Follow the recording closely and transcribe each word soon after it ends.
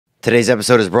Today's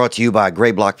episode is brought to you by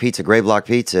Gray Block Pizza. Gray Block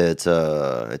Pizza,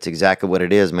 it's exactly what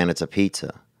it is, man. It's a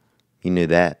pizza. You knew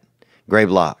that. Gray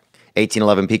Block,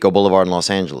 1811 Pico Boulevard in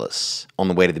Los Angeles. On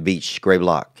the way to the beach, Gray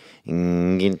Block.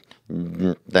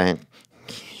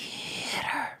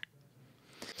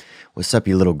 What's up,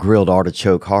 you little grilled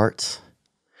artichoke hearts?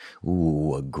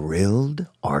 Ooh, a grilled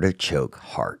artichoke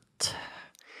heart.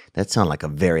 That sounds like a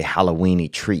very Halloween-y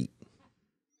treat.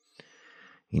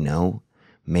 You know,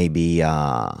 maybe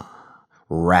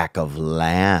rack of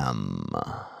lamb.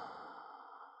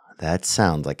 That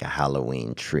sounds like a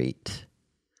Halloween treat.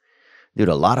 Dude,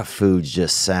 a lot of foods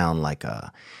just sound like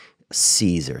a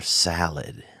Caesar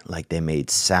salad. Like they made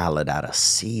salad out of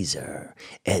Caesar.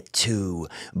 Et tu,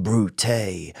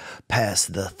 Brute,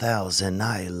 past the Thousand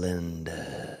Island.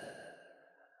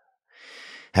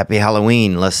 Happy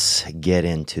Halloween. Let's get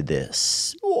into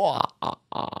this.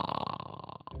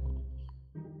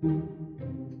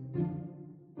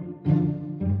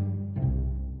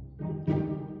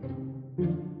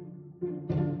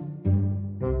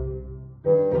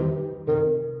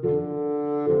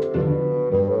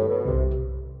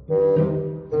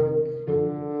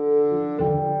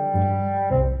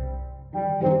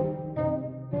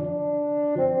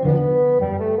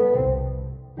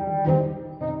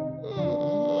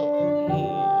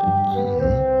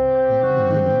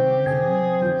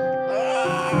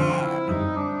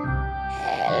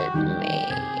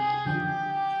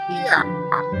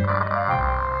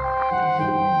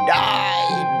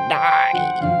 Die.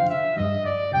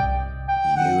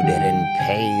 You didn't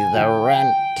pay the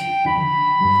rent.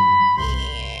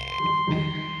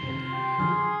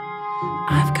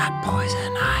 I've got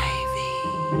poison ivy.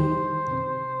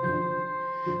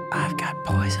 I've got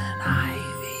poison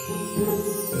ivy.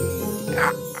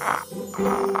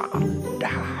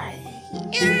 Die.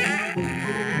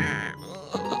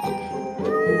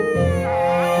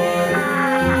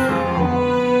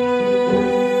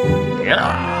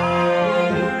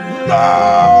 No!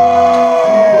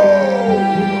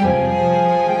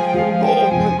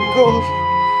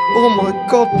 Oh my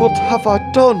God, what have I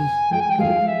done?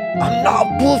 I'm now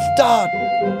boosted!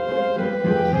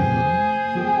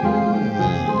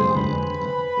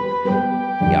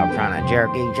 Y'all trying to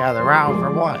jerk each other out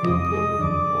for what?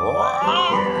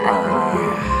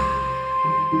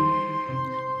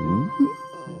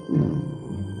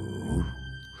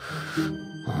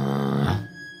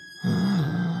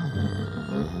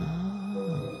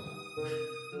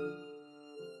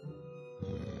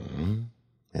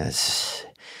 That's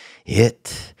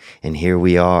it. And here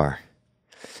we are.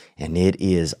 And it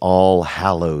is All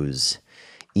Hallows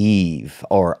Eve,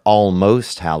 or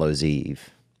Almost Hallows Eve.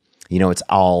 You know, it's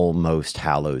Almost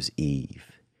Hallows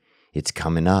Eve. It's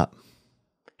coming up.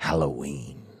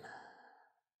 Halloween.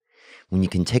 When you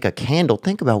can take a candle,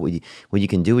 think about what you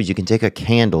can do is you can take a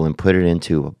candle and put it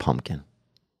into a pumpkin.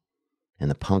 And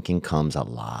the pumpkin comes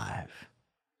alive.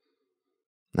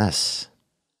 That's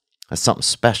something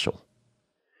special.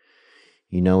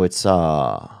 You know, it's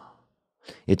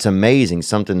amazing,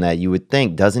 something that you would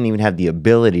think doesn't even have the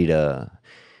ability to,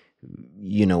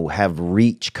 you know, have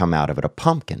reach come out of it. A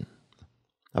pumpkin.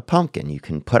 A pumpkin. You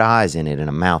can put eyes in it and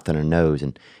a mouth and a nose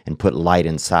and put light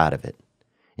inside of it.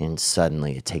 And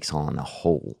suddenly it takes on a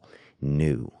whole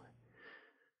new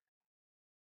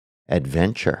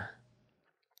adventure.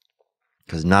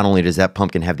 Because not only does that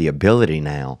pumpkin have the ability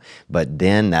now, but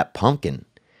then that pumpkin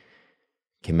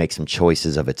can make some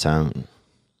choices of its own.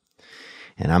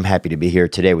 And I'm happy to be here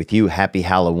today with you. Happy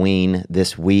Halloween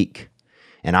this week.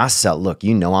 And look,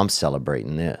 you know I'm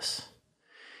celebrating this.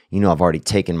 You know I've already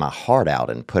taken my heart out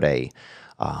and put a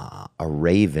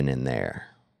raven in there.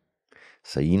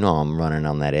 So you know I'm running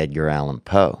on that Edgar Allan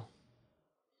Poe.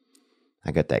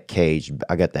 I got that caged, you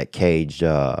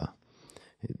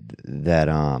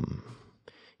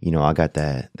know, I got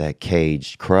that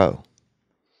caged crow.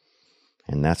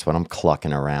 And that's what I'm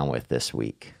clucking around with this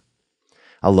week.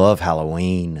 I love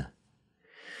Halloween.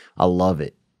 I love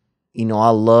it. You know, I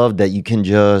love that you can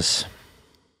just,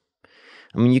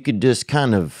 you could just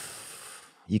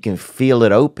you can feel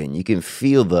it open. You can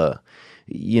feel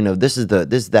this is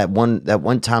that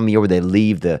one time of year where they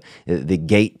leave the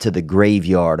gate to the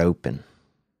graveyard open.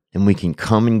 And we can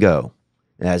come and go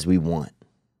as we want.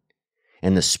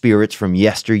 And the spirits from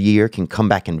yesteryear can come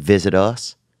back and visit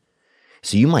us.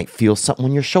 So you might feel something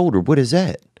on your shoulder. What is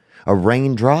that? A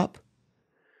raindrop?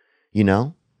 You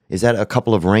know? Is that a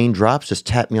couple of raindrops just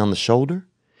tap me on the shoulder?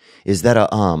 Is that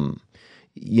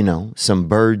some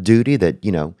bird duty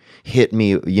that, hit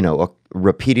me,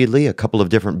 repeatedly, a couple of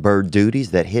different bird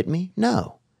duties that hit me?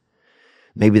 No.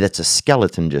 Maybe that's a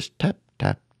skeleton just tap,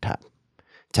 tap, tap,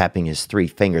 tapping his 3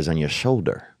 fingers on your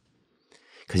shoulder.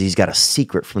 because he's got a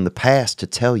secret from the past to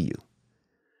tell you.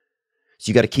 So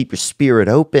you got to keep your spirit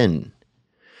open.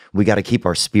 We got to keep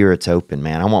our spirits open,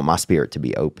 man. I want my spirit to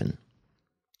be open.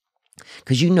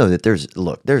 Because you know that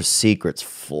there's secrets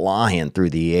flying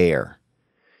through the air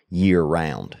year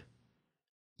round.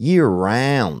 Year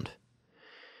round.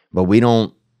 But we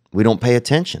don't pay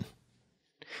attention.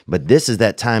 But this is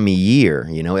that time of year,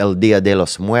 El Dia de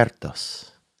los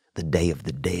Muertos, the Day of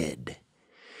the Dead.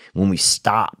 When we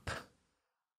stop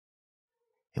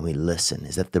and we listen.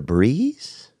 Is that the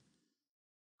breeze?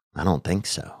 I don't think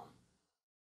so.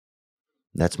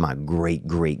 That's my great,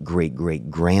 great, great, great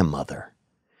grandmother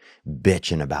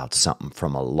bitching about something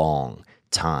from a long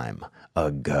time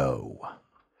ago.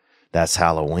 That's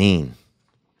Halloween.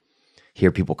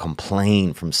 Hear people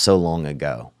complain from so long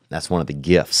ago. That's one of the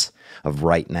gifts of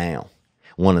right now.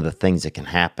 One of the things that can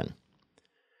happen.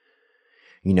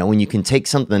 When you can take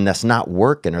something that's not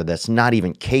working or that's not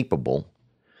even capable.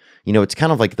 It's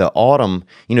kind of like the autumn.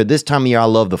 This time of year I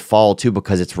love the fall too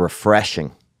because it's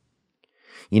refreshing.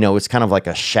 It's kind of like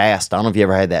a Shasta. I don't know if you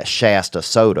ever had that Shasta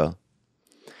soda.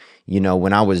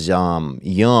 When I was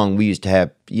young, we used to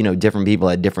have, different people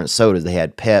had different sodas. They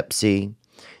had Pepsi.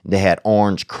 They had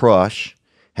Orange Crush.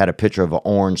 Had a picture of an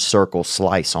orange circle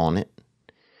slice on it.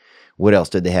 What else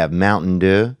did they have? Mountain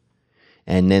Dew.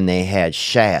 And then they had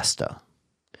Shasta.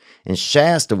 And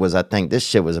Shasta was, I think, this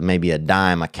shit was maybe a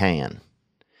dime a can.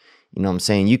 You know what I'm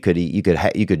saying? You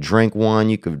could drink one.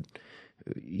 You could,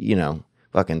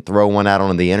 fucking throw one out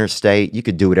on the interstate. You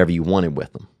could do whatever you wanted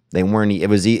with them. They weren't, it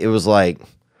was like,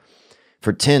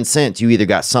 for 10 cents, you either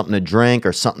got something to drink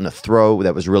or something to throw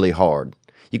that was really hard.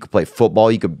 You could play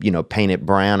football. You could, paint it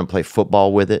brown and play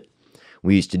football with it.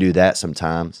 We used to do that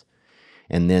sometimes.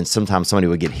 And then sometimes somebody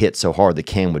would get hit so hard the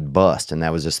can would bust. And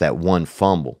that was just that one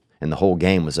fumble. And the whole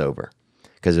game was over.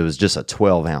 Because it was just a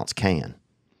 12-ounce can.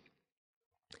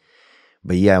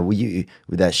 But yeah,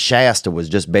 that Shasta was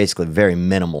just basically very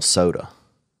minimal soda.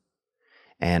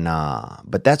 And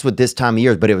but that's what this time of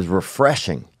year is. But it was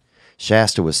refreshing.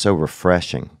 Shasta was so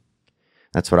refreshing.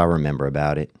 That's what I remember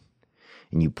about it.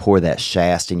 And you pour that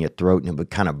Shasta in your throat, and it would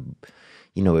kind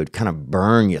of,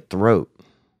 burn your throat.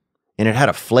 And it had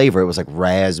a flavor. It was like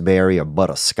raspberry or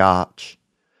butterscotch,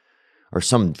 or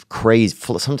some crazy.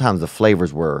 Sometimes the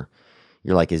flavors were,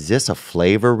 you're like, is this a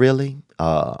flavor really?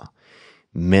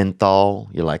 Menthol.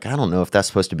 You're like, I don't know if that's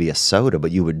supposed to be a soda,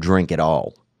 but you would drink it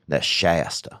all. That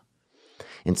Shasta.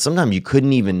 And sometimes you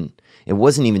couldn't even. It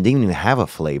didn't even have a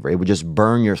flavor. It would just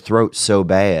burn your throat so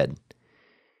bad.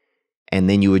 And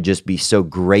then you would just be so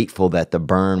grateful that the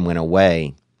burn went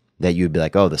away that you would be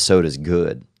like, oh, the soda's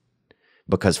good.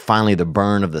 Because finally the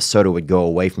burn of the soda would go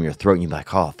away from your throat and you'd be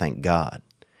like, oh, thank God.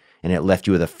 And it left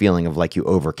you with a feeling of like you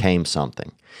overcame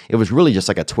something. It was really just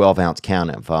like a 12-ounce can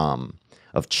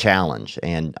of challenge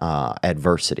and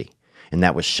adversity. And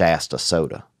that was Shasta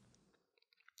soda.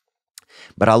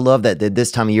 But I love that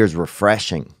this time of year is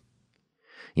refreshing.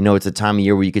 It's a time of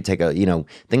year where you could take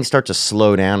things start to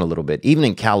slow down a little bit. Even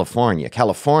in California,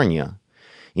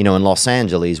 in Los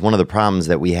Angeles, one of the problems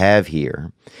that we have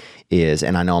here is,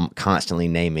 and I know I'm constantly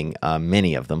naming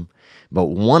many of them, but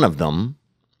one of them,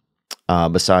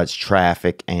 besides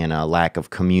traffic and a lack of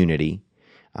community,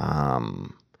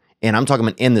 and I'm talking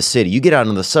about in the city. You get out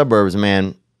into the suburbs,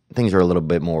 man, things are a little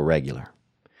bit more regular.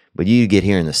 But you get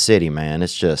here in the city, man,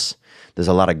 it's just, there's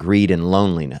a lot of greed and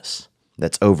loneliness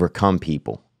that's overcome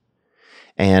people.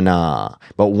 And,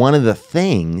 but one of the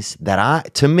things that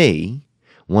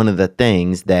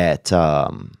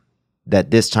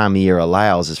that this time of year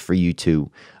allows is for you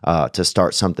to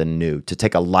start something new, to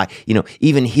take a life.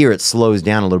 Even here it slows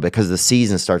down a little bit because the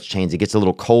season starts changing. It gets a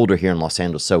little colder here in Los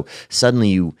Angeles. So suddenly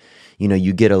you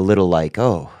get a little like,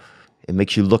 oh, it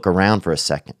makes you look around for a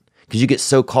second because you get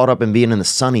so caught up in being in the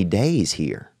sunny days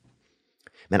here.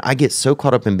 Man, I get so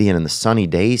caught up in being in the sunny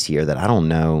days here that I don't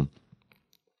know.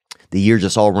 The year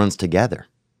just all runs together.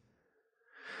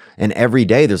 And every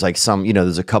day there's like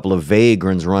there's a couple of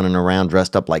vagrants running around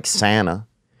dressed up like Santa,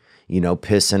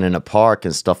 pissing in a park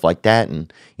and stuff like that.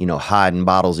 And, hiding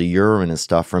bottles of urine and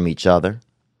stuff from each other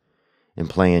and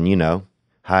playing,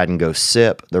 hide and go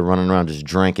sip. They're running around just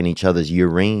drinking each other's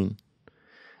urine.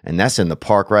 And that's in the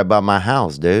park right by my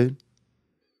house, dude.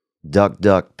 Duck,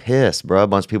 duck, piss, bro. A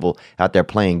bunch of people out there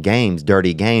playing games,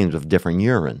 dirty games with different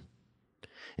urine.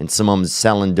 And some of them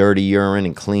selling dirty urine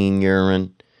and clean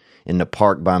urine in the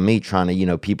park by me, trying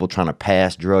to, people trying to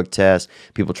pass drug tests,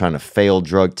 people trying to fail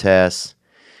drug tests,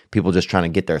 people just trying to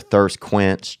get their thirst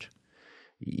quenched.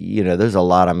 There's a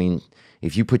lot. I mean,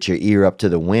 if you put your ear up to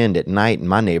the wind at night in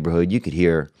my neighborhood, you could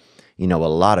hear, a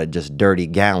lot of just dirty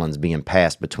gallons being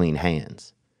passed between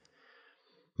hands.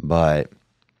 But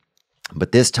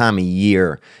But this time of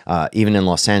year, even in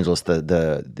Los Angeles,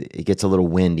 it gets a little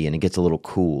windy and it gets a little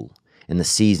cool, and the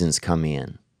seasons come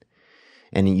in,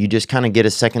 and you just kind of get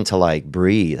a second to like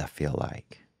breathe. I feel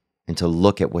like, and to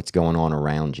look at what's going on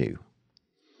around you,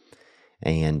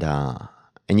 and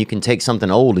you can take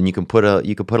something old and you can put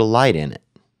a light in it.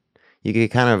 You can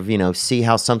kind of see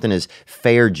how something has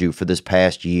fared you for this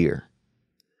past year.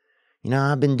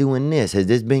 I've been doing this. Has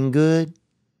this been good?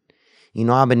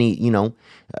 I've been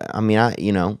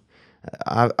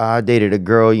I dated a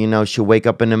girl, she'll wake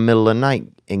up in the middle of the night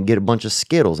and get a bunch of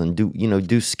Skittles and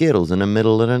do Skittles in the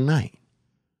middle of the night.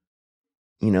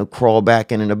 Crawl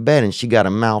back into the bed and she got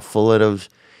a mouthful of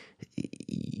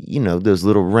those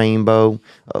little rainbow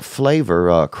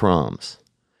flavor crumbs.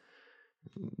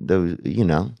 Those,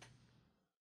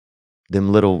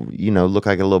 them little, look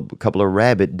like a couple of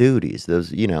rabbit duties.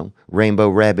 Those, rainbow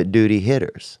rabbit duty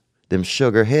hitters. Them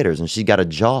sugar hitters, and she got a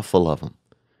jaw full of them.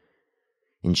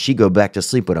 And she go back to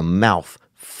sleep with a mouth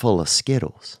full of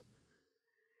Skittles.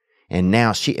 And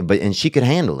now she could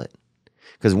handle it.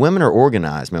 Because women are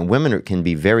organized, man. Women can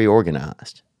be very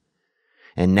organized.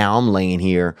 And now I'm laying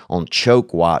here on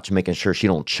choke watch, making sure she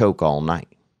don't choke all night.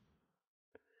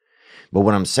 But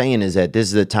what I'm saying is that this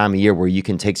is the time of year where you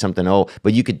can take something old,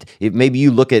 but maybe you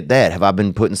look at that. Have I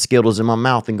been putting Skittles in my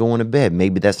mouth and going to bed?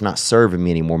 Maybe that's not serving me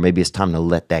anymore. Maybe it's time to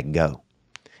let that go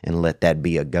and let that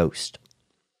be a ghost.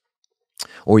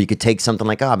 Or you could take something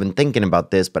like, I've been thinking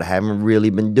about this, but I haven't really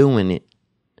been doing it.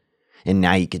 And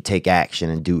now you could take action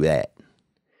and do that.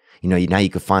 Now you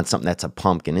could find something that's a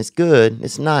pumpkin. It's good.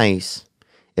 It's nice.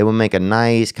 It will make a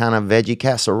nice kind of veggie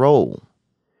casserole.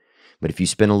 But if you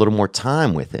spend a little more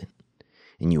time with it,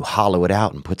 and you hollow it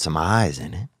out and put some eyes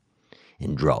in it,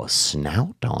 and draw a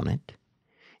snout on it,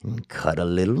 and cut a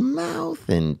little mouth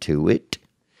into it,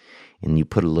 and you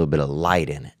put a little bit of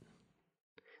light in it,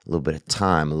 a little bit of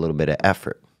time, a little bit of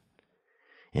effort,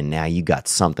 and now you got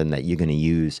something that you're going to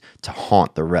use to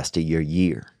haunt the rest of your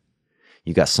year.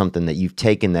 You got something that you've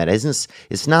taken that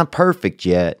it's not perfect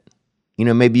yet.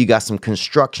 Maybe you got some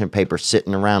construction paper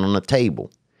sitting around on the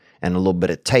table, and a little bit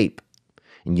of tape.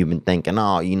 And you've been thinking,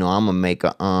 I'm gonna make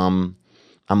a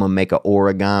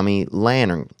origami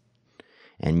lantern,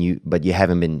 but you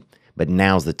haven't been. But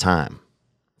now's the time.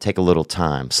 Take a little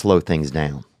time, slow things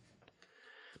down.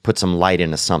 Put some light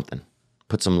into something.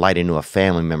 Put some light into a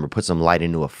family member. Put some light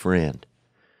into a friend.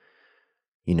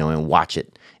 And watch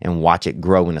it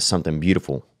grow into something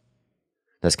beautiful.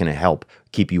 That's gonna help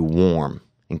keep you warm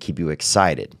and keep you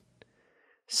excited.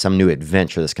 Some new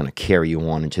adventure that's going to carry you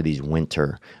on into these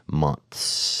winter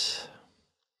months.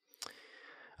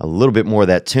 A little bit more of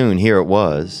that tune. Here it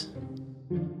was.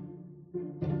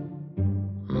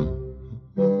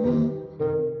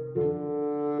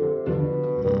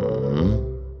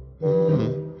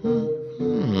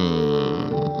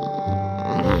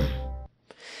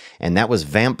 And that was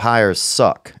Vampires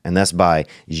Suck. And that's by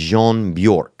Jean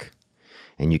Bjork.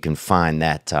 And you can find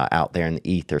that out there in the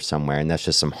ether somewhere. And that's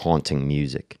just some haunting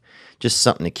music. Just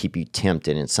something to keep you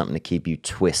tempted and something to keep you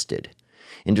twisted.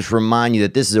 And just remind you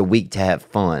that this is a week to have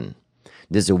fun.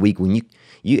 This is a week when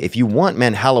if you want,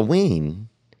 man, Halloween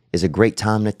is a great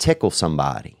time to tickle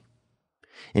somebody.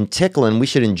 And tickling, we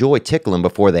should enjoy tickling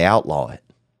before they outlaw it.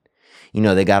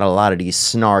 They got a lot of these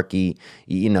snarky,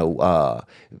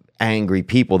 angry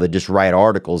people that just write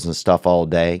articles and stuff all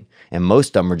day. And most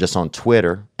of them are just on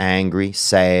Twitter, angry,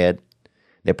 sad.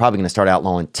 They're probably going to start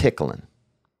outlawing tickling.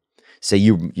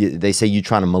 They say you're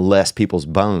trying to molest people's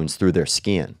bones through their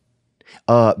skin.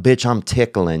 Bitch, I'm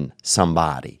tickling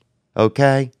somebody.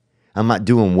 Okay? I'm not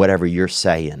doing whatever you're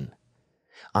saying.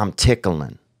 I'm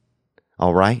tickling.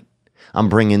 All right? I'm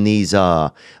bringing these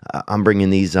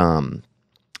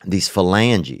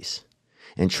phalanges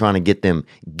and trying to get them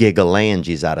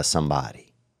gigalanges out of somebody.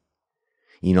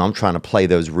 I'm trying to play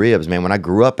those ribs, man. When I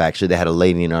grew up, actually, they had a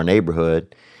lady in our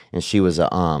neighborhood, and she was a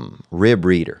rib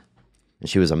reader, and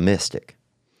she was a mystic.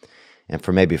 And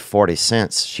for maybe 40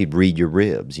 cents, she'd read your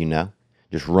ribs,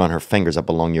 just run her fingers up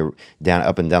and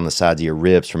down the sides of your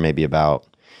ribs for maybe probably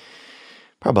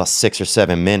about 6 or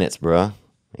 7 minutes, bruh,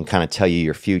 and kind of tell you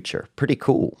your future. Pretty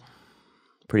cool.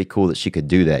 Pretty cool that she could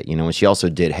do that, and she also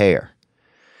did hair.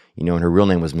 And her real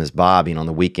name was Miss Bobby, and on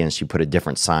the weekends she put a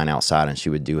different sign outside and she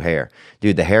would do hair.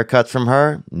 Dude, the haircuts from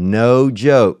her, no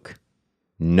joke,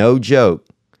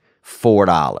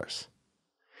 $4.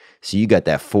 So you got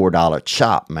that $4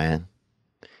 chop, man.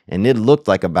 And it looked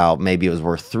like maybe it was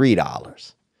worth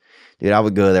 $3. Dude, I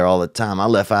would go there all the time. I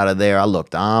left out of there. I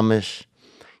looked Amish.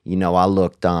 I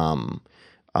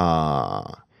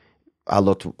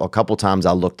looked a couple times.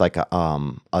 I looked like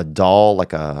a doll,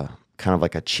 like a kind of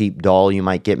like a cheap doll you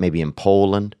might get maybe in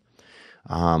Poland,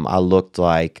 I looked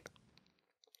like,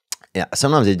 yeah,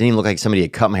 sometimes it didn't even look like somebody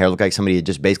had cut my hair. It looked like somebody had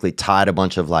just basically tied a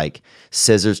bunch of like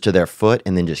scissors to their foot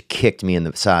and then just kicked me in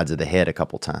the sides of the head a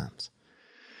couple times.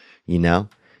 You know,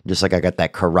 just like I got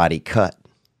that karate cut.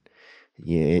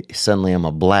 Yeah, suddenly I'm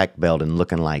a black belt and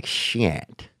looking like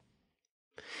shit.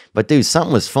 But dude,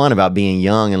 something was fun about being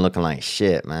young and looking like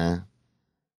shit, man.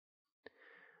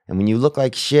 And when you look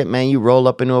like shit, man, you roll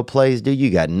up into a place, dude, you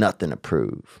got nothing to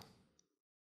prove.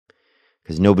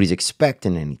 Because nobody's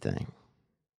expecting anything.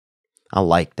 I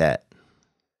like that.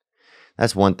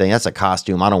 That's one thing. That's a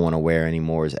costume I don't want to wear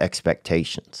anymore, is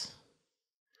expectations.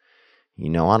 You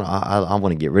know, I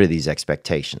want to get rid of these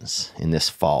expectations in this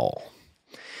fall.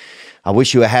 I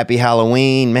wish you a happy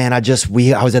Halloween. Man, I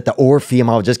was at the Orpheum.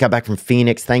 I just got back from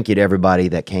Phoenix. Thank you to everybody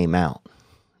that came out.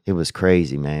 It was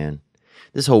crazy, man.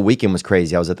 This whole weekend was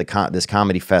crazy. I was at this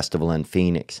comedy festival in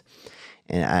Phoenix.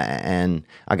 And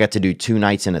I got to do 2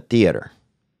 nights in a theater.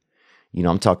 You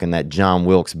know, I'm talking that John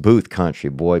Wilkes Booth country,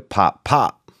 boy. Pop,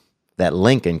 pop. That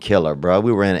Lincoln Killer, bro.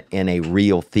 We were in a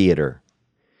real theater.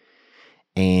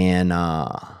 And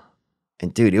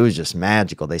dude, it was just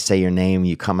magical. They say your name,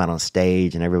 you come out on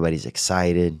stage, and everybody's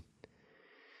excited.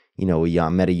 You know, I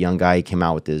met a young guy. He came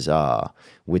out with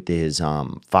his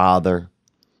father.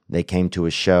 They came to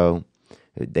a show.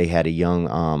 They had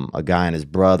a guy and his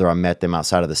brother. I met them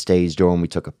outside of the stage door, and we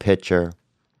took a picture.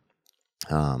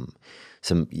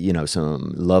 Some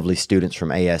lovely students from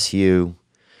ASU,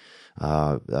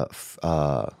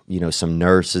 some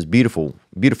nurses,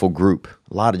 beautiful group.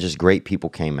 A lot of just great people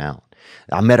came out.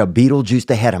 I met a Beetlejuice.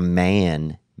 They had a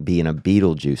man being a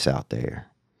Beetlejuice out there.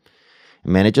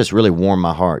 Man, it just really warmed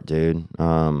my heart, dude.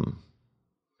 Honestly,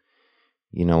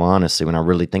 when I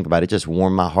really think about it, it just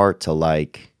warmed my heart to,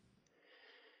 like,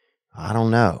 I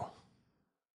don't know.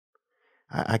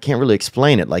 I can't really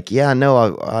explain it. Like, yeah, I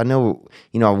know, I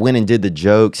went and did the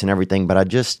jokes and everything, but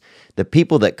the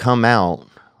people that come out,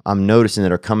 I'm noticing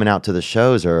that are coming out to the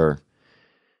shows are,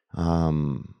 I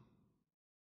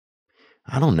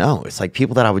don't know. It's like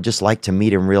people that I would just like to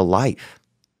meet in real life.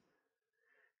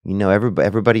 You know,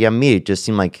 everybody I meet just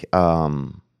seemed like,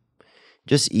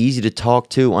 just easy to talk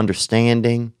to,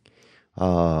 understanding.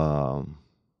 I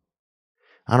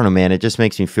don't know, man. It just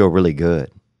makes me feel really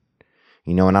good.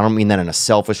 You know, and I don't mean that in a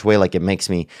selfish way. Like, it makes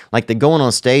me, like, the going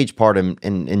on stage part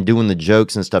and doing the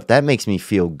jokes and stuff, that makes me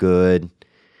feel good.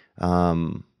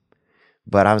 But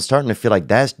I'm starting to feel like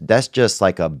that's just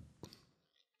like a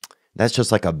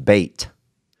bait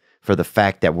for the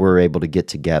fact that we're able to get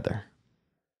together.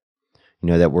 You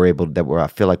know, I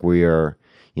feel like we are,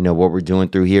 you know, what we're doing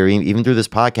through here, even through this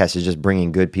podcast, is just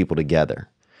bringing good people together.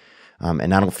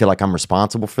 And I don't feel like I'm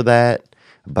responsible for that,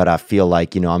 but I feel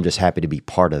like, you know, I'm just happy to be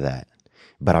part of that.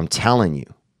 But I'm telling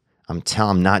you, I'm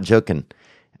not joking.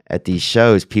 At these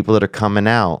shows, people that are coming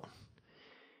out,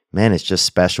 man, it's just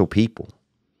special people.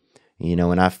 You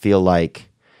know, and I feel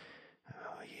like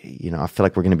we're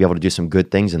going to be able to do some good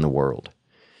things in the world.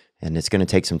 And it's going to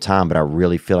take some time, but I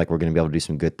really feel like we're going to be able to do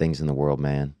some good things in the world,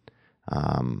 man.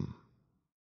 And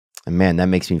man, that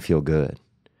makes me feel good.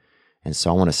 And so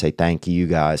I want to say thank you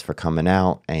guys for coming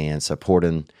out and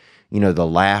supporting, you know, the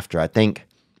laughter. I think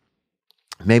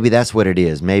maybe that's what it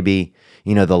is. Maybe,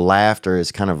 you know, the laughter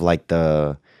is kind of like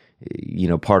the, you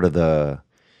know, part of the,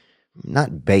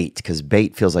 not bait, because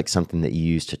bait feels like something that you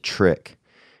use to trick.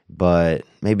 But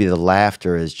maybe the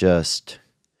laughter is just,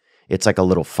 it's like a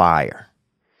little fire,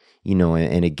 you know,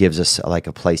 and it gives us like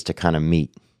a place to kind of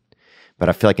meet. But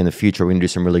I feel like in the future, we're going to do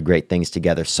some really great things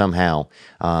together somehow.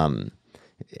 And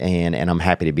I'm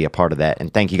happy to be a part of that.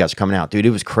 And thank you guys for coming out. Dude,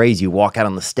 it was crazy. You walk out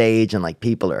on the stage and like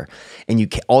people are,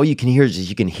 and all you can hear is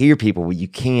you can hear people, but you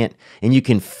can't, and you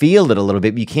can feel it a little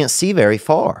bit, but you can't see very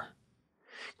far.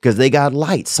 Because they got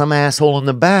lights. Some asshole in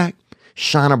the back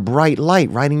shine a bright light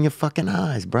right in your fucking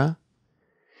eyes, bruh.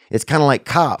 It's kind of like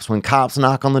cops. When cops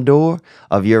knock on the door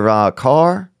of your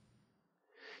car,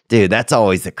 dude, that's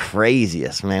always the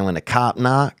craziest, man, when the cop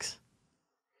knocks.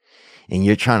 And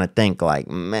you're trying to think like,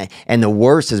 man. And the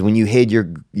worst is when you hid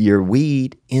your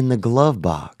weed in the glove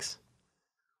box.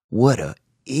 What a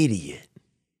idiot.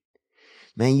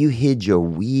 Man, you hid your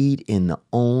weed in the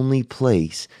only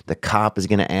place the cop is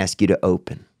going to ask you to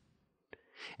open.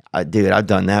 Dude, I've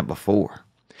done that before.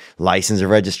 License and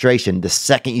registration. The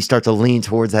second you start to lean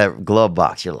towards that glove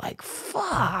box, you're like,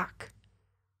 fuck.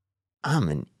 I'm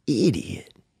an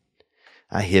idiot.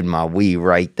 I hid my weed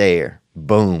right there.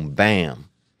 Boom, bam.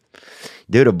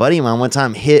 Dude, a buddy of mine one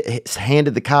time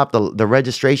handed the cop the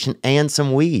registration and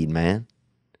some weed, man.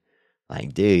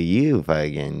 Like, dude, you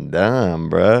fucking dumb,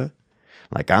 bruh.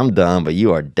 Like, I'm dumb, but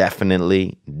you are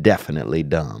definitely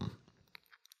dumb.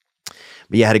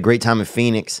 But yeah, I had a great time in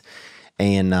Phoenix.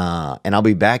 And I'll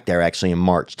be back there actually in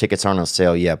March. Tickets aren't on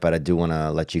sale yet, but I do want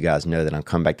to let you guys know that I'm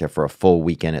coming back there for a full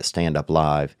weekend at Stand Up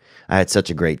Live. I had such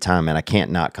a great time, and I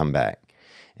can't not come back.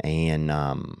 And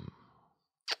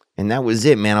that was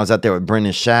it, man. I was out there with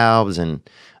Brendan Schaubs and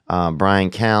Brian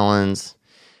Callens,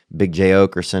 Big J.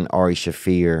 Okerson, Ari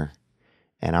Shafir,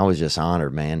 and I was just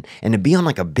honored, man. And to be on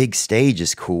like a big stage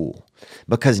is cool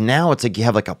because now it's like you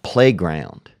have like a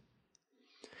playground.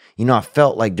 You know, I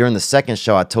felt like during the second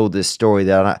show, I told this story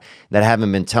that I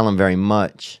haven't been telling very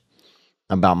much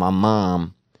about my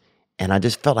mom. And I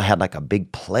just felt I had like a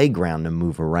big playground to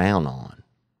move around on.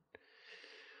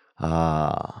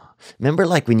 Remember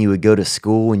like when you would go to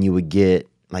school and you would get,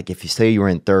 like if you say you were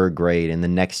in third grade and the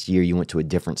next year you went to a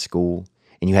different school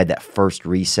and you had that first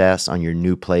recess on your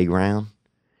new playground?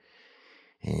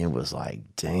 And it was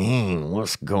like, dang,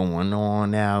 what's going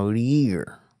on out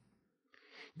here?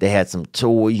 They had some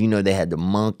toys, you know, they had the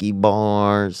monkey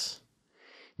bars.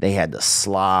 They had the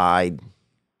slide.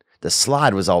 The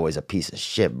slide was always a piece of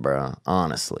shit, bro,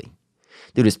 honestly.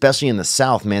 Dude, especially in the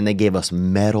South, man, they gave us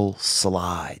metal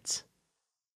slides.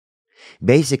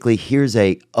 Basically, here's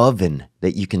a oven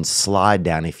that you can slide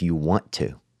down if you want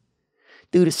to.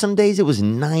 Dude, some days it was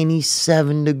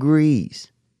 97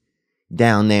 degrees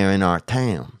down there in our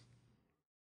town.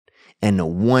 And the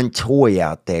one toy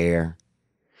out there,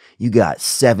 you got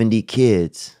 70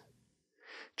 kids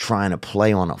trying to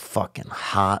play on a fucking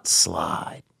hot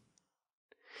slide.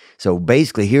 So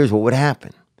basically, here's what would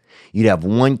happen. You'd have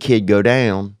one kid go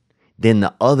down, then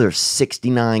the other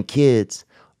 69 kids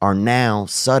are now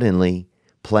suddenly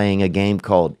playing a game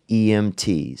called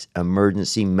EMTs,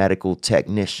 Emergency Medical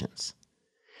Technicians.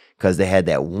 Because they had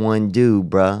that one dude,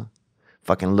 bruh,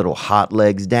 fucking little hot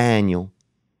legs Daniel.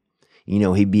 You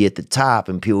know, he'd be at the top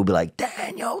and people would be like,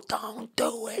 Daniel, don't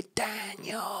do it,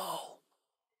 Daniel.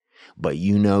 But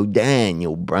you know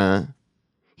Daniel, bruh.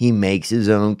 He makes his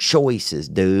own choices,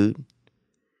 dude.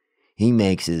 He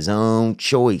makes his own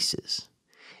choices.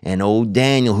 And old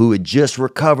Daniel, who had just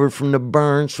recovered from the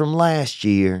burns from last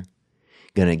year,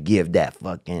 gonna give that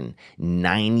fucking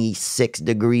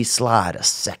 96-degree slide a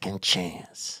second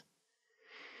chance.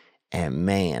 And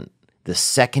man, the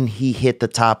second he hit the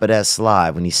top of that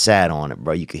slide, when he sat on it,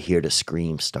 bro, you could hear the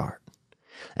scream start.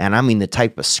 And I mean the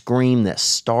type of scream that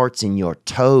starts in your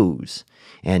toes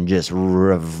and just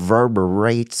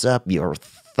reverberates up your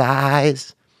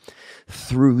thighs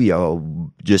through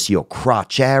your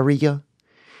crotch area.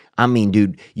 I mean,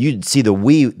 dude, you'd see the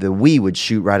wee would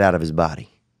shoot right out of his body.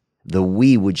 The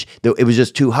wee would, it was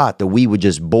just too hot. The wee would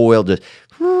just boil just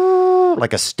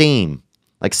like a steam.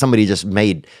 Like somebody just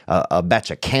made a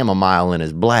batch of chamomile in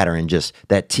his bladder and just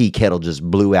that tea kettle just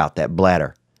blew out that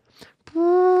bladder.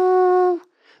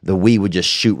 The wee would just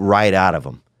shoot right out of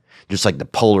him. Just like the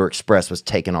Polar Express was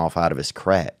taken off out of his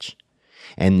crotch.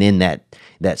 And then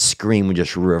that scream would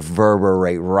just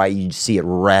reverberate right. You'd see it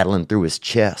rattling through his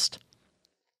chest.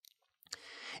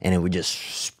 And it would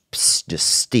just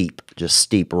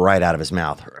steep right out of his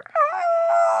mouth.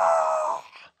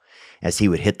 As he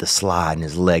would hit the slide and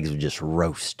his legs would just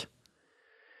roast.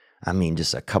 I mean,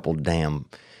 just a couple damn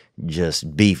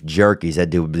just beef jerkies. That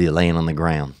dude would be laying on the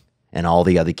ground. And all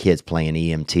the other kids playing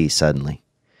EMT suddenly.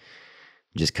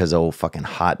 Just because old fucking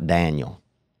hot Daniel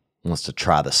wants to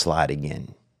try the slide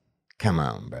again. Come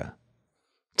on, bro.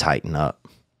 Tighten up.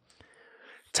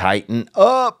 Tighten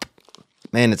up.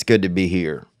 Man, it's good to be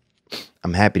here.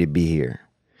 I'm happy to be here.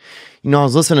 You know, I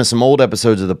was listening to some old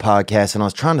episodes of the podcast and I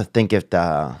was trying to think if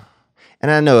and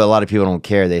I know a lot of people don't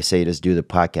care. They say just do the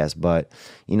podcast. But,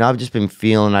 you know, I've just been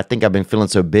feeling, I think I've been feeling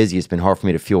so busy. It's been hard for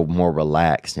me to feel more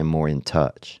relaxed and more in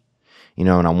touch. You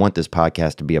know, and I want this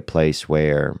podcast to be a place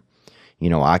where, you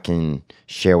know, I can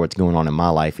share what's going on in my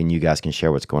life and you guys can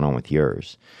share what's going on with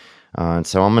yours. And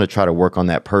so I'm going to try to work on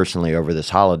that personally over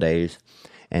this holidays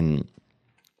and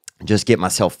just get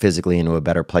myself physically into a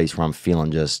better place where I'm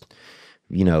feeling just,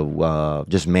 you know,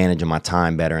 just managing my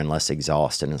time better and less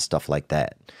exhausted and stuff like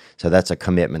that. So that's a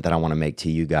commitment that I want to make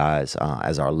to you guys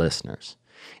as our listeners.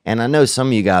 And I know some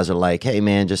of you guys are like, hey,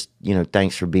 man, just, you know,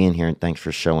 thanks for being here and thanks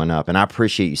for showing up. And I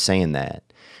appreciate you saying that.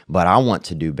 But I want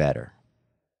to do better.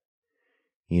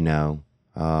 You know,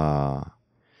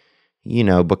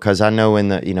 because I know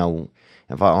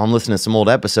if I'm listening to some old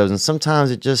episodes and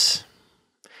sometimes it just,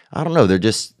 I don't know,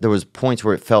 there was points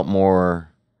where it felt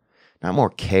more, not more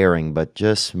caring, but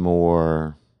just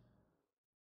more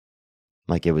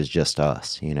like it was just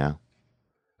us, you know,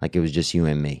 like it was just you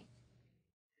and me.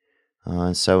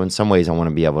 So in some ways I want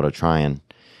to be able to try and,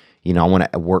 you know, I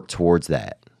want to work towards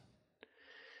that.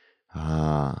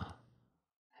 And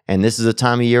And this is a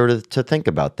time of year to think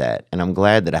about that. And I'm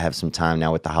glad that I have some time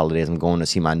now with the holidays. I'm going to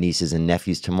see my nieces and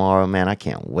nephews tomorrow. Man, I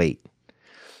can't wait.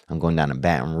 I'm going down to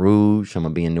Baton Rouge. I'm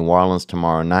going to be in New Orleans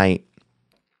tomorrow night.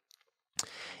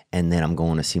 And then I'm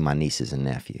going to see my nieces and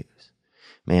nephews.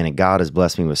 Man, and God has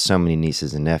blessed me with so many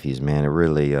nieces and nephews, man. It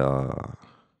really,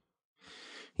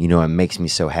 it makes me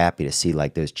so happy to see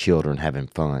like those children having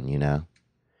fun, you know?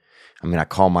 I mean, I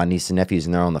call my nieces and nephews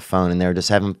and they're on the phone and they're just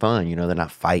having fun, you know? They're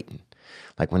not fighting.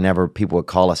 Like whenever people would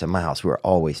call us at my house, we were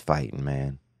always fighting,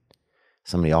 man.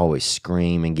 Somebody always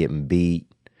screaming, getting beat.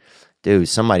 Dude,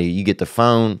 you get the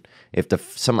phone.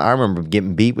 I remember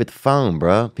getting beat with the phone,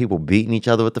 bro. People beating each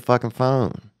other with the fucking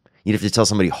phone. You'd have to tell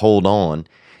somebody, hold on.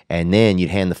 And then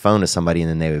you'd hand the phone to somebody and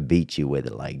then they would beat you with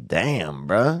it. Like, damn,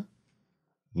 bro.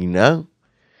 You know?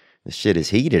 This shit is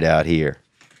heated out here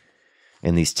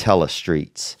in these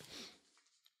telestreets.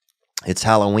 It's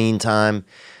Halloween time.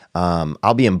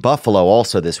 I'll be in Buffalo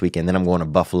also this weekend. Then I'm going to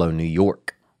Buffalo, New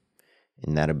York.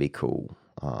 And that'll be cool.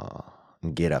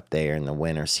 Get up there in the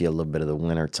winter, see a little bit of the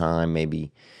winter time.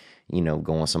 Maybe,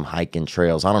 go on some hiking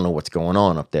trails. I don't know what's going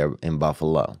on up there in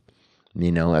Buffalo.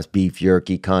 That's beef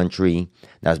jerky country.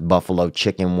 That's buffalo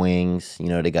chicken wings.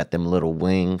 They got them little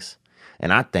wings.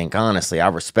 And I think, honestly, I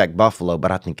respect Buffalo, but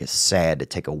I think it's sad to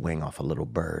take a wing off a little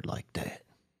bird like that.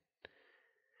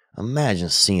 Imagine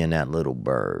seeing that little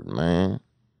bird, man.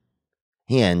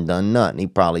 He hadn't done nothing. He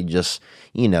probably just,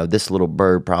 this little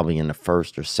bird probably in the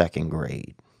 1st or 2nd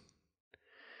grade.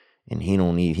 And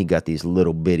he got these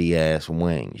little bitty ass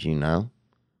wings,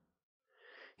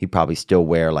 He probably still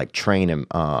wear like training,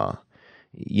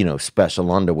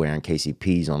 special underwear in case he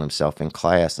pees on himself in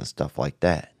class and stuff like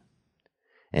that.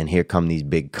 And here come these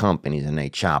big companies and they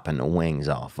chopping the wings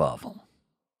off of them.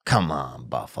 Come on,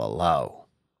 Buffalo.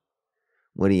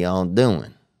 What are y'all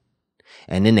doing?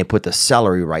 And then they put the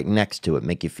celery right next to it,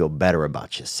 make you feel better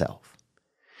about yourself.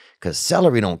 Because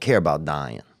celery don't care about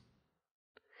dying.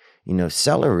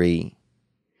 Celery's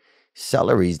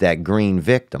that green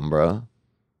victim, bro.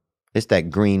 It's that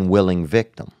green willing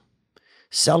victim.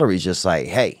 Celery's just like,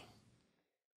 hey,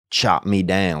 chop me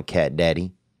down, cat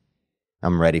daddy.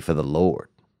 I'm ready for the Lord.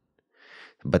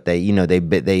 But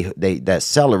that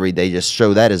celery, they just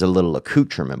show that as a little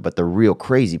accoutrement. But the real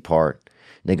crazy part,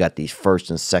 they got these 1st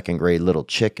and 2nd grade little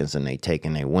chickens and they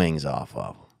taking their wings off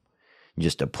of them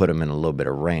just to put them in a little bit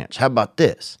of ranch. How about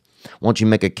this? Why don't you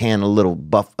make a can of little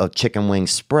chicken wing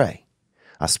spray?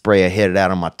 I spray it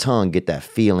out on my tongue, get that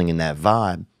feeling and that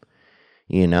vibe,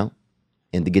 and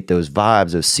to get those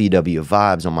vibes, those CW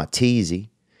vibes on my teasy.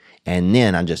 And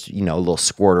then I just, a little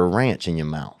squirt of ranch in your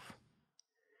mouth.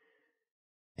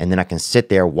 And then I can sit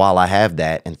there while I have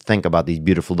that and think about these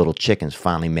beautiful little chickens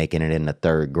finally making it in the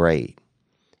 3rd grade,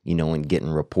 and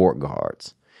getting report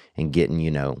cards and getting,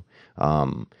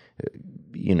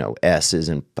 S's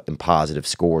and positive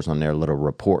scores on their little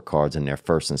report cards in their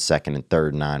 1st and 2nd and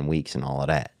 3rd 9 weeks and all of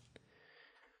that.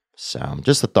 So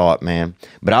just a thought, man.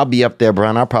 But I'll be up there,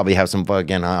 Brian. I'll probably have some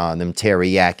fucking them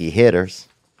teriyaki hitters,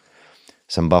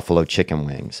 some buffalo chicken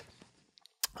wings.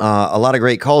 A lot of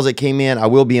great calls that came in. I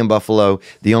will be in Buffalo.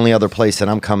 The only other place that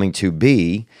I'm coming to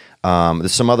be,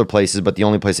 there's some other places, but the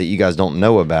only place that you guys don't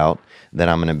know about that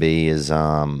I'm going to be is,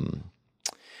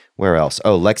 where else?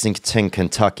 Oh, Lexington,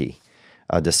 Kentucky,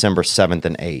 December 7th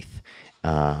and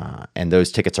 8th. And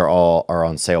those tickets are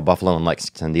on sale. Buffalo and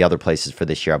Lexington. The other places for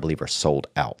this year, I believe, are sold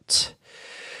out.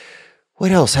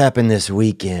 What else happened this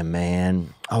weekend,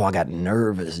 man? Oh, I got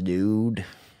nervous, dude.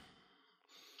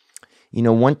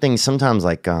 One thing sometimes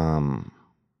like, I'm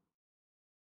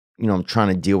trying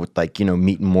to deal with like,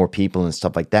 meeting more people and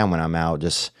stuff like that when I'm out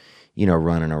just,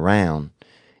 running around.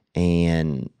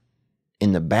 And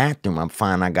in the bathroom, I'm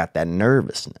finding I got that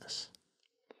nervousness.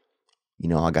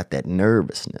 I got that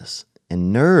nervousness.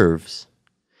 And nerves,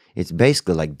 it's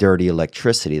basically like dirty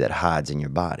electricity that hides in your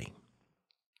body.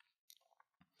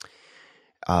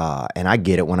 And I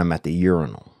get it when I'm at the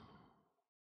urinal.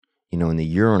 And the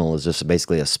urinal is just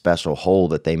basically a special hole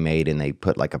that they made and they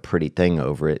put like a pretty thing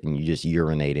over it and you just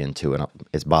urinate into it.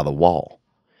 It's by the wall.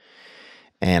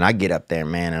 And I get up there,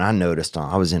 man, and I noticed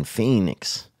I was in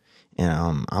Phoenix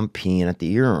and I'm peeing at the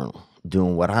urinal,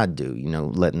 doing what I do,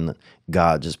 letting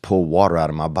God just pull water out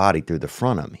of my body through the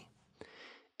front of me.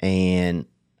 And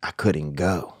I couldn't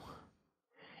go.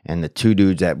 And the 2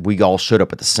 dudes that we all showed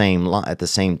up at the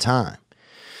same time.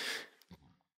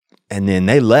 And then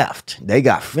they left. They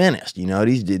got finished.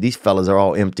 These fellas are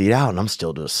all emptied out, and I'm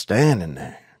still just standing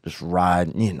there, just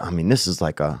riding. I mean, this is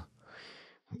like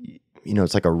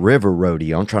it's like a river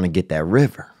rodeo. I'm trying to get that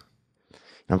river.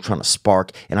 And I'm trying to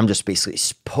spark, and I'm just basically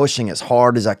pushing as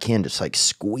hard as I can, just like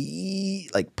squeeze,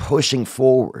 like pushing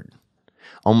forward.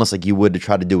 almost like you would to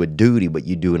try to do a duty, but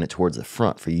you're doing it towards the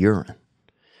front for urine.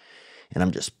 And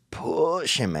I'm just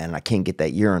pushing, man. I can't get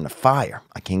that urine to fire.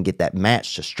 I can't get that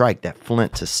match to strike, that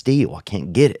flint to steel. I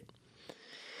can't get it.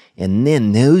 And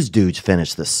then those dudes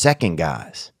finish the second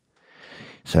guys.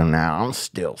 So now I'm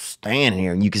still standing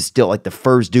here, and you can still, like, the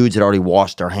first dudes had already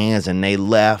washed their hands and they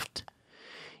left.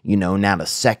 You know, now the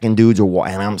second dudes are,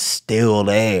 and I'm still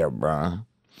there, bro.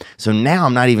 So now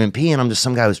I'm not even peeing. I'm just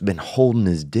some guy who's been holding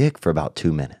his dick for about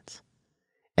 2 minutes.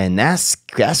 And that's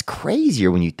crazier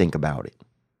when you think about it.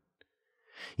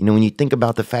 You know, when you think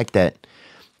about the fact that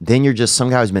then you're just some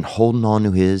guy who's been holding on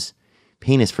to his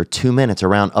penis for 2 minutes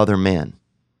around other men.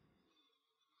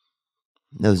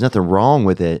 There's nothing wrong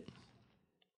with it,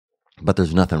 but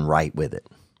there's nothing right with it.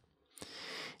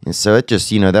 And so it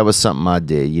just, you know, that was something I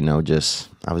did, you know,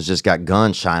 I got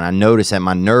gun shy. And I noticed that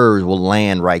my nerves will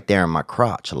land right there in my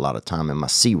crotch a lot of time, in my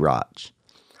C-rotch.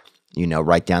 You know,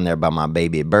 right down there by my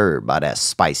baby bird, by that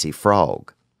spicy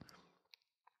frog.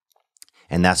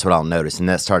 And that's what I'll notice. And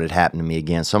that started happening to me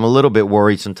again. So I'm a little bit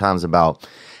worried sometimes about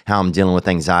how I'm dealing with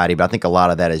anxiety. But I think a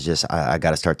lot of that is just I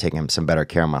got to start taking some better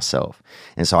care of myself.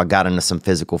 And so I got into some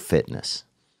physical fitness.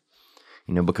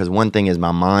 You know, because one thing is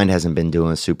my mind hasn't been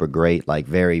doing super great. Like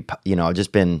you know,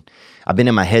 I've been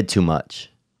in my head too much.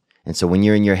 And so when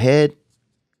you're in your head,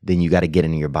 then you got to get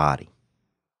into your body.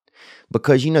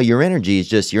 Because, you know, your energy is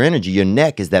just your energy. Your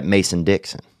neck is that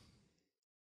Mason-Dixon.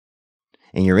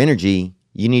 And your energy,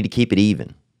 you need to keep it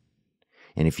even.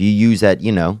 And if you use that,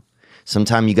 you know,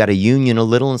 sometimes you got a union a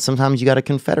little and sometimes you got a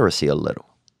confederacy a little.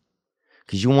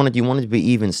 Because you want it to be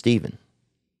even Steven.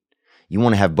 You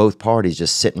want to have both parties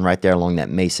just sitting right there along that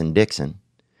Mason-Dixon,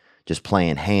 just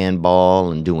playing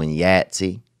handball and doing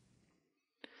Yahtzee.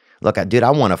 Look, I did a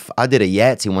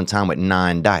Yahtzee one time with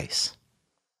 9 dice.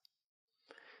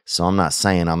 So I'm not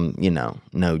saying I'm, you know,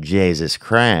 no Jesus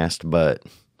Christ, but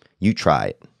you try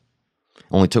it.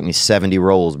 Only took me 70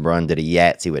 rolls, bro, and did a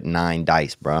Yahtzee with 9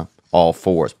 dice, bro. All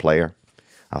 4s, player.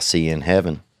 I'll see you in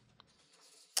heaven.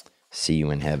 See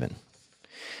you in heaven.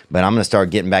 But I'm going to start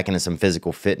getting back into some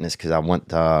physical fitness because I want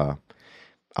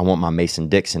my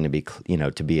Mason-Dixon to be, you know,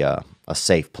 to be a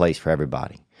safe place for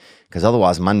everybody. Because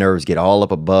otherwise my nerves get all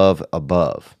up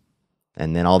above.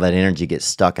 And then all that energy gets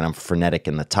stuck and I'm frenetic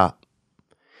in the top.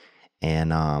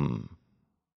 And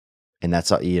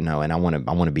that's, you know, and I want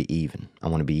to be even. I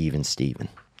want to be even Steven.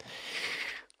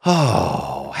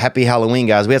 Oh, happy Halloween,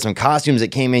 guys. We had some costumes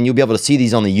that came in. You'll be able to see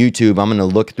these on the YouTube. I'm going to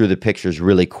look through the pictures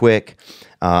really quick.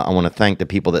 I want to thank the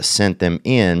people that sent them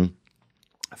in.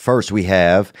 First, we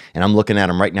have, and I'm looking at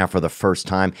them right now for the first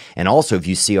time. And also, if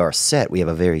you see our set, we have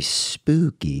a very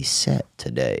spooky set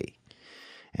today.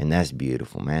 And that's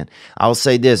beautiful, man. I'll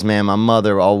say this, man. My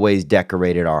mother always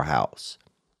decorated our house.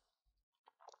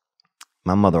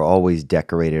 My mother always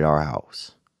decorated our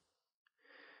house.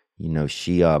 You know,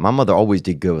 my mother always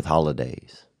did good with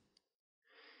holidays.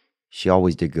 She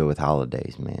always did good with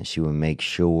holidays, man. She would make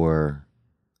sure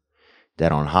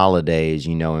that on holidays,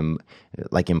 you know,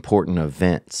 like important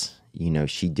events, you know,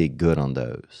 she did good on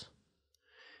those.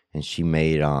 And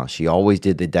she always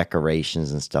did the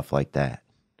decorations and stuff like that.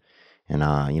 And,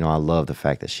 you know, I love the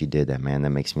fact that she did that, man.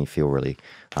 That makes me feel really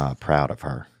proud of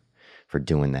her for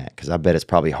doing that. Because I bet it's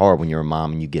probably hard when you're a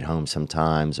mom and you get home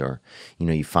sometimes, or, you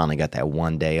know, you finally got that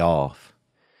one day off.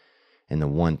 And the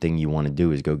one thing you want to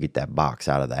do is go get that box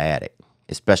out of the attic.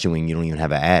 Especially when you don't even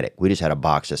have an attic. We just had a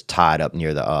box just tied up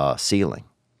near the ceiling.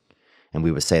 And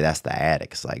we would say that's the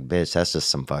attic. It's like, bitch, that's just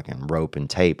some fucking rope and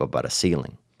tape about a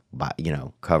ceiling. You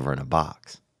know, covering a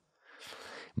box.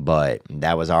 But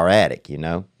that was our attic, you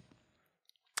know.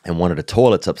 And one of the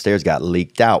toilets upstairs got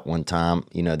leaked out one time.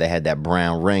 You know, they had that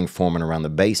brown ring forming around the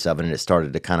base of it, and it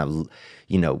started to kind of,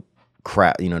 you know,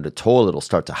 crap. You know, the toilet will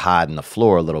start to hide in the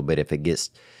floor a little bit if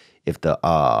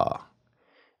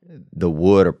the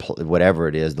wood or whatever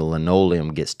it is, the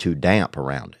linoleum gets too damp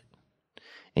around it.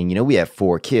 And, you know, we have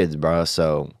 4 kids, bro,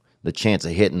 so the chance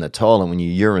of hitting the toilet when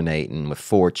you're urinating with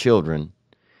 4 children,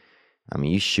 I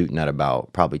mean, you're shooting at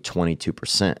about probably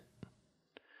 22%.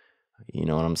 You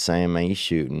know what I'm saying, man?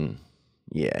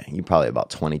 You're probably about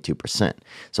 22%.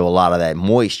 So a lot of that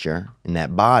moisture in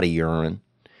that body urine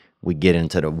would get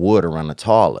into the wood around the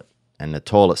toilet. And the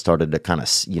toilet started to kind of,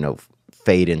 you know,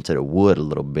 fade into the wood a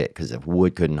little bit because the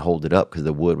wood couldn't hold it up because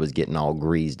the wood was getting all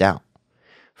greased out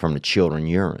from the children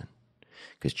urine.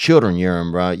 Because children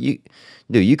urine, bro, you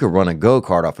could run a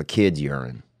go-kart off a kid's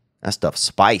urine. That stuff's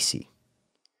spicy.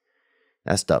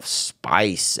 That stuff's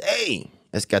spicy.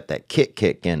 It's got that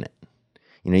kick in it.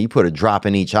 You know, you put a drop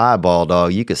in each eyeball,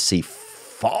 dog, you could see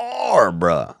far,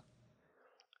 bruh.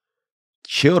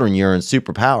 Children urine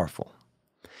super powerful.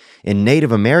 In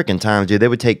Native American times, dude, they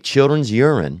would take children's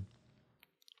urine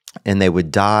and they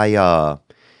would dye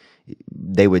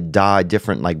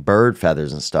different like bird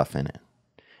feathers and stuff in it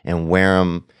and wear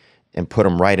them and put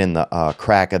them right in the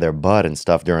crack of their butt and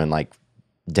stuff during like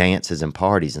dances and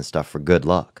parties and stuff for good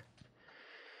luck.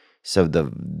 So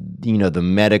the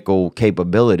medical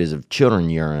capabilities of children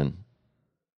urine,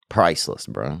 priceless,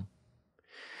 bro.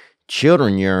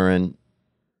 Children urine,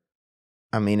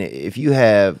 I mean, if you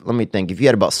had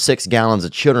about 6 gallons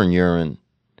of children urine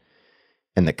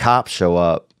and the cops show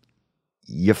up,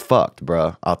 you're fucked,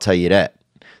 bro. I'll tell you that.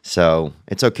 So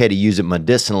it's okay to use it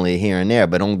medicinally here and there,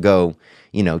 but don't go,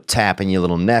 tapping your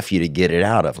little nephew to get it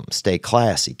out of him. Stay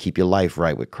classy. Keep your life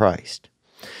right with Christ.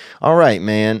 All right,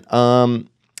 man.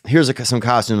 Here's some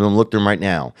costumes I'm looking through them right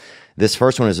now. This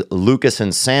first one is Lucas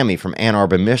and Sammy from Ann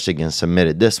Arbor, Michigan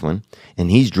submitted this one,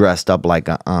 and he's dressed up like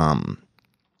a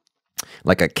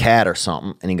cat or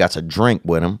something, and he got a drink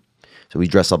with him. So he's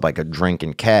dressed up like a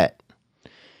drinking cat.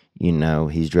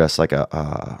 He's dressed like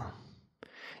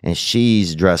and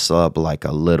she's dressed up like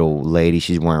a little lady.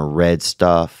 She's wearing red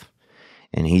stuff,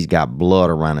 and he's got blood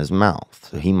around his mouth.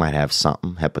 So he might have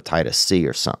something, hepatitis C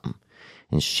or something.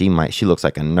 And she looks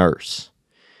like a nurse.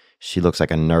 She looks like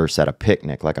a nurse at a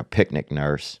picnic, like a picnic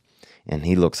nurse. And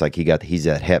he looks like he's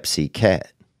that Hep C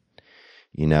cat.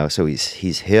 So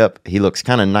he's hip. He looks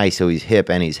kind of nice, so he's hip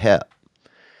and he's hip.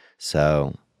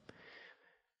 So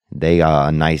they are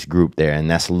a nice group there, and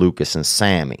that's Lucas and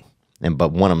Sammy.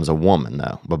 But one of them's a woman,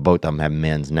 though. But both of them have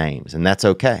men's names, and that's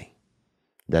okay.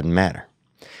 Doesn't matter.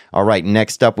 All right,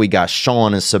 next up we got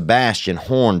Sean and Sebastian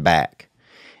Hornback.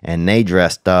 And they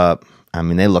dressed up,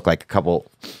 they look like a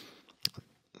couple.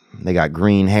 They got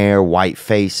green hair, white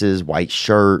faces, white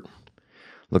shirt.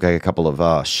 Look like a couple of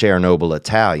Chernobyl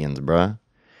Italians, bruh.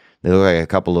 They look like a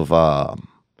couple of,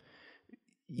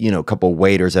 couple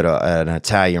waiters at an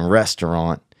Italian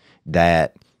restaurant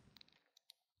that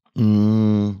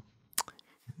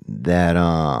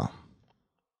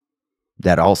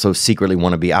also secretly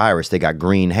want to be Irish. They got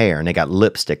green hair and they got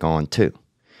lipstick on too.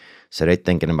 So they're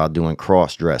thinking about doing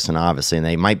cross-dressing, obviously. And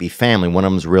they might be family. One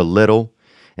of them's real little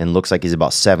and looks like he's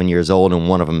about 7 years old, and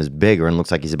one of them is bigger and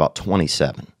looks like he's about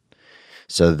 27.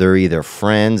 So they're either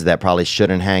friends that probably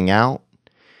shouldn't hang out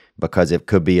because it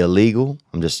could be illegal.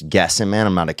 I'm just guessing, man.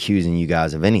 I'm not accusing you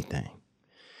guys of anything.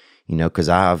 Because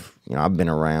I've been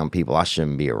around people I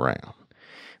shouldn't be around.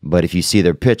 But if you see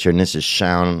their picture, and this is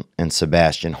Sean and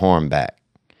Sebastian Hornback,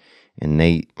 and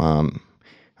they,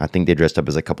 I think they dressed up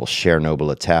as a couple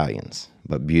Chernobyl Italians,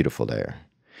 but beautiful there.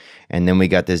 And then we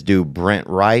got this dude, Brent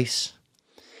Rice,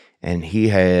 and he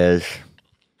has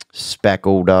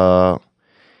speckled, have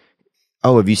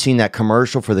you seen that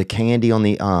commercial for the candy on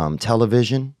the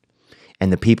television?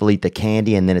 And the people eat the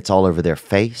candy and then it's all over their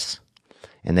face,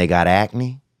 and they got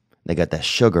acne. They got that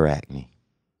sugar acne.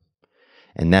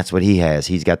 And that's what he has.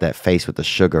 He's got that face with the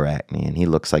sugar acne, and he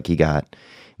looks like he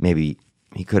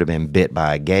could have been bit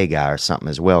by a gay guy or something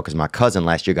as well, because my cousin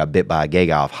last year got bit by a gay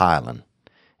guy off Highland,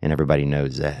 and everybody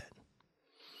knows that.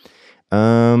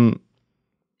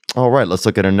 All right, let's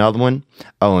look at another one.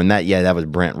 Oh, and that was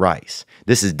Brent Rice.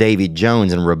 This is Davy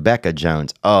Jones and Rebecca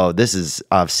Jones. Oh,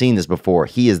 I've seen this before.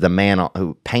 He is the man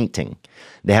who painting.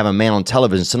 They have a man on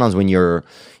television. Sometimes when you're,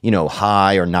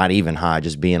 high or not even high,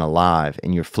 just being alive,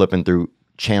 and you're flipping through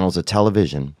channels of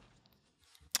television,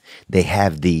 they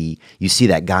have you see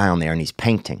that guy on there and he's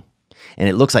painting. And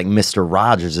it looks like Mr.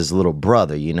 Rogers' little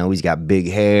brother, he's got big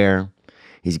hair.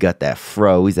 He's got that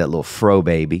fro. He's that little fro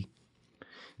baby.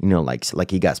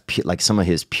 Like he got, like some of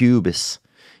his pubis,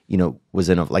 was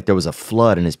there was a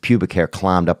flood and his pubic hair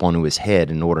climbed up onto his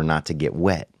head in order not to get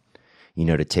wet,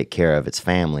 to take care of its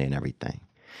family and everything.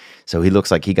 So he looks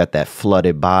like he got that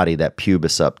flooded body, that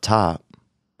pubis up top.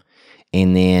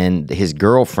 And then his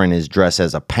girlfriend is dressed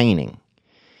as a painting.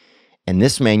 And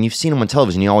this man, you've seen him on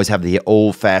television. You always have the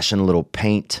old-fashioned little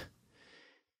paint.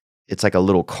 It's like a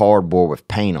little cardboard with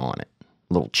paint on it.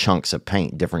 Little chunks of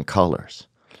paint, different colors.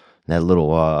 That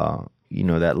little,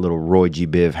 that little Roy G.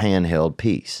 Biv handheld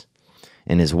piece.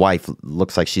 And his wife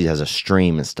looks like she has a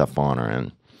stream and stuff on her.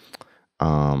 And,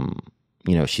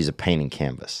 she's a painting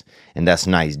canvas. And that's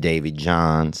nice. Davy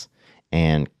Johns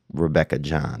and Rebecca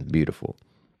Johns. Beautiful.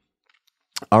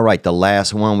 All right, the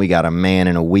last one, we got a man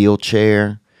in a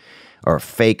wheelchair, or a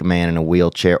fake man in a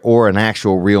wheelchair, or an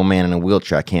actual real man in a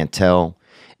wheelchair, I can't tell.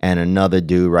 And another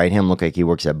dude, right, him look like he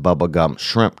works at Bubba Gump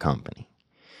Shrimp Company.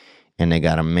 And they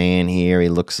got a man here, he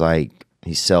looks like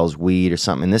he sells weed or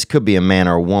something. And this could be a man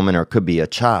or a woman, or it could be a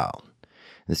child.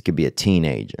 This could be a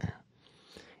teenager.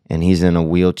 And he's in a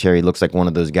wheelchair. He looks like one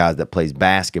of those guys that plays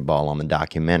basketball on the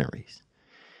documentaries.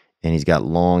 and he's got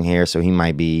long hair, so he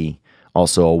might be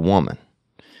also a woman.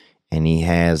 And he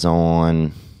has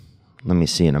on, let me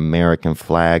see, an American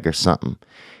flag or something.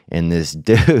 And this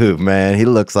dude, man, he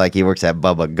looks like he works at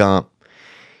Bubba Gump.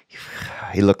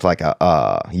 He looks like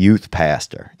a youth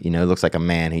pastor. You know, he looks like a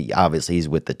man. Obviously he's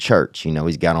with the church. You know,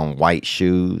 he's got on white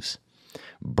shoes,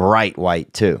 bright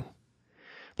white too.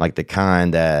 Like the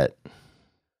kind that,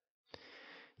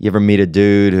 you ever meet a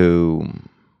dude who,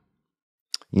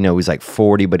 you know, he's like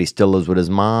 40, but he still lives with his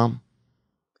mom,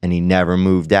 and he never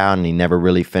moved out, and he never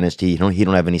really finished. He don't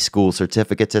have any school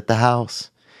certificates at the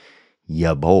house.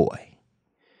 Yeah, boy.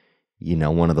 You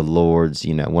know, one of the Lord's,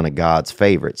 you know, one of God's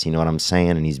favorites. You know what I'm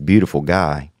saying? And he's a beautiful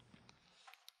guy.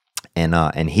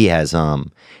 And he has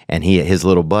his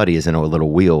little buddy is in a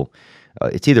little wheel.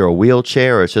 It's either a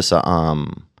wheelchair or it's just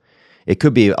it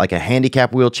could be like a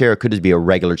handicap wheelchair. It could just be a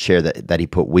regular chair that he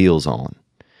put wheels on.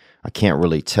 I can't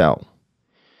really tell.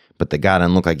 But the guy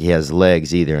doesn't look like he has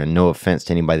legs either. And no offense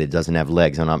to anybody that doesn't have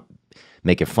legs. I'm not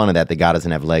making fun of that. The guy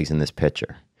doesn't have legs in this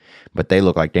picture. But they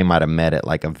look like they might have met at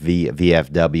like a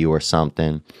VFW or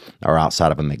something, or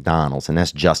outside of a McDonald's. And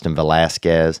that's Justin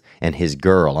Velasquez and his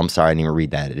girl. I'm sorry, I didn't even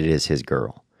read that. It is his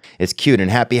girl. It's cute,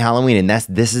 and happy Halloween. And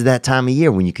this is that time of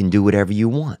year when you can do whatever you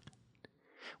want.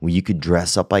 When you could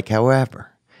dress up like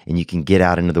however. And you can get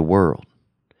out into the world.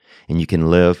 And you can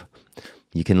live.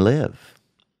 You can live.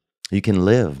 You can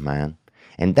live, man.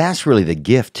 And that's really the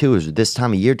gift, too, is this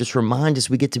time of year. Just remind us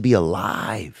we get to be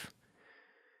alive.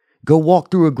 Go walk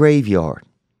through a graveyard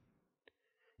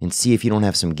and see if you don't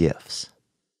have some gifts.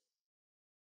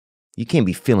 You can't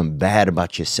be feeling bad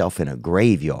about yourself in a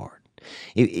graveyard.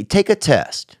 Take a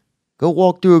test. Go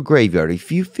walk through a graveyard.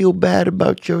 If you feel bad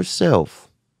about yourself,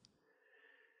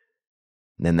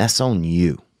 then that's on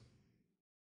you.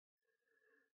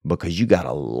 Because you got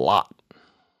a lot.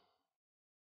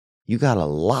 You got a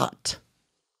lot.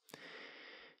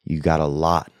 You got a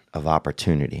lot of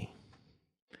opportunity.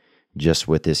 Just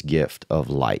with this gift of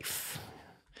life.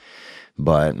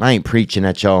 But I ain't preaching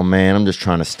at y'all, man. I'm just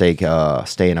trying to stay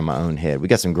in my own head. We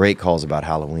got some great calls about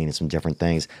Halloween and some different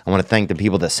things. I want to thank the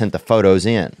people that sent the photos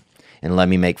in and let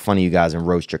me make fun of you guys and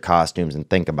roast your costumes and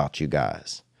think about you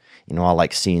guys. You know, I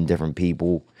like seeing different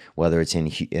people, whether it's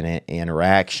in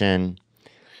interaction,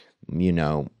 you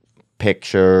know,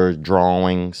 pictures,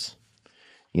 drawings,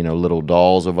 you know, little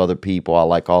dolls of other people. I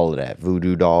like all of that.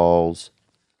 Voodoo dolls.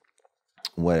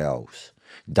 What else?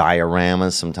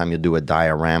 Dioramas. Sometimes you'll do a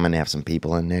diorama and have some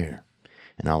people in there.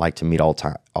 And I like to meet all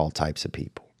types of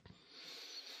people.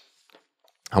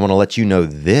 I want to let you know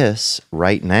this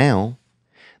right now,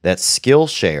 that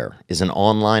Skillshare is an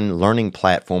online learning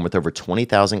platform with over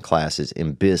 20,000 classes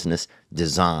in business,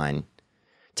 design,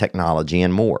 technology,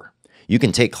 and more. You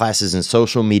can take classes in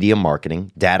social media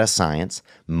marketing, data science,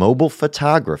 mobile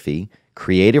photography,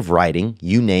 creative writing,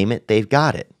 you name it, they've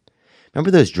got it.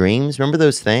 Remember those dreams? Remember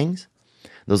those things?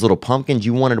 Those little pumpkins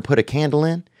you wanted to put a candle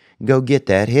in? Go get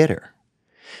that hitter.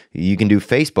 You can do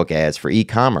Facebook ads for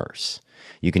e-commerce.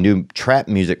 You can do trap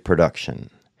music production.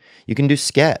 You can do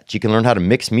sketch. You can learn how to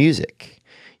mix music.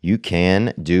 You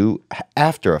can do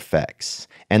After Effects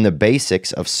and the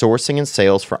basics of sourcing and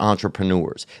sales for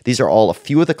entrepreneurs. These are all a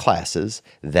few of the classes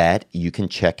that you can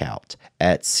check out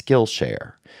at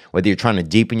Skillshare. Whether you're trying to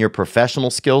deepen your professional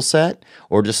skill set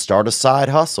or just start a side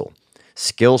hustle,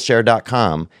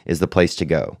 Skillshare.com is the place to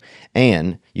go.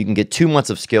 And you can get 2 months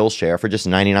of Skillshare for just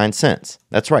 99 cents.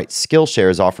 That's right.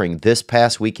 Skillshare is offering this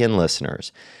past weekend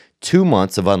listeners 2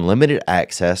 months of unlimited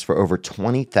access for over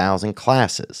 20,000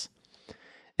 classes.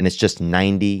 And it's just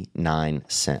 99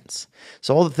 cents.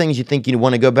 So all the things you think you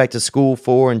want to go back to school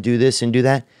for and do this and do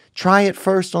that, try it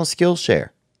first on Skillshare.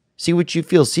 See what you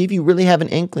feel. See if you really have an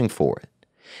inkling for it.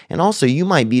 And also, you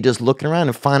might be just looking around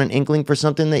and find an inkling for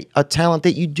something, a talent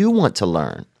that you do want to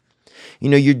learn. You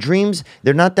know, your dreams,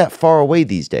 they're not that far away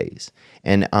these days.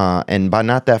 And by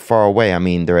not that far away, I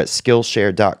mean they're at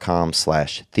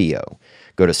Skillshare.com/Theo.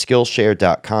 Go to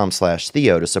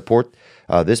Skillshare.com/Theo to support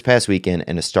this past weekend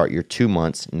and to start your 2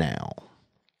 months now.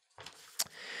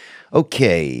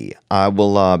 Okay, I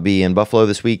will be in Buffalo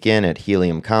this weekend at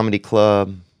Helium Comedy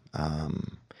Club.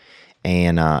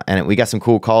 And we got some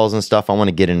cool calls and stuff. I want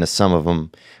to get into some of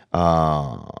them.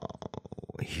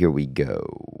 Here we go.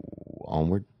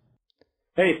 Onward.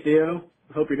 Hey, Theo.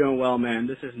 Hope you're doing well, man.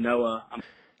 This is Noah.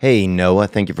 Hey, Noah.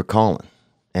 Thank you for calling.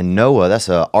 And Noah, that's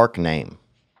an ARC name.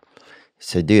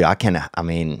 So, dude, I'm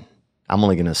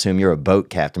only going to assume you're a boat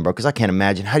captain, bro, because I can't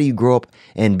imagine. How do you grow up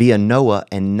and be a Noah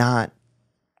and not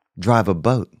drive a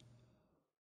boat?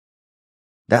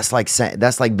 That's like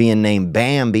being named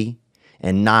Bambi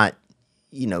and not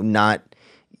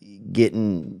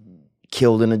getting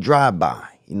killed in a drive-by.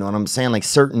 You know what I'm saying? Like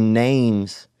certain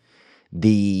names,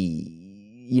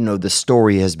 the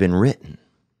story has been written.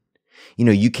 You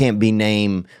know, you can't be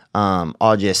named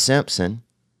O.J. Simpson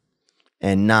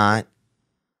and not,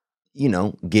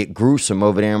 get gruesome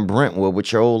over there in Brentwood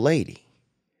with your old lady.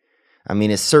 I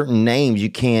mean, it's certain names you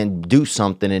can't do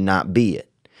something and not be it.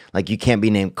 Like you can't be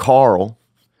named Carl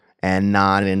and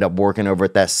not end up working over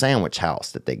at that sandwich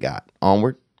house that they got.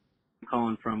 Onward. I'm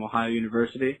calling from Ohio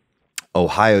University.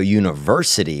 Ohio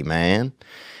University, man.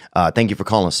 Thank you for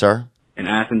calling, sir. In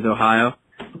Athens, Ohio.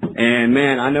 And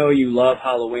man, I know you love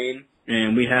Halloween,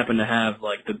 and we happen to have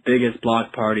like the biggest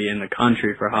block party in the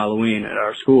country for Halloween at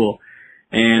our school.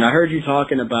 And I heard you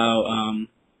talking about,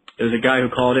 there was a guy who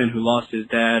called in who lost his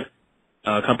dad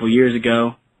a couple years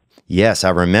ago. Yes,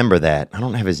 I remember that. I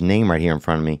don't have his name right here in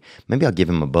front of me. Maybe I'll give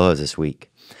him a buzz this week.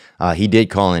 He did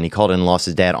call in. He called in and lost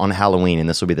his dad on Halloween, and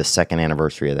this will be the second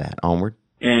anniversary of that. Onward.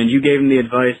 And you gave him the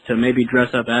advice to maybe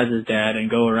dress up as his dad and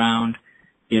go around,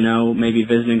 maybe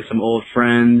visiting some old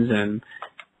friends and,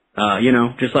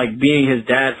 just like being his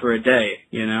dad for a day,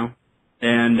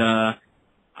 And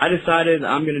I decided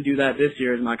I'm going to do that this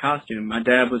year as my costume. My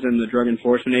dad was in the Drug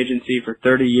Enforcement Agency for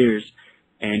 30 years,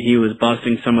 and he was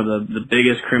busting some of the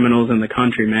biggest criminals in the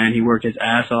country, man. He worked his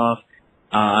ass off.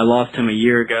 I lost him a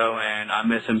year ago, and I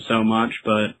miss him so much,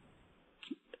 but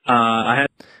Oh,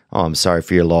 I'm sorry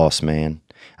for your loss, man.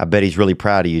 I bet he's really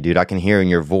proud of you, dude. I can hear in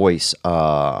your voice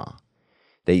that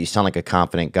you sound like a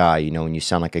confident guy, when you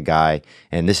sound like a guy,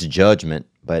 and this is judgment,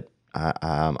 but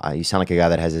you sound like a guy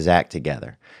that has his act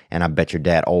together. And I bet your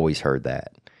dad always heard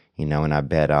that, and I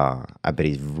bet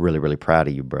he's really, really proud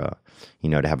of you, bro.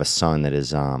 To have a son that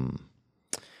is,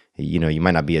 you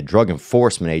might not be a drug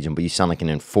enforcement agent, but you sound like an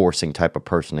enforcing type of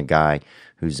person, a guy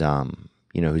who's,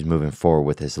 who's moving forward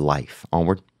with his life.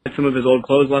 Onward. Some of his old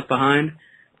clothes left behind.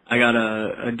 I got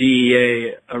a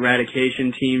DEA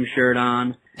eradication team shirt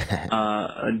on,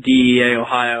 a DEA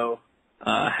Ohio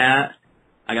hat.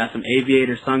 I got some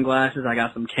aviator sunglasses. I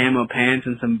got some camo pants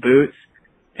and some boots.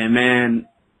 And man,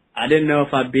 I didn't know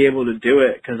if I'd be able to do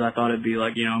it because I thought it'd be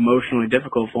like, emotionally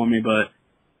difficult for me. But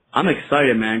I'm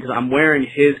excited, man, because I'm wearing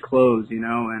his clothes,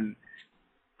 and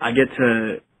I get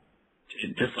to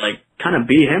just like kind of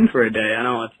be him for a day. I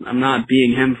know I'm not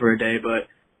being him for a day, but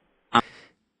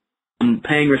I'm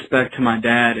paying respect to my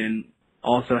dad and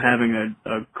also having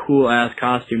a cool-ass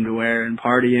costume to wear and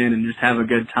party in and just have a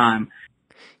good time.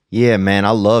 Yeah, man,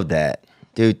 I love that.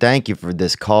 Dude, thank you for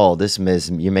this call.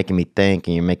 You're making me think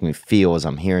and you're making me feel as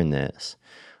I'm hearing this.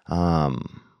 Yeah,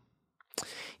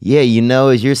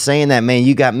 as you're saying that, man,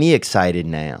 you got me excited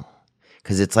now.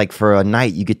 Because it's like for a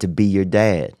night, you get to be your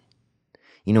dad.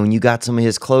 When you got some of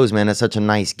his clothes, man, that's such a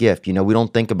nice gift. We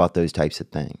don't think about those types of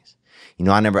things.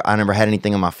 I never had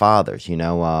anything of my father's,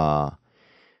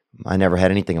 I never had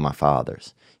anything of my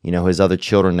father's. His other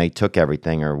children, they took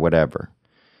everything or whatever.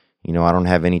 I don't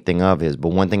have anything of his. But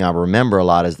one thing I remember a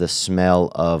lot is the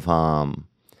smell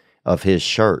of his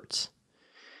shirts.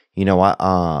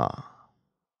 Because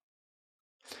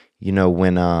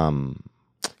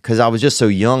I was just so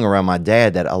young around my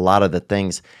dad that a lot of the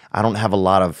things, I don't have a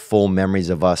lot of full memories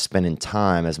of us spending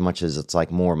time as much as it's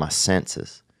like more of my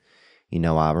senses.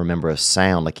 I remember a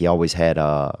sound, like he always had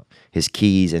his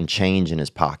keys and change in his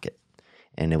pocket.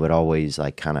 And it would always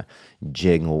like kind of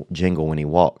jingle when he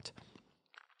walked.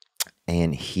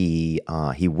 And he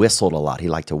whistled a lot. He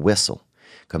liked to whistle.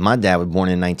 Because my dad was born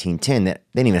in 1910. They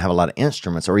didn't even have a lot of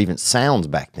instruments or even sounds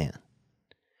back then.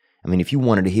 I mean, if you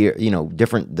wanted to hear,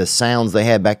 the sounds they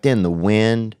had back then, the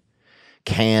wind,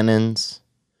 cannons,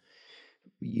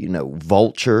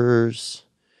 vultures,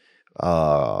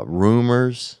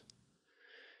 rumors.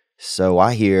 So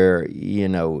I hear,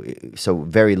 so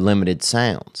very limited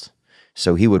sounds.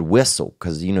 So he would whistle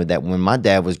because, that when my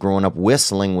dad was growing up,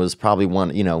 whistling was probably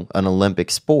an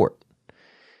Olympic sport.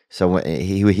 So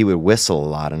he would whistle a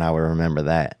lot, and I would remember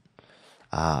that.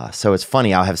 So it's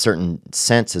funny, I'll have certain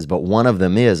senses, but one of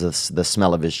them is the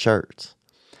smell of his shirts.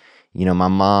 My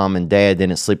mom and dad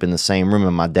didn't sleep in the same room,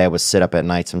 and my dad would sit up at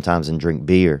night sometimes and drink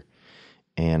beer.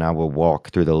 And I would walk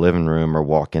through the living room or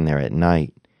walk in there at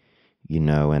night,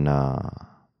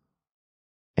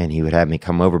 and he would have me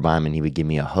come over by him and he would give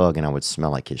me a hug and I would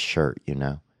smell like his shirt,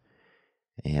 and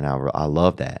I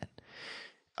love that.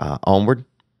 Onward.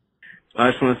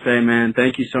 I just want to say, man,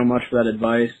 thank you so much for that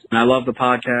advice. And I love the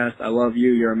podcast. I love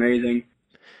you. You're amazing.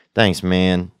 Thanks,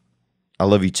 man. I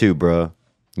love you too, bro.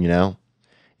 And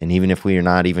even if we are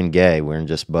not even gay, we're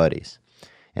just buddies.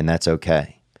 And that's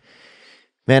okay.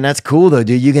 Man, that's cool though,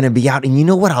 dude. You're going to be out. And you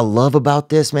know what I love about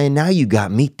this, man? Now you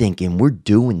got me thinking we're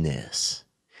doing this.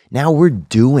 Now we're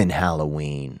doing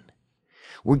Halloween.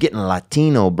 We're getting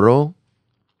Latino, bro.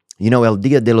 El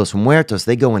Dia de los Muertos,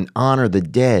 they go and honor the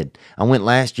dead. I went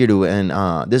last year to, and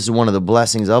this is one of the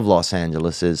blessings of Los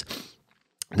Angeles is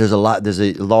there's a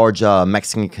large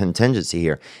Mexican contingency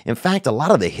here. In fact, a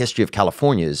lot of the history of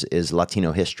California is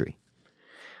Latino history.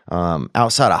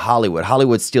 Outside of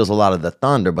Hollywood steals a lot of the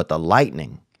thunder, but the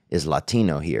lightning is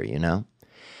Latino here,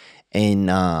 And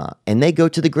they go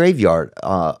to the graveyard.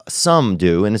 Some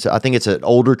do, and I think it's an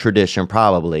older tradition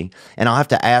probably. And I'll have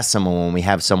to ask someone when we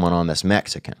have someone on that's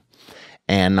Mexican.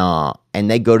 And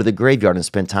they go to the graveyard and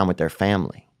spend time with their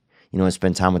family, and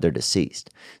spend time with their deceased.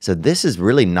 So this is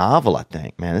really novel, I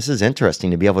think, man. This is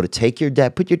interesting to be able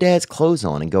to put your dad's clothes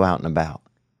on and go out and about.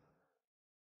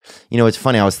 It's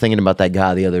funny. I was thinking about that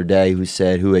guy the other day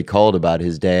who had called about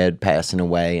his dad passing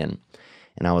away. And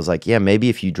I was like, yeah, maybe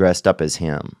if you dressed up as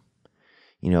him,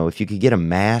 if you could get a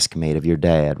mask made of your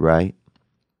dad, right?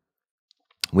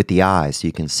 With the eyes so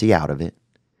you can see out of it.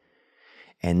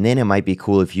 And then it might be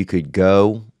cool if you could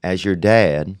go as your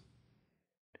dad,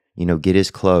 get his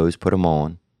clothes, put them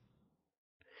on.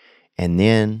 And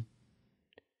then,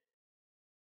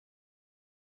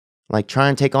 try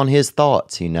and take on his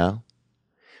thoughts,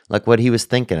 like what he was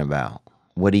thinking about,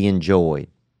 what he enjoyed.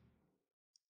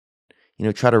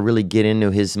 Try to really get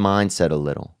into his mindset a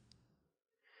little.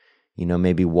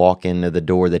 Maybe walk into the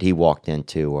door that he walked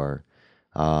into, or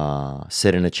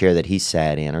sit in a chair that he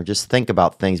sat in, or just think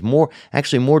about things more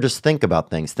just think about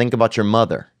things. Think about your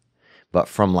mother, but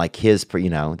from his,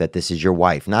 that this is your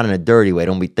wife, not in a dirty way.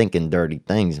 Don't be thinking dirty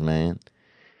things, man.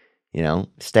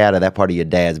 Stay out of that part of your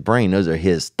dad's brain. Those are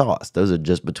his thoughts. Those are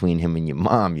just between him and your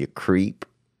mom, you creep,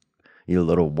 you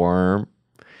little worm.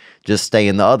 Just stay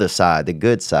in the other side, the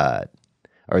good side,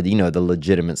 or the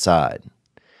legitimate side.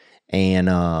 And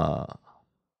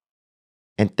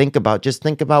think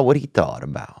about what he thought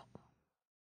about.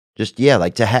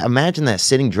 Imagine that,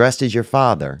 sitting dressed as your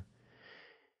father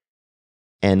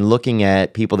and looking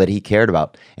at people that he cared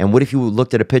about. And what if you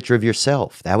looked at a picture of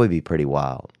yourself? That would be pretty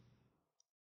wild.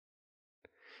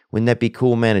 Wouldn't that be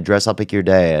cool, man, to dress up like your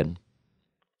dad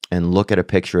and look at a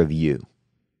picture of you?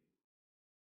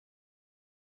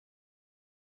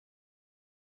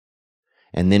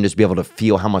 And then just be able to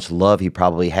feel how much love he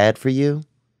probably had for you.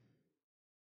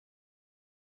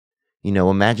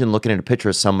 Imagine looking at a picture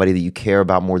of somebody that you care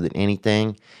about more than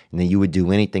anything, and that you would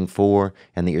do anything for,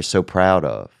 and that you're so proud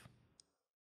of.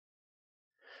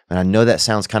 And I know that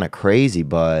sounds kind of crazy,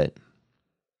 but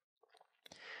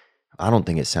I don't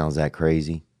think it sounds that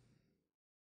crazy.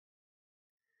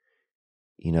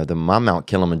 My Mount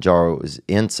Kilimanjaro is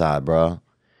inside, bro.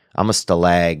 I'm a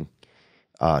stalag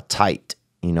tight,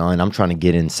 and I'm trying to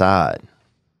get inside.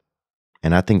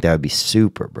 And I think that would be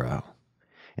super, bro.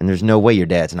 And there's no way your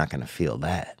dad's not going to feel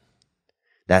that.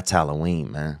 That's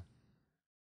Halloween, man.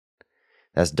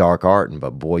 That's dark art,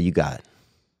 but boy, you got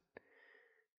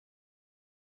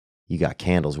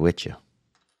candles with you.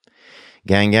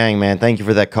 Gang, man, thank you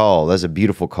for that call. That's a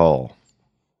beautiful call.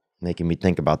 Making me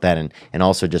think about that, and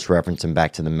also just referencing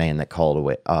back to the man that called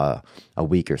away a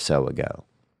week or so ago.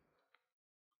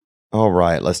 All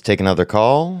right, let's take another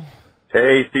call.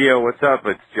 Hey, Theo, what's up?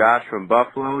 It's Josh from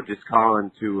Buffalo. Just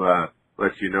calling to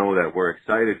let you know that we're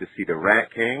excited to see the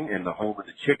Rat King and the home of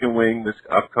the chicken wing this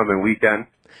upcoming weekend.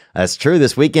 That's true.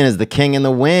 This weekend is the King and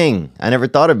the Wing. I never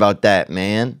thought about that,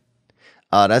 man.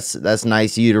 That's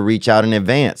nice of you to reach out in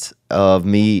advance of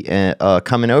me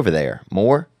coming over there.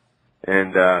 More?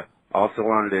 And also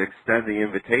wanted to extend the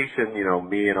invitation.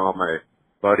 Me and all my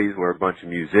buddies, we're a bunch of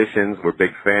musicians. We're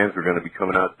big fans. We're going to be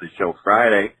coming out to the show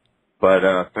Friday. But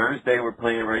Thursday, we're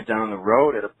playing right down the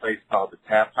road at a place called the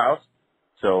Tap House.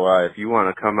 So if you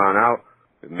want to come on out,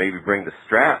 maybe bring the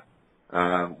strap.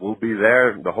 We'll be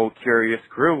there, the whole Curious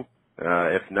crew.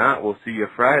 If not, we'll see you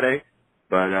Friday.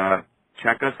 But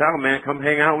check us out, man. Come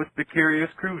hang out with the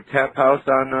Curious crew. Tap House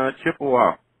on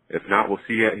Chippewa. If not, we'll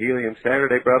see you at Helium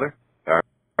Saturday, brother. All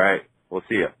right. We'll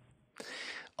see you.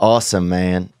 Awesome,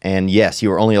 man. And yes, you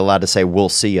were only allowed to say we'll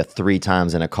see you 3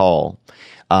 times in a call.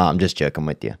 I'm just joking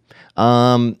with you.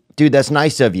 Dude, that's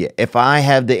nice of you. If I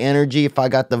have the energy, if I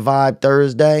got the vibe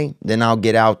Thursday, then I'll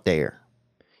get out there.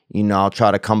 I'll try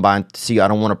to come by and see you. I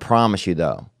don't want to promise you,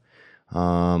 though.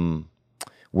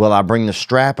 Will I bring the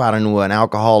strap out into an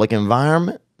alcoholic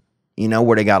environment?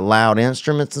 Where they got loud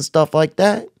instruments and stuff like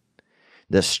that?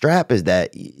 The strap is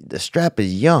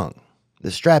young. The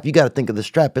strap, you got to think of the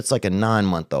strap. It's like a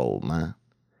 9-month-old, man.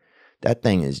 That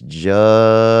thing is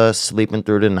just sleeping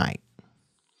through the night.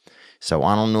 So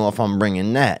I don't know if I'm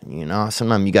bringing that,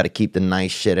 Sometimes you got to keep the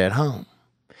nice shit at home.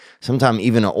 Sometimes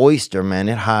even an oyster, man,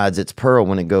 it hides its pearl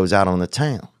when it goes out on the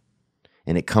town.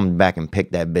 And it comes back and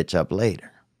pick that bitch up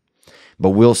later. But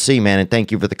we'll see, man. And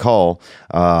thank you for the call.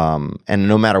 And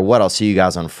no matter what, I'll see you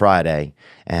guys on Friday.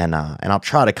 And I'll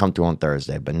try to come through on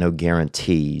Thursday, but no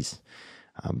guarantees.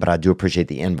 But I do appreciate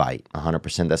the invite,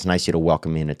 100%. That's nice of you to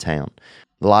welcome me into town.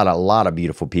 A lot of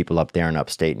beautiful people up there in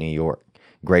upstate New York.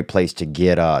 Great place to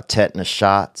get tetanus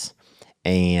shots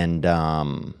and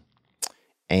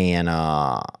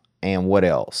what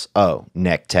else? Oh,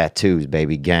 neck tattoos,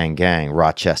 baby. Gang, gang.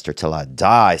 Rochester till I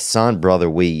die. Son, brother,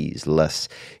 wheeze. Let's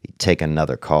take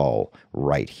another call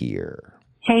right here.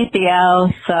 Hey,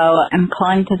 Theo. So I'm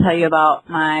calling to tell you about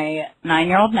my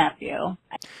 9-year-old nephew.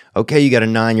 Okay, you got a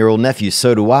 9-year-old nephew.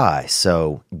 So do I.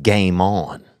 So game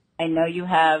on. I know you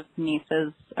have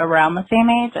nieces around the same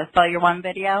age. I saw your one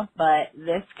video, but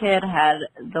this kid had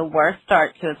the worst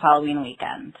start to his Halloween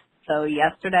weekend. So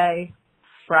yesterday,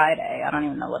 Friday, I don't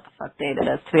even know what the fuck date it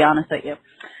is, to be honest with you,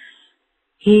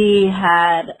 he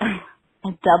had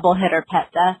a double hitter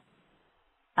pet death.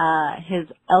 His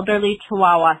elderly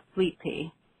Chihuahua, Sweet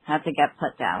Pea, had to get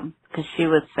put down because she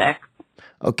was sick.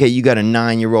 Okay, you got a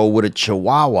 9-year-old with a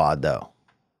Chihuahua, though.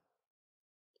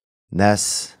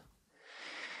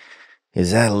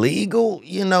 Is that legal?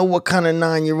 You know, what kind of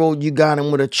 9-year-old you got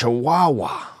him with a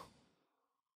Chihuahua?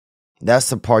 That's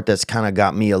the part that's kind of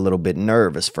got me a little bit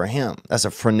nervous for him. That's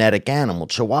a frenetic animal.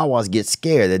 Chihuahuas get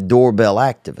scared. They're doorbell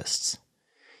activists.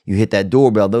 You hit that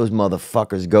doorbell, those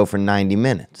motherfuckers go for 90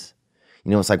 minutes. You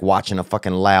know, it's like watching a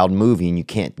fucking loud movie and you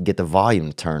can't get the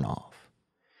volume to turn off.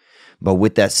 But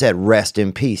with that said, rest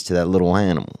in peace to that little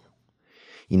animal.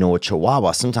 You know, a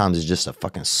Chihuahua sometimes is just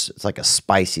it's like a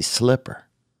spicy slipper.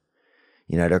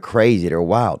 You know, they're crazy, they're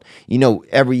wild. You know,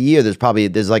 every year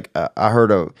there's like, I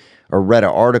heard or read an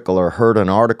article or heard an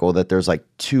article that there's like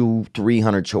 200-300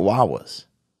 Chihuahuas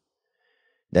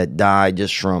that die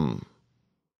just from,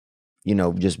 you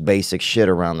know, just basic shit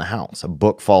around the house. A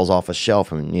book falls off a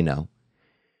shelf and, you know,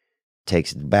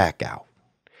 takes it back out.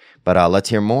 But let's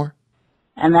hear more.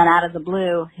 And then out of the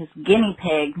blue, his guinea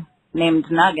pig named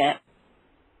Nugget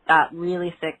got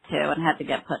really sick too and had to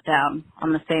get put down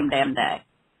on the same damn day.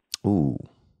 Ooh.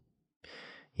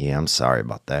 Yeah, I'm sorry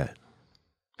about that.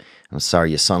 I'm sorry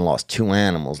your son lost 2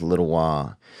 animals,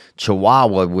 little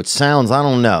Chihuahua, which sounds, I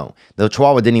don't know. The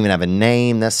Chihuahua didn't even have a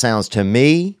name. That sounds to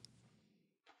me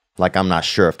like I'm not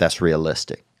sure if that's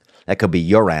realistic. That could be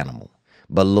your animal.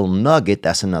 But little Nugget,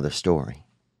 that's another story.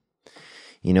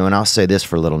 You know, and I'll say this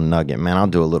for little Nugget, man. I'll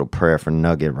do a little prayer for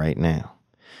Nugget right now.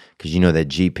 Because you know that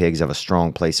G-Pigs have a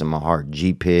strong place in my heart.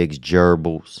 G-Pigs,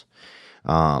 gerbils,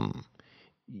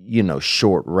 you know,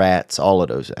 short rats, all of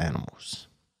those animals.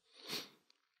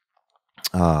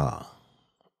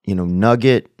 You know,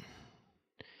 Nugget,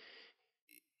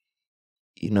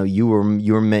 you know, you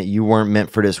weren't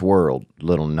meant for this world,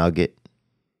 little Nugget.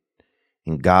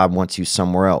 And God wants you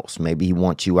somewhere else. Maybe he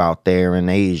wants you out there in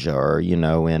Asia or, you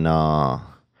know, in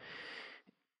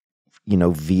you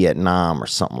know, Vietnam or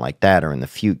something like that, or in the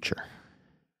future.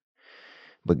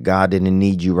 But God didn't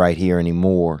need you right here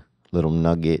anymore, little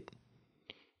Nugget.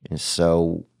 And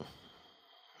so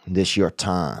this your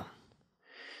time.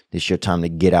 This your time to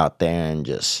get out there and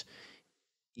just,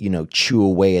 you know, chew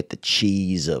away at the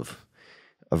cheese of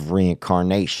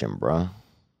reincarnation, bruh.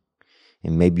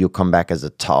 And maybe you'll come back as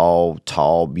a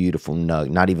tall, beautiful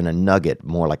nugget. Not even a nugget,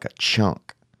 more like a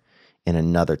chunk in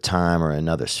another time or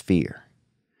another sphere.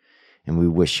 And we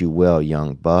wish you well,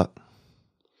 young buck.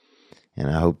 And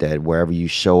I hope that wherever you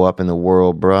show up in the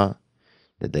world, bruh,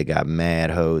 that they got mad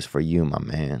hoes for you, my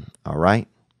man. All right?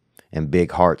 And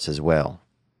big hearts as well.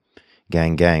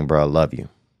 Gang, gang, bro. I love you.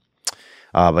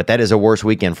 But that is a worse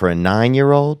weekend for a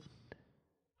 9-year-old.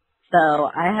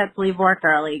 So I had to leave work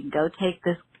early, go take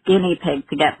this guinea pig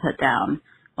to get put down,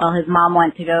 while his mom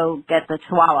went to go get the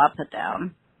Chihuahua put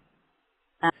down.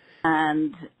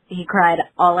 And he cried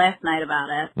all last night about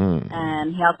it.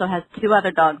 And he also has 2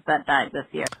 other dogs that died this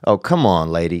year. Oh, come on,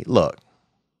 lady. Look,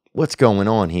 what's going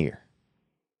on here?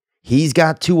 He's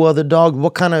got 2 other dogs.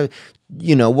 What kind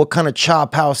of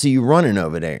chop house are you running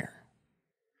over there?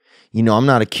 You know, I'm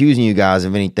not accusing you guys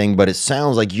of anything, but it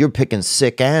sounds like you're picking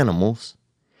sick animals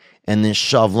and then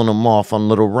shoveling them off on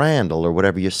little Randall or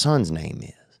whatever your son's name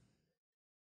is.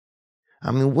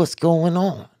 I mean, what's going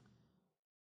on?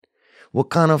 What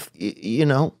kind of, you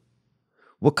know,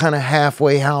 what kind of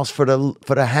halfway house for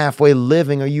the halfway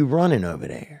living are you running over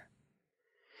there?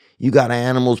 You got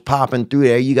animals popping through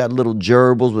there. You got little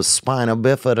gerbils with spina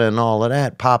bifida and all of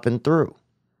that popping through.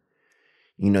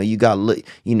 You know, you got,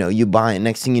 you know, you buy it.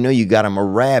 Next thing you know, you got him a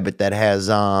rabbit that has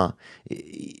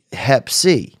Hep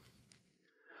C.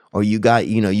 Or you got,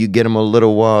 you know, you get him a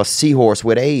little seahorse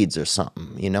with AIDS or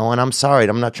something, you know. And I'm sorry,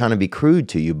 I'm not trying to be crude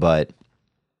to you, but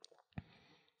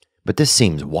But this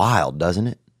seems wild, doesn't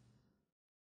it?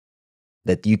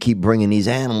 That you keep bringing these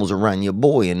animals around your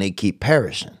boy and they keep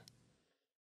perishing.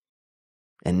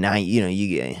 And now,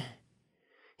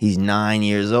 he's 9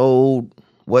 years old.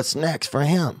 What's next for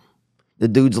him? The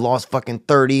dude's lost fucking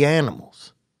 30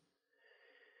 animals.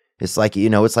 It's like,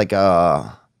 it's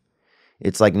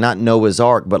like not Noah's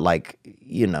Ark, but like,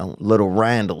 little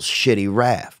Randall's shitty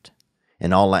raft.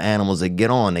 And all the animals that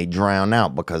get on, they drown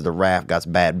out because the raft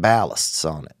got bad ballasts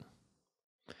on it.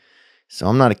 So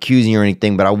I'm not accusing you or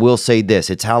anything, but I will say this.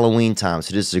 It's Halloween time,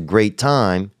 so this is a great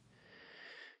time.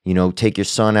 Take your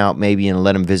son out maybe and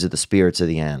let him visit the spirits of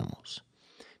the animals.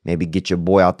 Maybe get your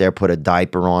boy out there, put a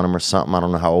diaper on him or something. I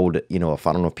don't know how old, I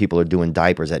don't know if people are doing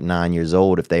diapers at 9 years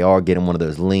old. If they are, get him one of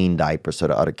those lean diapers so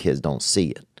the other kids don't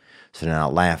see it. So they're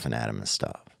not laughing at him and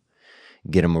stuff.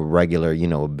 Get him a regular,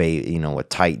 a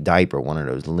tight diaper, one of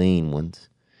those lean ones.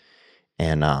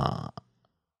 And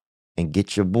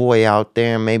get your boy out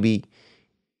there and maybe,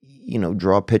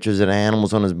 draw pictures of the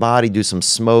animals on his body, do some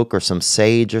smoke or some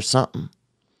sage or something.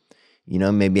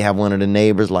 Maybe have one of the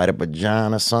neighbors light up a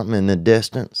John or something in the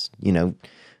distance,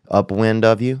 upwind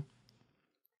of you.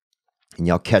 And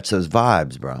y'all catch those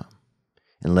vibes, bro.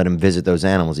 And let him visit those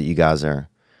animals that you guys are,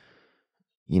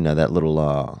 that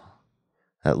little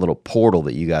portal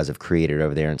that you guys have created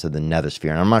over there into the nethersphere.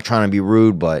 And I'm not trying to be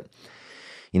rude, but,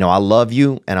 I love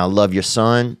you and I love your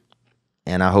son.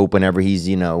 And I hope whenever he's,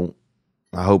 he doesn't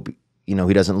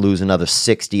lose another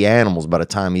 60 animals by the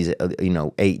time he's,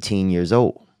 18 years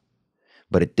old.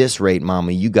 But at this rate,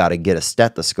 mama, you got to get a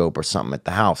stethoscope or something at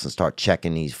the house and start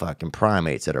checking these fucking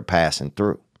primates that are passing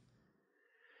through.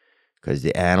 Because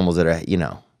the animals that are,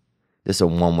 this is a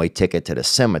one-way ticket to the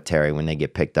cemetery when they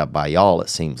get picked up by y'all, it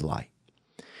seems like.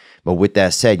 But with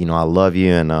that said, I love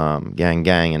you and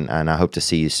gang, and I hope to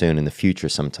see you soon in the future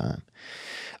sometime.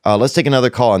 Let's take another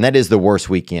call, and that is the worst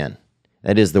weekend.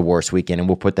 That is the worst weekend, and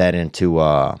we'll put that into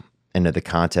the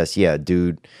contest. Yeah,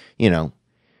 dude,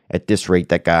 at this rate,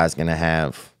 that guy's going to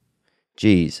have,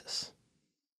 Jesus,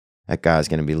 that guy's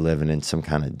going to be living in some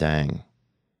kind of dang,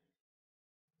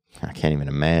 I can't even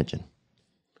imagine.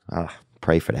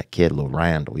 Pray for that kid, Lil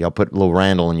Randall. Y'all put Lil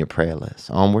Randall on your prayer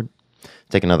list. Onward.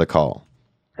 Take another call.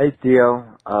 Hey,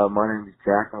 Theo. My name is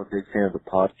Jack. I'm a big fan of the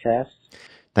podcast.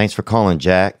 Thanks for calling,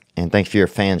 Jack, and thanks for your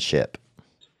fanship.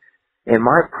 And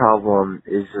my problem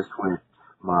is just with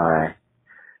my,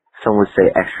 some would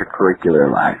say, extracurricular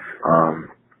life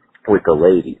with the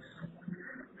ladies.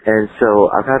 And so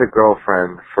I've had a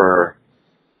girlfriend for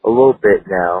a little bit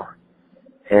now,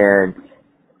 and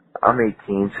I'm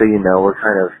 18, so we're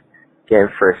kind of getting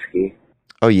frisky.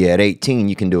 Oh, yeah, at 18,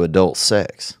 you can do adult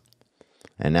sex.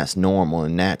 And that's normal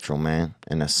and natural, man.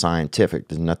 And that's scientific.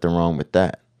 There's nothing wrong with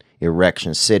that.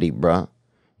 Erection City, bruh.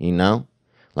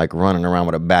 Like running around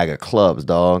with a bag of clubs,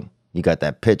 dog. You got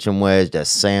that pitching wedge, that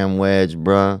sand wedge,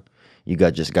 bruh. You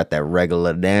just got that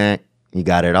regular dank. You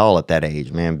got it all at that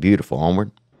age, man. Beautiful.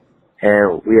 Onward.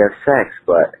 And we have sex,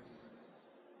 but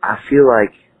I feel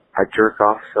like I jerk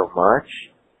off so much.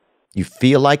 You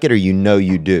feel like it or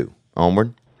you do?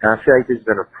 Onward. And I feel like there's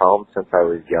been a problem since I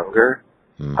was younger.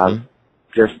 Mm-hmm. I've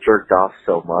just jerked off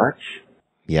so much.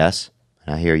 Yes,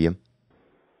 I hear you.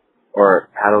 Or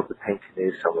paddled the pink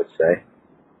canoe, some would say.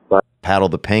 But paddle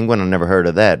the penguin? I've never heard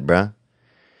of that, bruh.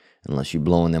 Unless you're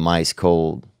blowing them ice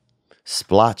cold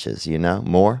splotches,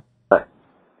 more. But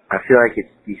I feel like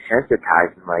it's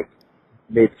desensitizing, like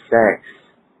mid-sex.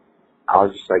 I'll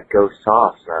just go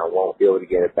soft and I won't be able to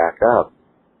get it back up.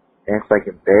 And it's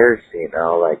embarrassing.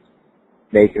 I'll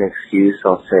make an excuse.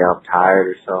 I'll say I'm tired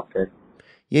or something.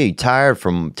 Yeah, you tired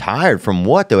from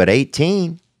what though? At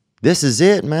 18, this is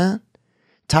it, man.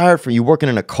 Tired from you working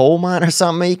in a coal mine or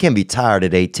something? Man, you can't be tired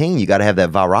at 18. You got to have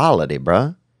that virality,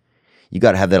 bruh. You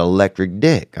got to have that electric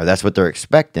dick, or that's what they're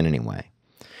expecting anyway.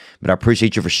 But I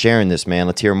appreciate you for sharing this, man.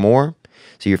 Let's hear more.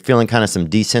 So you're feeling kind of some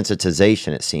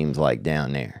desensitization, it seems like,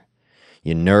 down there.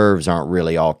 Your nerves aren't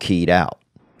really all keyed out.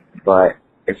 But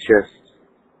it's just,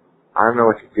 I don't know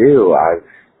what to do. I've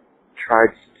tried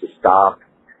to stop,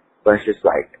 but it's just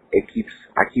I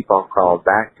keep on crawling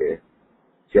back to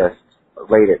just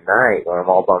late at night when I'm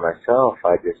all by myself.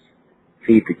 I just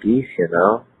feed the geese,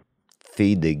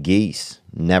 Feed the geese.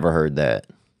 Never heard that.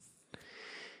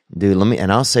 Dude,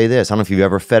 and I'll say this. I don't know if you've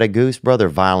ever fed a goose, bro. They're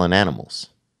violent animals.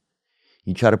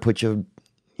 You try to put your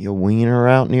wiener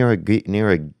out near a geet,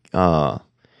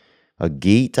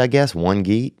 I guess, one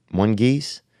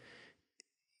geese.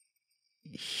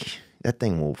 That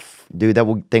thing will, dude,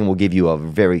 thing will give you a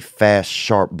very fast,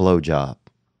 sharp blowjob.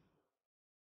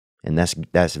 And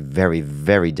that's very,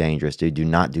 very dangerous, dude. Do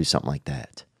not do something like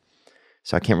that.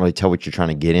 So I can't really tell what you're trying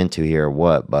to get into here or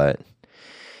what, but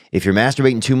If you're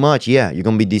masturbating too much, yeah, you're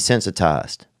going to be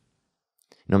desensitized. You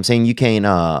know what I'm saying? You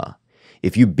can't,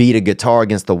 if you beat a guitar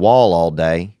against the wall all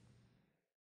day,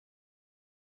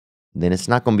 then it's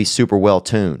not going to be super well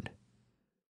tuned.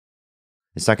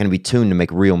 It's not going to be tuned to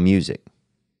make real music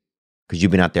because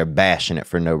you've been out there bashing it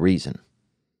for no reason.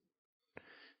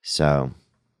 So,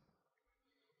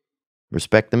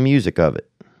 respect the music of it.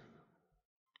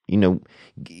 You know,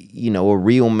 a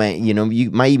real man,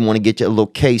 you might even want to get you a little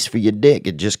case for your dick.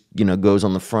 It just, goes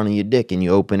on the front of your dick and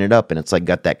you open it up and it's like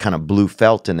got that kind of blue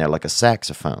felt in there like a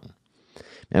saxophone.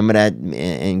 Remember that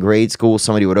in grade school,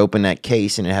 somebody would open that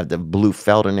case and it had the blue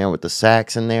felt in there with the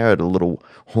sax in there, or a little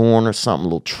horn or something, a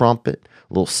little trumpet,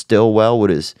 a little Stillwell with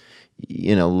his,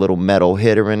 little metal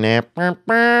hitter in there.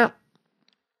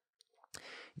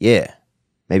 Yeah,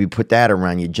 maybe put that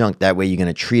around your junk. That way you're going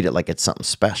to treat it like it's something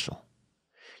special.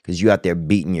 Because you out there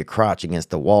beating your crotch against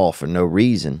the wall for no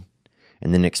reason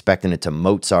and then expecting it to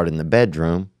Mozart in the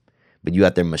bedroom, but you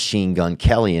out there Machine Gun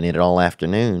Kelly in it all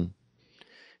afternoon.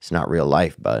 It's not real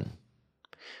life, bud.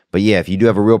 But yeah, if you do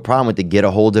have a real problem with it, get a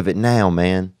hold of it now,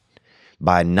 man.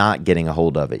 By not getting a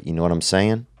hold of it. You know what I'm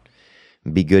saying?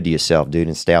 Be good to yourself, dude,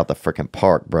 and stay out the freaking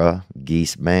park, bruh.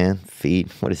 Geese, man.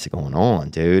 Feet. What is going on,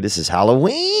 dude? This is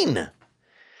Halloween.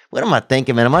 What am I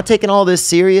thinking, man? Am I taking all this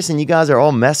serious and you guys are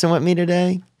all messing with me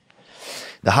today?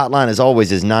 The hotline, as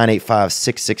always, is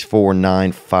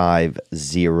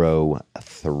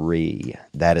 985-664-9503.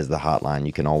 That is the hotline.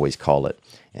 You can always call it,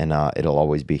 and it'll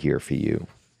always be here for you.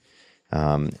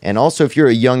 And also, if you're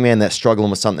a young man that's struggling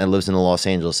with something that lives in the Los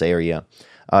Angeles area,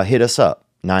 hit us up,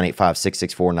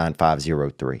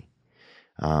 985-664-9503.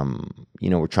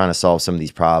 We're trying to solve some of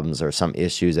these problems or some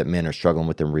issues that men are struggling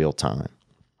with in real time.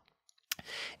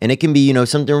 And it can be,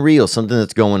 something real, something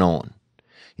that's going on.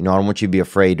 I don't want you to be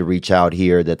afraid to reach out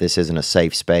here, that this isn't a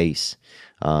safe space.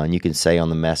 And you can say on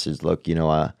the message, look, just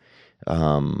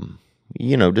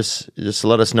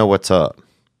let us know what's up.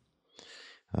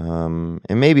 And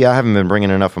maybe I haven't been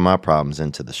bringing enough of my problems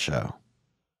into the show.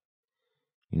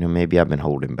 Maybe I've been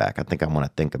holding back. I think I want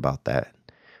to think about that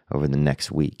over the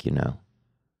next week,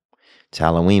 It's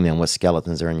Halloween, man. What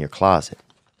skeletons are in your closet?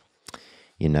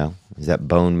 Is that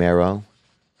bone marrow?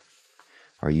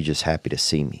 Or are you just happy to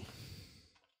see me?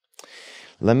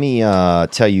 Let me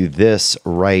tell you this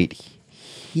right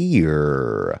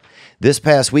here. This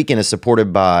past weekend is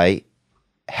supported by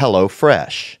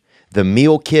HelloFresh, the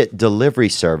meal kit delivery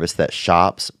service that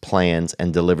shops, plans,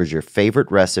 and delivers your favorite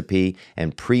recipe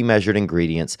and pre-measured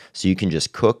ingredients so you can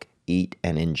just cook, eat,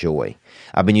 and enjoy.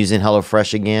 I've been using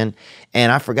HelloFresh again,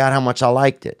 and I forgot how much I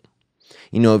liked it.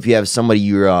 If you have somebody,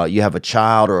 you have a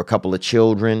child or a couple of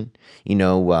children,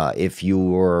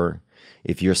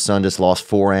 if your son just lost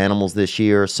 4 animals this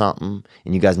year or something,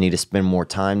 and you guys need to spend more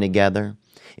time together.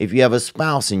 If you have a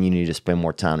spouse and you need to spend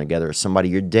more time together, or somebody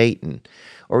you're dating,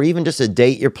 or even just a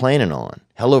date you're planning on,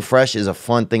 HelloFresh is a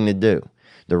fun thing to do.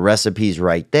 The recipe's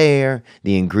right there.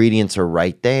 The ingredients are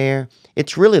right there.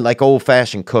 It's really like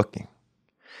old-fashioned cooking.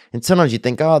 And sometimes you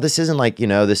think, oh, this isn't like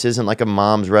a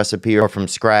mom's recipe or from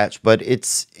scratch, but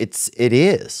it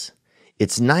is.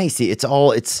 It's nice. It's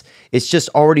just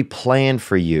already planned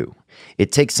for you.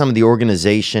 It takes some of the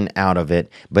organization out of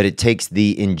it, but it takes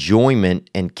the enjoyment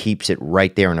and keeps it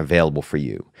right there and available for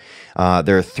you.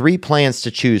 There are 3 plans to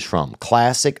choose from: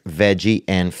 classic, veggie,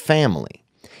 and family.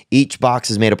 Each box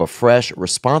is made up of fresh,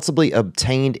 responsibly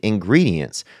obtained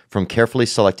ingredients from carefully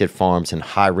selected farms and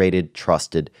high-rated,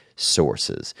 trusted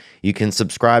sources. You can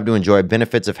subscribe to enjoy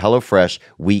benefits of HelloFresh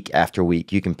week after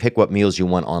week. You can pick what meals you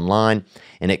want online,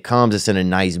 and it's in a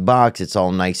nice box. It's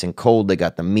all nice and cold. They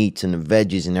got the meats and the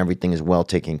veggies, and everything is well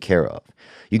taken care of.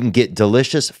 You can get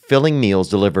delicious, filling meals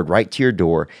delivered right to your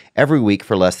door every week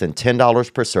for less than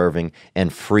 $10 per serving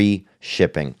and free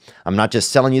shipping. I'm not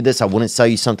just selling you this. I wouldn't sell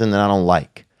you something that I don't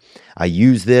like. I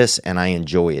use this and I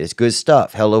enjoy it. It's good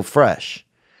stuff. HelloFresh.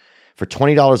 For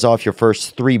 $20 off your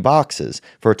first 3 boxes,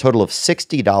 for a total of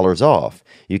 $60 off,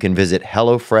 you can visit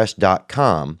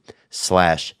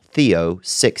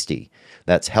HelloFresh.com/Theo60.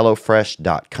 That's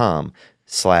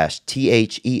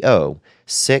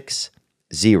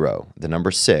HelloFresh.com/THEO60, the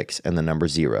number 6 and the number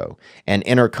 0, and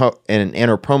enter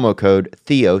promo code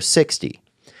Theo60.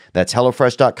 That's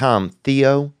HelloFresh.com,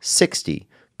 Theo60,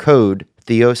 code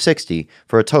Theo60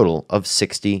 for a total of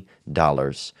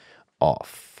 $60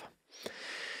 off.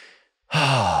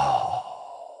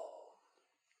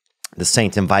 The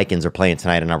Saints and Vikings are playing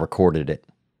tonight, and I recorded it.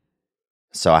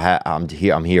 So I'm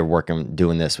here working,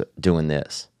 doing this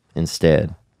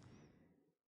instead.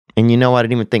 And you know, I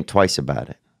didn't even think twice about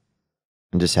it.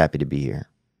 I'm just happy to be here.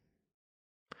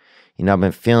 I've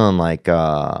been feeling like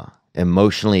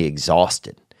emotionally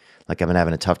exhausted. Like I've been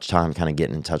having a tough time kind of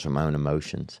getting in touch with my own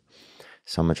emotions.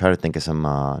 So I'm going to try to think of some,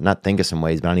 not think of some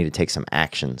ways, but I need to take some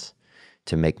actions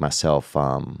to make myself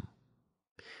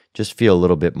just feel a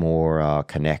little bit more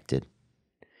connected.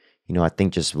 You know, I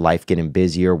think just life getting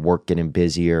busier, work getting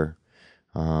busier.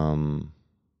 But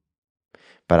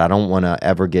I don't want to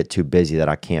ever get too busy that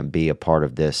I can't be a part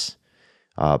of this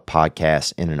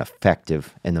podcast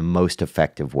in the most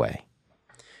effective way.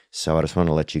 So I just want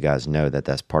to let you guys know that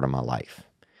that's part of my life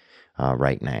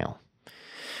right now.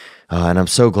 And I'm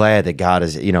so glad that God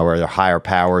is, you know, or the higher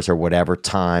powers or whatever,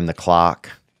 time, the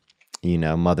clock, you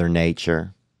know, Mother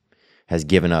Nature has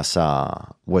given us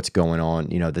what's going on,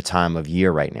 you know, the time of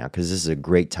year right now, because this is a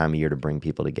great time of year to bring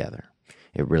people together.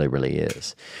 It really, really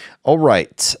is. All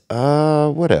right.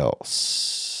 What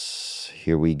else?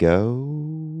 Here we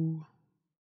go.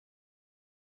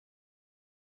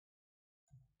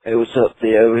 Hey, what's up,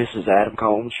 Theo? This is Adam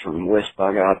Combs from West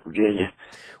by God, Virginia.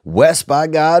 West by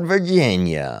God,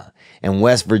 Virginia. And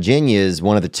West Virginia is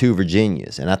one of the two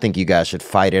Virginias. And I think you guys should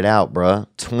fight it out, bruh.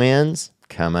 Twins,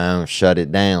 come on, shut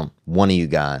it down. One of you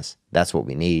guys. That's what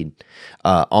we need.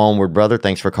 Onward, brother.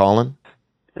 Thanks for calling.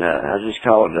 I was just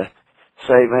calling to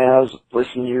say, man, I was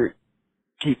listening to your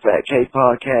Keep That K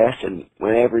podcast, and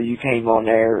whenever you came on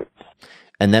there...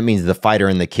 And that means the Fighter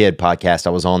and the Kid podcast.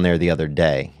 I was on there the other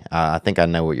day. I think I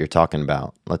know what you're talking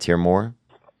about. Let's hear more.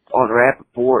 On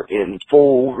Rappaport in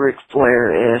full Ric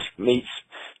Flair-esque meets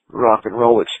Rock and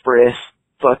Roll Express,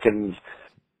 fucking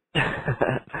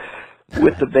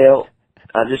with the belt.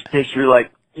 I just picture like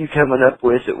you coming up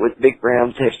with it with Big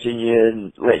Brown texting you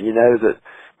and letting you know that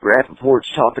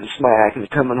Rappaport's talking smack and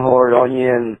coming hard on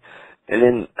you, and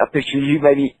then I picture you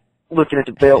maybe looking at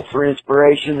the belt for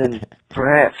inspiration and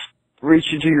perhaps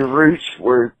reaching to your roots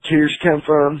where tears come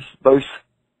from, both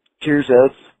tears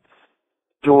of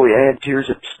joy and tears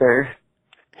of despair.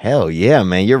 Hell yeah,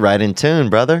 man. You're right in tune,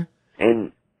 brother.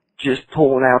 And just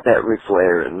pulling out that Ric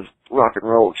Flair and Rock and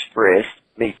Roll Express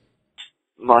meets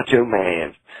Macho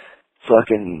Man,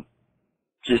 fucking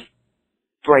just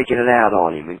breaking it out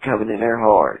on him and coming in there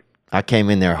hard. I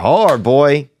came in there hard,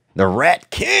 boy. The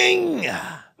Rat King.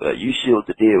 But you sealed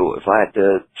the deal. If I had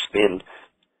to spend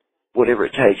whatever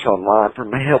it takes online for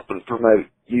helping promote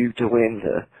you to win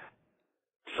the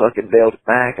fucking belt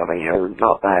back, I mean, or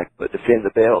not back, but defend the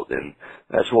belt, then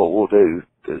that's what we'll do.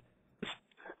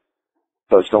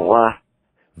 Votes don't lie.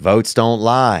 Votes don't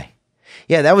lie.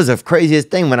 Yeah, that was the craziest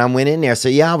thing when I went in there. So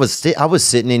yeah, I was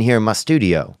sitting in here in my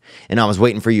studio, and I was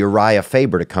waiting for Uriah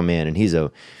Faber to come in, and he's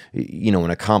an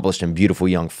accomplished and beautiful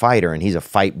young fighter, and he's a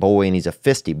fight boy, and he's a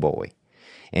fisty boy,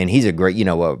 and he's a great,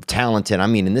 a talented. I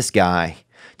mean, and this guy,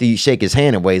 you shake his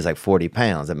hand and weighs like 40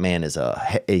 pounds. That man is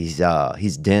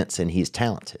he's dense and he's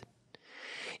talented.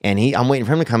 And I'm waiting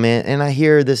for him to come in, and I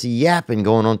hear this yapping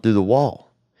going on through the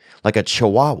wall, like a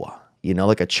chihuahua.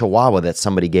 Like a chihuahua that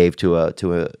somebody gave to an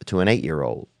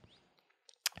 8-year-old.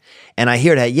 And I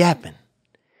hear that yapping.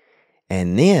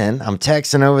 And then I'm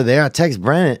texting over there. I text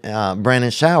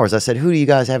Brandon Showers. I said, "Who do you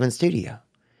guys have in studio?"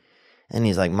 And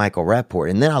he's like, "Michael Rapport."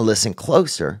 And then I listen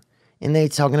closer, and they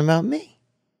talking about me.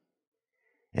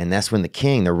 And that's when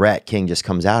the Rat King just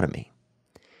comes out of me.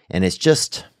 And it's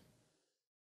just,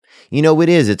 it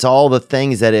is. It's all the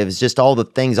things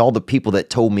all the people that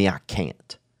told me I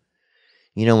can't.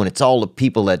 And it's all the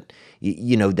people that,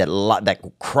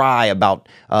 that cry about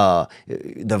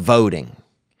the voting,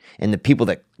 and the people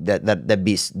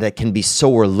that can be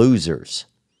sore losers.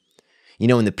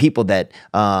 And the people that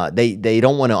they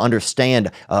don't want to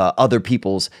understand other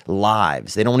people's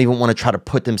lives. They don't even want to try to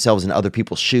put themselves in other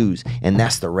people's shoes. And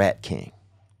that's the Rat King.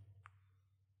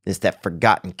 It's that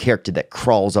forgotten character that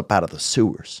crawls up out of the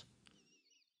sewers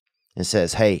and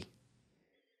says, "Hey,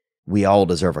 we all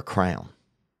deserve a crown."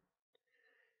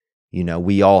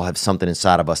 We all have something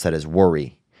inside of us that is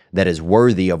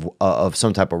worthy of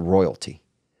some type of royalty,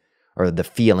 or the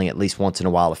feeling at least once in a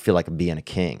while to feel like being a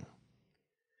king.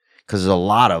 Because there's a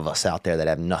lot of us out there that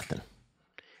have nothing.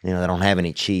 They don't have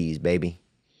any cheese, baby.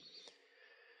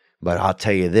 But I'll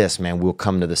tell you this, man, we'll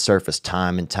come to the surface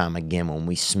time and time again when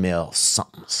we smell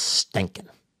something stinking.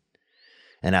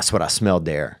 And that's what I smelled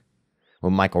there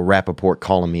with Michael Rappaport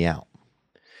calling me out.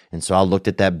 And so I looked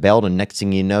at that belt, and next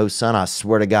thing you know, son, I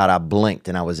swear to God, I blinked,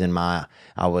 and I was in my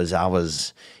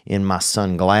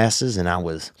sunglasses, and I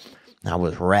was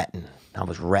ratting. I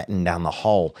was ratting down the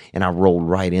hall, and I rolled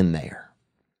right in there.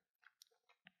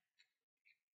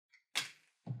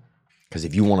 Because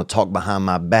if you want to talk behind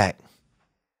my back,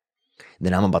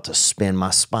 then I'm about to spin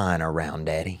my spine around,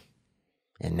 Daddy.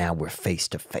 And now we're face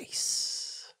to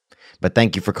face. But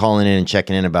thank you for calling in and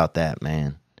checking in about that,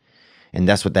 man. And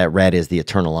that's what that rat is, the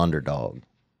eternal underdog.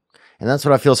 And that's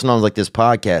what I feel sometimes like this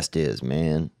podcast is,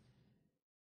 man.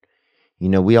 You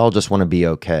know, we all just want to be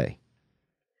okay.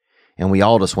 And we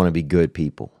all just want to be good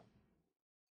people.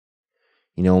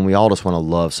 You know, and we all just want to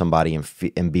love somebody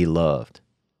and be loved.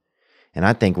 And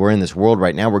I think we're in this world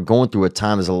right now. We're going through a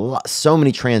time. There's so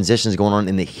many transitions going on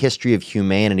in the history of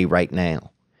humanity right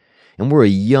now. And we're a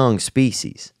young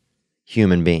species,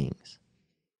 human beings.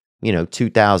 You know,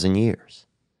 2,000 years.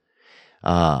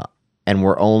 And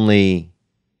we're only,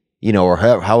 you know, or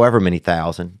however many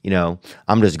thousand, you know,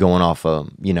 I'm just going off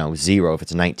of, you know, zero if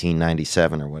it's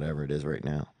 1997 or whatever it is right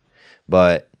now.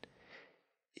 But,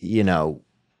 you know,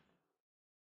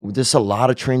 there's a lot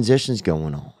of transitions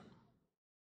going on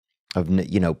of,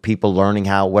 you know, people learning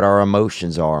what our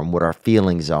emotions are and what our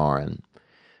feelings are, and,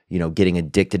 you know, getting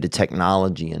addicted to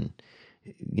technology. And,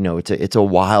 you know, it's a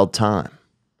wild time.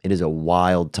 It is a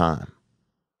wild time.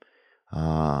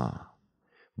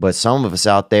 But some of us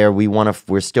out there,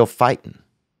 we're still fighting.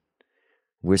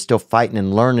 We're still fighting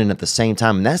and learning at the same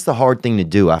time. And that's the hard thing to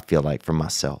do, I feel like, for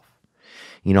myself.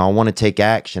 You know, I want to take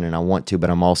action and I want to,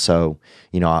 but I'm also,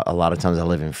 you know, a lot of times I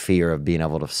live in fear of being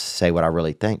able to say what I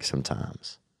really think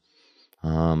sometimes.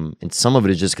 And some of it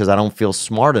is just because I don't feel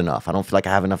smart enough. I don't feel like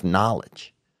I have enough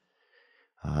knowledge.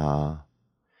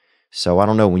 So I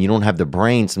don't know. When you don't have the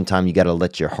brain, sometimes you got to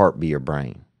let your heart be your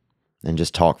brain and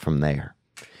just talk from there.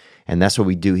 And that's what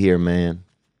we do here, man.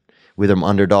 We're them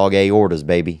underdog aortas,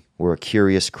 baby. We're a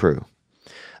curious crew.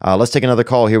 Let's take another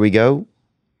call. Here we go.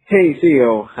 Hey,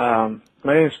 Theo.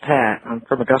 My name's Pat. I'm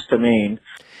from Augusta, Maine.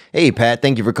 Hey, Pat.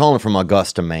 Thank you for calling from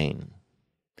Augusta, Maine.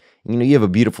 You know, you have a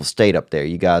beautiful state up there.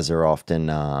 You guys are often,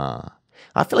 I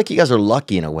feel like you guys are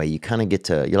lucky in a way. You kind of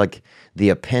you're like the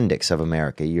appendix of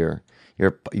America. You're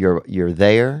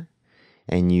there,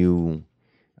 and you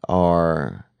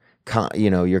are,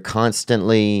 you know, you're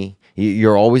constantly,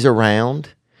 you're always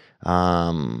around.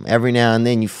 Every now and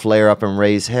then you flare up and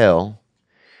raise hell.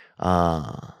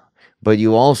 But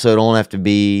you also don't have to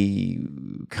be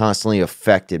constantly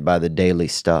affected by the daily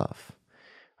stuff.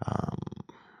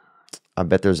 I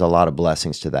bet there's a lot of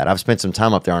blessings to that. I've spent some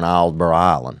time up there on Aldborough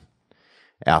Island,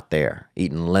 out there,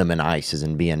 eating lemon ices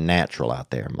and being natural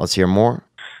out there. Let's hear more.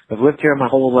 I've lived here my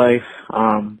whole life.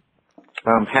 I'm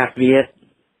half Viet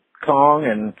Cong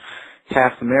and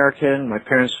half American. My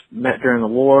parents met during the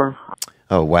war.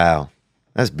 Oh, wow.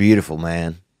 That's beautiful,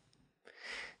 man.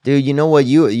 Dude, you know what?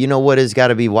 You know what has got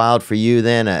to be wild for you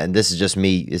then? And this is just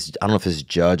me. I don't know if it's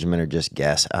judgment or just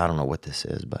guess. I don't know what this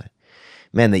is, but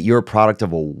man, that you're a product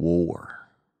of a war.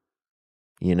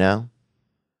 You know?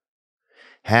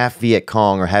 Half Viet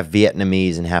Cong or half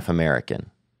Vietnamese and half American.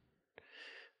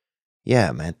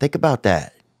 Yeah, man. Think about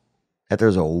that. That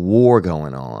there's a war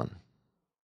going on.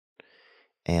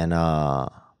 And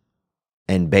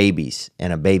babies.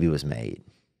 And a baby was made.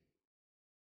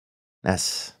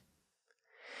 That's...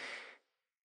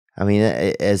 I mean,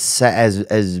 as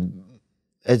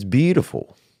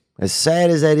beautiful, as sad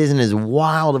as that is, and as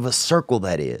wild of a circle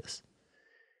that is,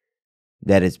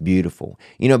 that it's beautiful.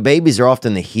 You know, babies are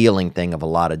often the healing thing of a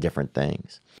lot of different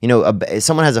things. You know,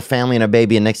 someone has a family and a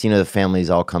baby, and next thing you know, the families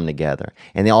all come together,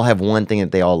 and they all have one thing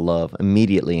that they all love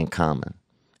immediately in common,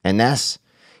 and that's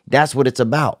what it's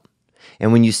about.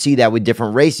 And when you see that with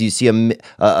different races, you see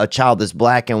a child that's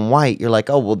black and white, you're like,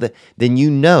 oh, well, then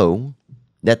you know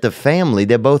that the family,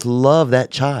 they both love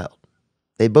that child.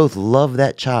 They both love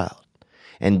that child.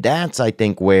 And that's, I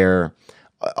think, where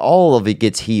all of it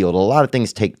gets healed. A lot of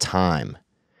things take time.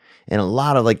 And a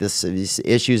lot of like these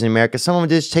issues in America, some of them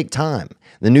just take time.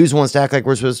 The news wants to act like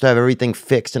we're supposed to have everything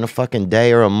fixed in a fucking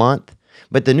day or a month.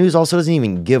 But the news also doesn't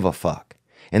even give a fuck.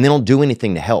 And they don't do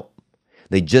anything to help.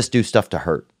 They just do stuff to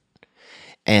hurt.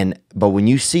 But when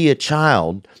you see a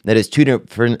child that is two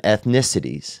different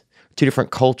ethnicities, two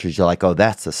different cultures, you're like, oh,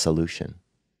 that's the solution.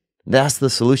 That's the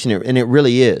solution. And it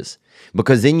really is.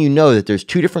 Because then you know that there's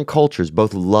two different cultures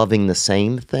both loving the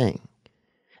same thing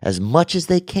as much as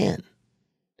they can.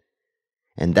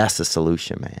 And that's the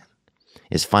solution, man,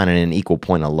 is finding an equal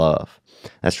point of love.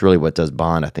 That's really what does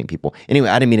bond, I think, people. Anyway,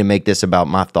 I didn't mean to make this about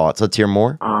my thoughts. Let's hear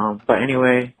more. But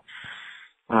anyway,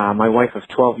 my wife of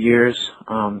 12 years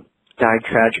died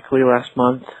tragically last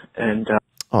month. And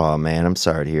oh, man, I'm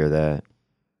sorry to hear that.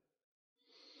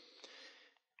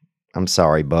 I'm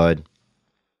sorry, bud.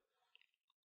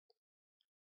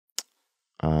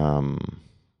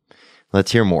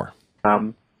 Let's hear more.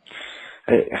 I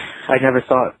never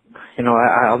thought, you know,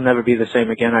 I'll never be the same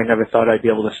again. I never thought I'd be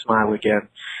able to smile again.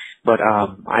 But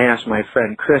I asked my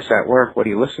friend Chris at work what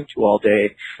he listened to all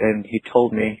day, and he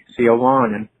told me, Theo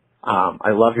Vaughn, and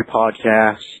I love your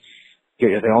podcast.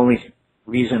 You're the only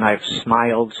reason I've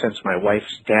smiled since my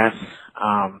wife's death.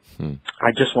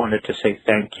 I just wanted to say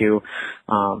thank you.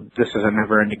 This is a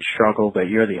never-ending struggle, but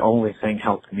you're the only thing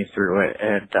helping me through it.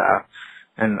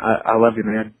 And I love you,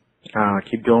 man.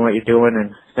 Keep doing what you're doing,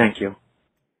 and thank you.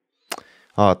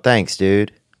 Oh, thanks,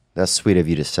 dude. That's sweet of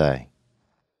you to say.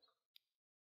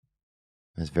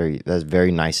 That's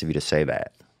very nice of you to say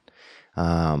that.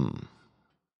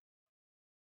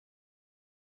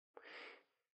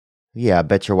 Yeah, I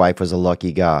bet your wife was a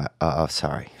lucky guy.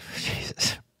 Sorry.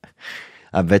 Jesus.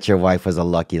 I bet your wife was a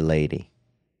lucky lady.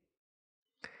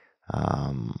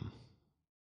 Man,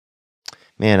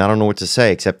 I don't know what to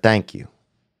say except thank you.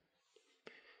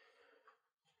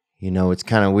 You know, it's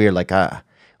kind of weird. Like, I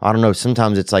don't know.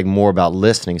 Sometimes it's like more about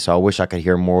listening. So I wish I could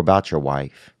hear more about your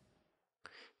wife.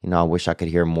 You know, I wish I could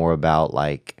hear more about,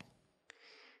 like,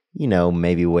 you know,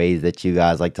 maybe ways that you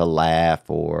guys like to laugh,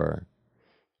 or,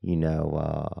 you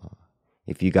know,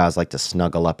 if you guys like to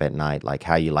snuggle up at night, like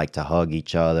how you like to hug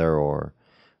each other, or,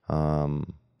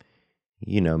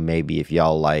 you know, maybe if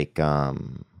y'all like,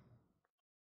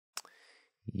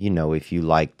 you know, if you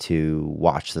like to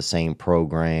watch the same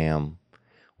program,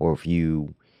 or if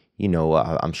you know,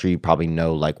 I'm sure you probably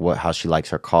know like how she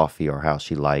likes her coffee, or how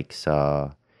she likes,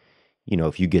 you know,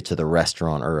 if you get to the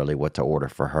restaurant early, what to order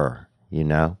for her, you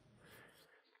know?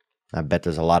 I bet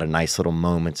there's a lot of nice little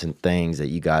moments and things that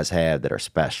you guys have that are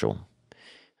special.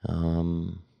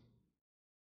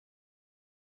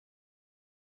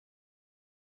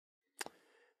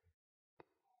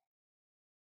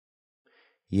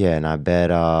 Yeah, and I bet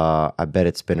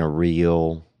it's been a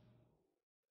real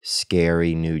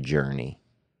scary new journey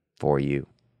for you.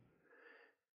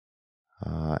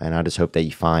 And I just hope that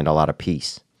you find a lot of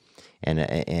peace. And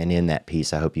in that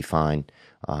peace, I hope you find,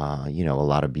 you know, a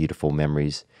lot of beautiful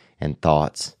memories and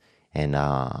thoughts, and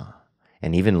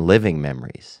even living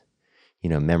memories. You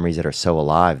know, memories that are so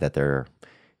alive that they're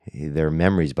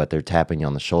memories, but they're tapping you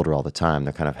on the shoulder all the time.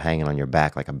 They're kind of hanging on your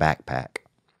back like a backpack.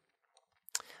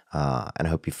 And I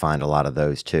hope you find a lot of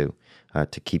those too,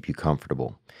 to keep you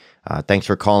comfortable. Thanks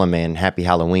for calling, man. Happy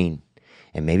Halloween.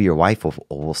 And maybe your wife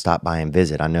will stop by and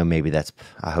visit. I know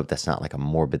I hope that's not like a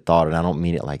morbid thought, and I don't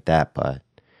mean it like that, but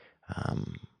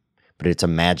it's a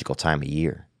magical time of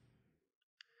year,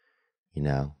 you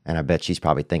know, and I bet she's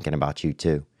probably thinking about you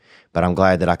too. But I'm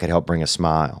glad that I could help bring a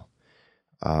smile,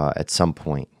 at some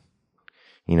point,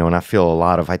 you know, and I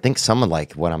think some of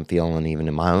like what I'm feeling even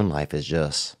in my own life is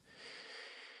just,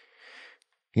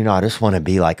 you know, I just want to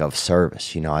be like of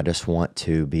service, you know, I just want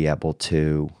to be able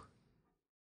to,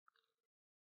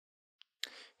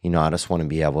 you know, I just want to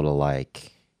be able to,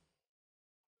 like,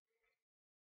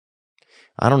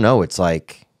 I don't know. It's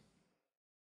like,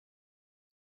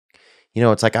 you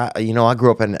know, it's like, I grew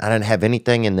up and I didn't have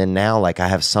anything. And then now, like, I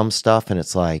have some stuff, and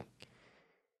it's like,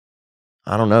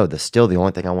 I don't know. Still the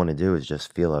only thing I want to do is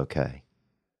just feel okay.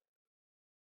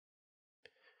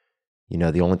 You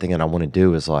know, the only thing that I want to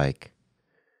do is, like,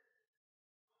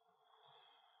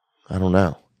 I don't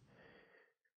know.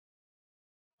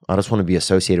 I just want to be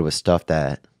associated with stuff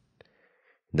that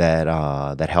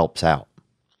helps out.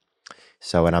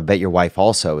 So, and I bet your wife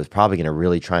also is probably going to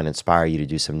really try and inspire you to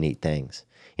do some neat things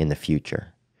in the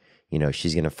future. You know,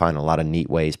 she's going to find a lot of neat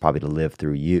ways probably to live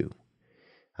through you.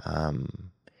 And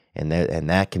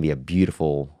that can be a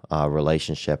beautiful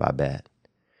relationship, I bet.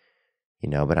 You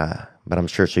know, but I'm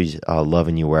sure she's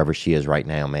loving you wherever she is right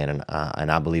now, man. And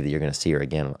I believe that you're going to see her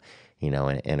again, you know,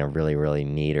 in a really, really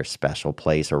neat or special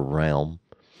place or realm.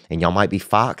 And y'all might be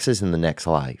foxes in the next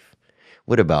life.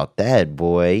 What about that,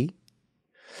 boy?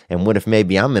 And what if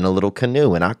maybe I'm in a little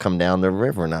canoe and I come down the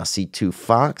river and I see two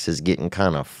foxes getting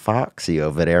kind of foxy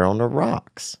over there on the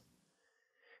rocks?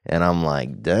 And I'm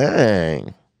like,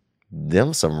 dang,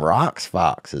 them some rocks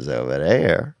foxes over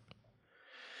there.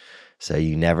 So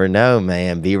you never know,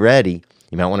 man. Be ready.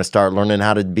 You might want to start learning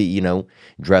how to be, you know,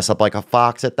 dress up like a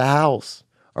fox at the house,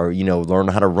 or, you know, learn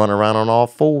how to run around on all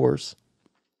fours.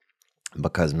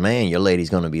 Because, man, your lady's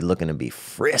going to be looking to be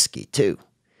frisky too,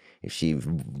 if she's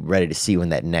ready to see you in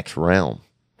that next realm.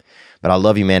 But I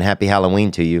love you, man. Happy Halloween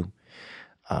to you.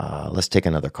 Let's take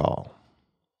another call.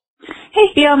 Hey,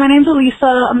 Theo. My name's Elisa.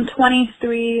 I'm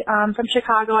 23. I'm from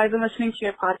Chicago. I've been listening to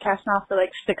your podcast now for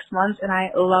like 6 months, and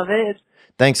I love it. It's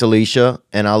Thanks, Alicia.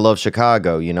 And I love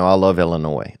Chicago. You know, I love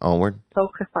Illinois. Onward. so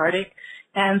cathartic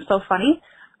and so funny.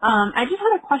 I just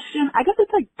had a question. I guess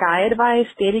it's like guy advice,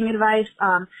 dating advice.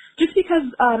 Just because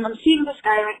I'm seeing this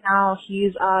guy right now.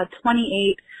 He's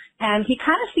 28. And he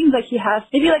kind of seems like he has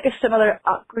maybe like a similar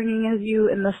upbringing as you,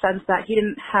 in the sense that he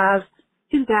didn't have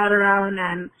his dad around,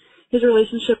 and his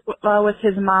relationship with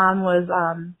his mom was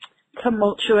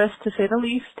tumultuous, to say the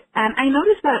least. And I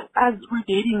noticed that as we're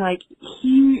dating, like,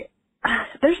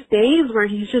 days where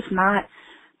he's just not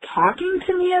talking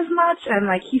to me as much, and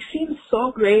like he seems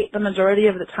so great the majority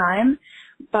of the time,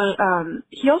 but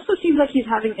he also seems like he's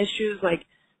having issues like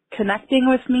connecting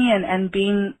with me and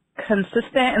being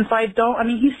consistent. And so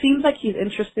he seems like he's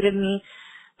interested in me,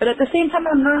 but at the same time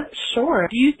I'm not sure.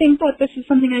 Do you think that this is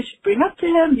something I should bring up to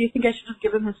him? Do you think I should just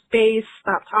give him his space,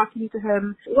 stop talking to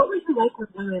him? What were you like with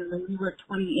women when you were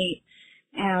 28?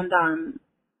 And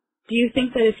do you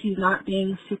think that if he's not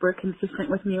being super consistent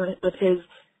with me with his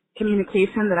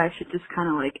communication, that I should just kind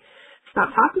of like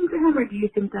stop talking to him, or do you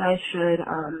think that I should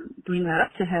bring that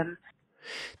up to him?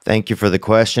 Thank you for the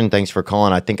question. Thanks for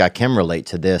calling. I think I can relate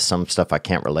to this. Some stuff I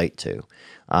can't relate to.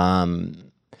 I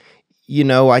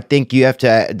think you have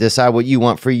to decide what you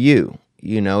want for you.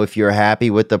 If you're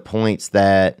happy with the points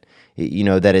that,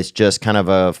 that it's just kind of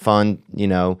a fun,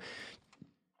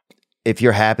 if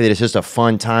you're happy that it's just a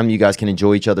fun time, you guys can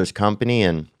enjoy each other's company,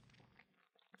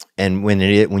 and when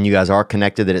you guys are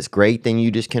connected, that it's great, then you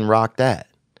just can rock that,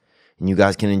 and you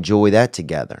guys can enjoy that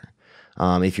together.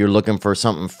 If you're looking for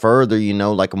something further,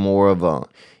 like more of a,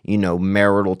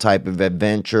 marital type of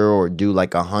adventure, or do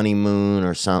like a honeymoon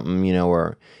or something,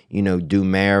 or, do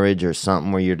marriage or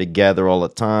something where you're together all the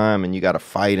time and you got to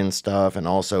fight and stuff and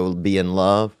also be in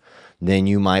love, then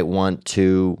you might want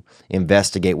to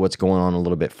investigate what's going on a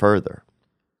little bit further.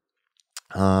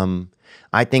 I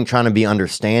think trying to be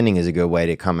understanding is a good way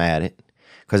to come at it,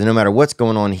 because no matter what's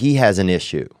going on, he has an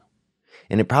issue,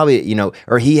 and it probably,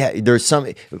 there's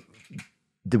some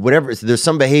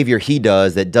behavior he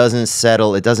does that doesn't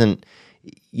settle. It doesn't,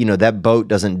 that boat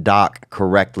doesn't dock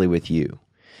correctly with you.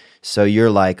 So you're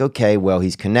like, okay, well,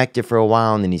 he's connected for a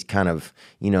while and then he's kind of,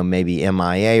 maybe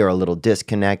MIA or a little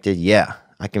disconnected. Yeah,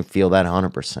 I can feel that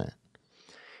 100%.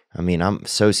 I'm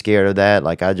so scared of that.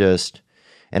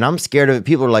 And I'm scared of it.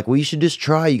 People are like, well, you should just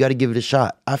try. You got to give it a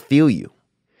shot. I feel you.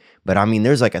 But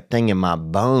there's like a thing in my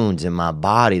bones, in my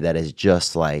body that is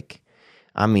just like,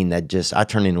 I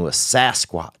turn into a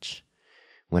Sasquatch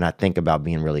when I think about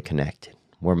being really connected,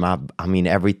 where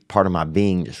every part of my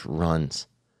being just runs,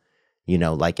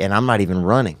 and I'm not even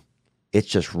running. It's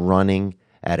just running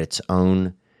at its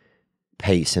own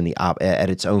pace at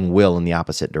its own will in the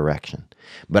opposite direction.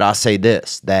 But I'll say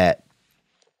this, that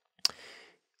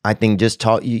I think just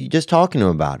talking to him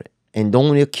about it, and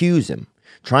don't accuse him.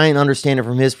 Try and understand it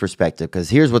from his perspective, because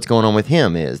here's what's going on with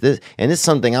him is this, and this is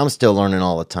something I'm still learning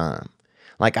all the time.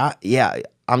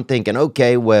 I'm thinking,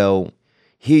 okay, well,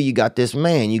 here you got this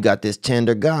man, you got this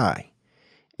tender guy,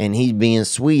 and he's being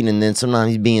sweet, and then sometimes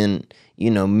he's being,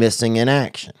 missing in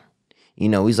action.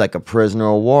 He's like a prisoner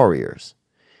of warriors.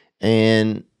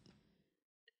 But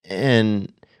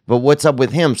what's up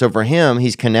with him? So for him,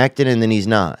 he's connected and then he's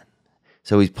not.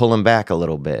 So he's pulling back a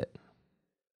little bit.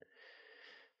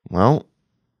 Well,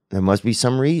 there must be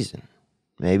some reason.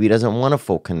 Maybe he doesn't want a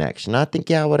full connection. I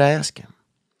think, I would ask him.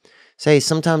 Say,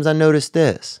 sometimes I notice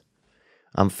this.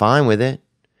 I'm fine with it.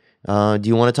 Do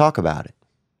you want to talk about it?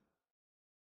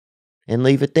 And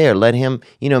leave it there. Let him,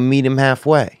 meet him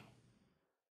halfway.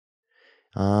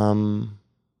 And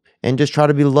just try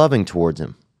to be loving towards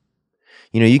him.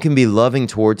 You can be loving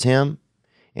towards him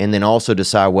and then also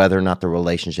decide whether or not the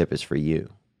relationship is for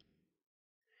you.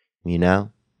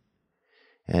 And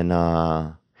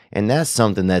that's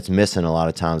something that's missing a lot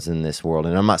of times in this world.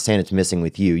 And I'm not saying it's missing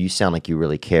with you. You sound like you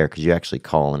really care because you actually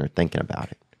call and are thinking about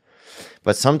it.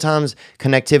 But sometimes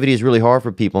connectivity is really hard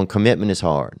for people, and commitment is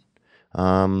hard.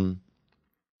 And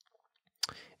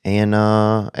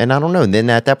I don't know. And then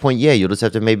at that point, you'll just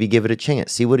have to maybe give it a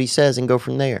chance, see what he says, and go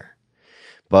from there.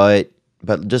 But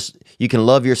just, you can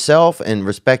love yourself and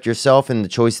respect yourself and the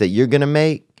choice that you're going to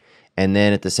make. And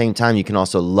then at the same time, you can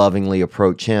also lovingly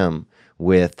approach him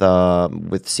with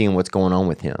seeing what's going on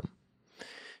with him.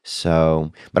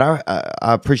 So, but I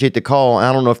appreciate the call.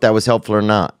 I don't know if that was helpful or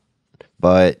not,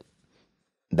 but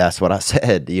that's what I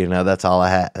said. That's all I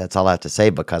have to say,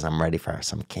 because I'm ready for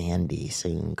some candy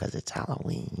soon because it's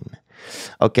Halloween.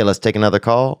 Okay, let's take another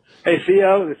call. Hey,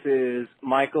 Theo, this is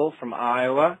Michael from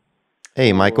Iowa.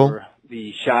 Hey, Michael. For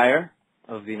the Shire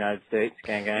of the United States,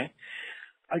 gang gang.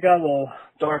 I got a little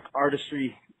dark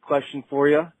artistry question for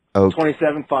you. Okay.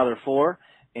 27, father of 4,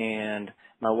 and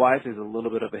my wife is a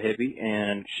little bit of a hippie,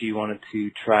 and she wanted to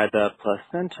try the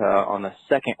placenta on the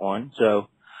second one. So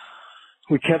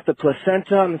we kept the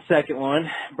placenta on the second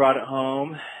one, brought it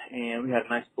home, and we had a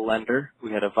nice blender.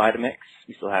 We had a Vitamix.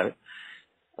 We still have it.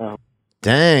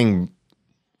 Dang,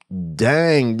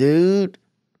 dude.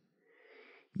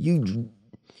 You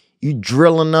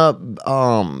drilling up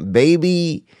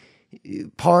baby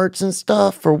parts and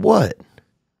stuff for what?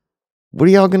 What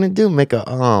are y'all gonna do? Make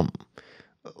a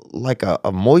like a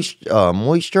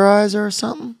moisturizer or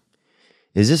something?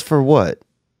 Is this for what?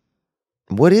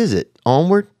 What is it?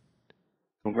 Onward?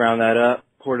 We'll ground that up,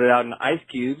 poured it out in ice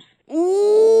cubes.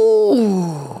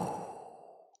 Ooh.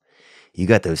 You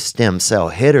got those stem cell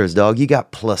hitters, dog. You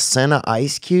got placenta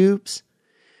ice cubes?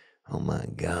 Oh, my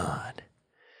God.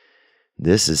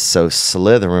 This is so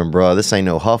slithering, bro. This ain't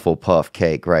no Hufflepuff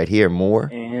cake right here. More?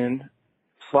 And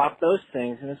swap those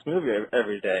things in a smoothie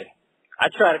every day. I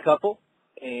tried a couple,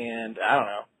 and I don't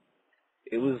know.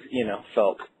 It was,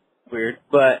 felt weird.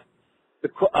 But the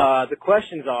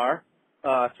questions are,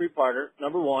 three-parter.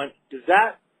 Number one, does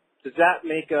that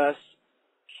make us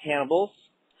cannibals?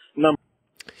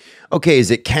 Okay,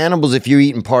 is it cannibals if you're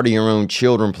eating part of your own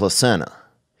children placenta?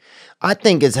 I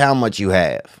think it's how much you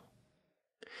have.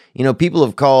 People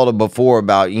have called it before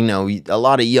about, a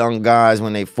lot of young guys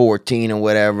when they 14 or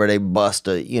whatever, they bust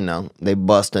a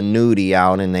nudie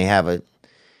out and they have a,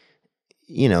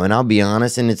 and I'll be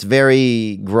honest, and it's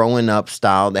very growing up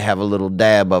style. They have a little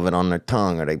dab of it on their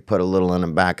tongue or they put a little in the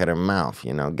back of their mouth,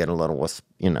 get a little,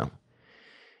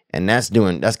 and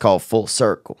that's called full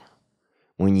circle.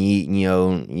 When you eating your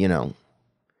own,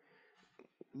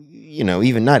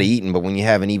 even not eating, but when you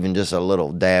having even just a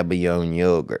little dab of your own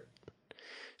yogurt.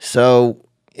 So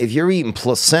if you're eating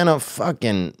placenta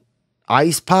fucking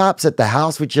ice pops at the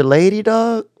house with your lady,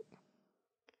 dog,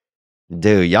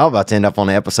 dude, y'all about to end up on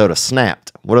the episode of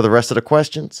Snapped. What are the rest of the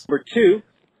questions? Number two,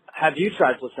 have you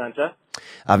tried placenta?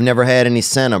 I've never had any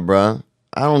senna, bro.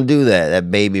 I don't do that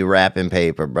baby wrapping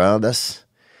paper, bro. That's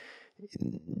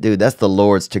the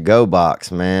Lord's to-go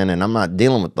box, man, and I'm not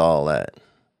dealing with all that.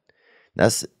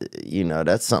 That's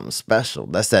something special.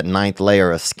 That's that 9th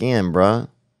layer of skin, bro.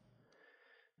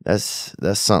 That's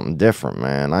something different,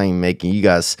 man. I ain't making you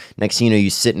guys, next thing you know, you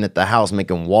sitting at the house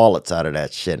making wallets out of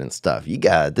that shit and stuff.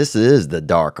 This is the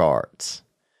dark arts.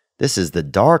 This is the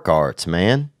dark arts,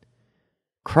 man.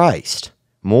 Christ.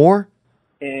 More?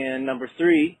 And number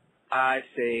three, I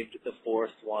saved the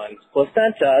fourth one.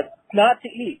 Placenta, not to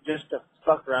eat, just to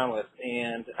fuck around with.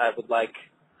 And I would like,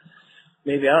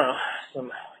 maybe, I don't know,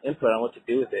 some input on what to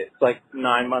do with it. It's like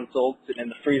 9 months old, sitting in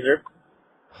the freezer.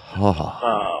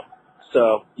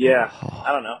 So, yeah,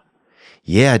 I don't know.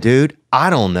 Yeah, dude, I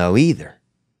don't know either.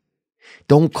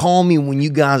 Don't call me when you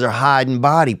guys are hiding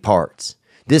body parts.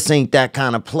 This ain't that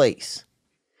kind of place.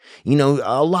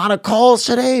 A lot of calls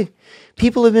today.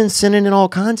 People have been sending in all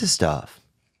kinds of stuff.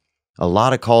 A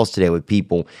lot of calls today with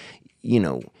people,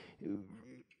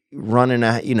 running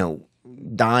out,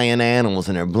 dying animals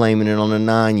and they're blaming it on a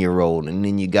 9-year-old. And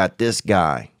then you got this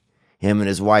guy, him and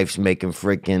his wife's making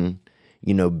freaking,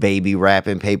 baby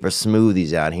wrapping paper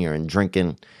smoothies out here and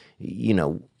drinking,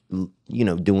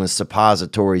 doing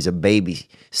suppositories of baby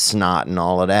snot and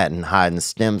all of that and hiding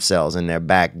stem cells in their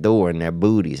back door and their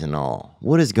booties and all.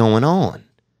 What is going on?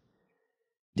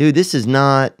 Dude, this is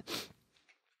not,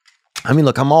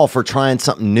 look, I'm all for trying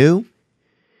something new,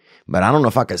 but I don't know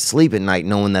if I could sleep at night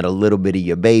knowing that a little bit of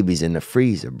your baby's in the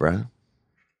freezer, bro.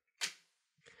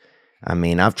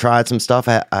 I've tried some stuff.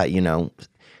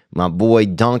 My boy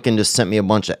Duncan just sent me a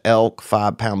bunch of elk,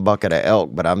 5-pound bucket of elk,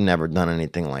 but I've never done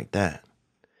anything like that.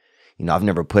 I've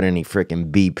never put any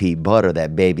freaking BP butter,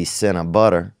 that baby senna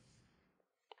butter,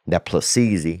 that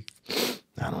Placezi.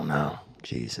 I don't know.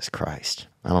 Jesus Christ.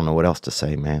 I don't know what else to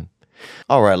say, man.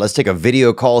 All right, let's take a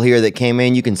video call here that came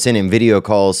in. You can send in video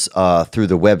calls through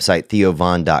the website,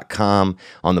 theovon.com.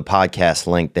 On the podcast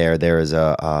link there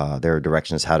are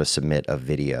directions how to submit a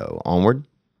video. Onward.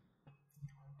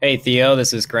 Hey, Theo,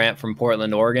 this is Grant from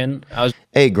Portland, Oregon.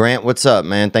 Hey, Grant, what's up,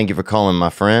 man? Thank you for calling,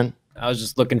 my friend. I was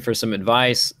just looking for some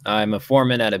advice. I'm a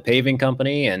foreman at a paving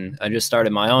company, and I just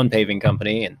started my own paving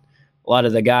company. And a lot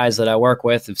of the guys that I work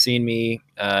with have seen me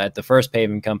at the first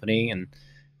paving company, and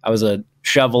I was a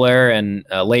shoveler and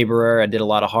a laborer. I did a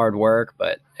lot of hard work,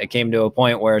 but it came to a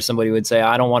point where somebody would say,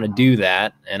 I don't want to do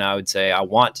that. And I would say, I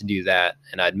want to do that.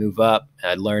 And I'd move up,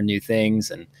 I'd learn new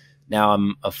things. And now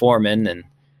I'm a foreman, and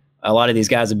a lot of these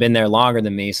guys have been there longer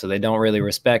than me, so they don't really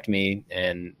respect me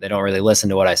and they don't really listen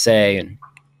to what I say. And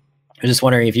I'm just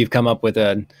wondering if you've come up with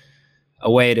a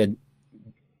way to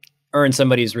earn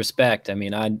somebody's respect.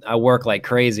 I work like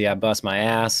crazy. I bust my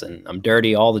ass and I'm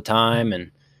dirty all the time,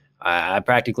 and I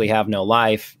practically have no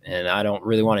life, and I don't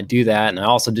really want to do that. And I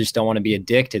also just don't want to be a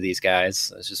dick to these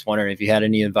guys. I was just wondering if you had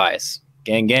any advice.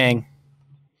 Gang, gang.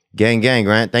 Gang, gang,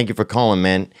 Grant. Thank you for calling,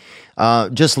 man.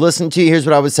 Just listen to you. Here's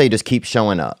what I would say. Just keep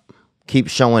showing up. Keep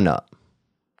showing up.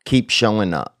 Keep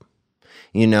showing up.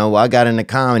 I got in the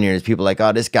comment here. There's people like,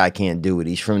 oh, this guy can't do it.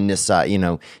 He's from this side.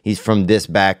 He's from this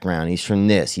background. He's from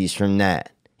this. He's from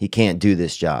that. He can't do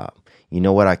this job. You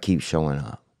know what? I keep showing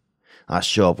up. I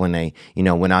show up when they,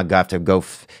 when I got to go,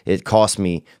 it cost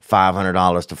me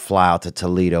 $500 to fly out to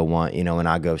Toledo and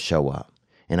I go show up.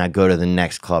 And I go to the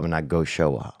next club and I go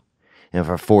show up. And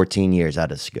for 14 years, I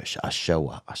show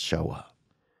up.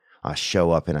 I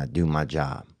show up and I do my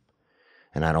job.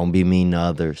 And I don't be mean to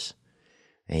others.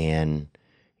 And,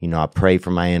 I pray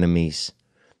for my enemies.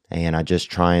 And I just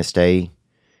try and stay,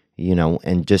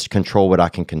 and just control what I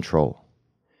can control.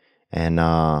 And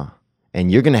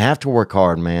you're going to have to work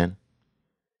hard, man.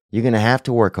 You're going to have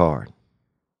to work hard.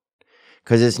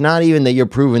 Because it's not even that you're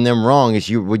proving them wrong. It's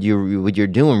what you're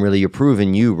doing, really. You're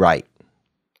proving you right.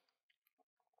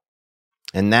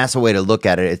 And that's a way to look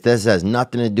at it. This has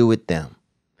nothing to do with them.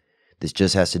 This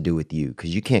just has to do with you.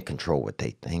 Because you can't control what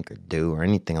they think or do or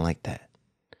anything like that.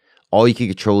 All you can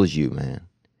control is you, man.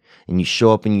 And you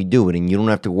show up and you do it. And you don't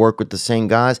have to work with the same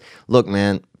guys. Look,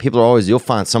 man, you'll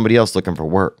find somebody else looking for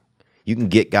work. You can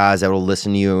get guys that will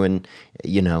listen to you and,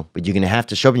 but you're going to have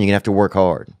to show up and you're going to have to work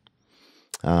hard.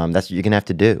 That's what you're going to have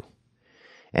to do.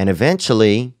 And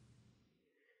eventually,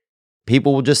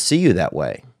 people will just see you that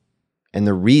way. And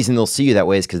the reason they'll see you that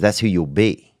way is because that's who you'll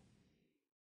be.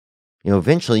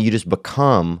 Eventually you just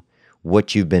become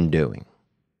what you've been doing.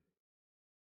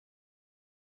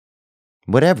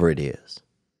 Whatever it is.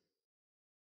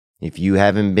 If you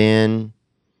haven't been,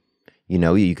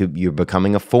 you're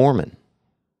becoming a foreman.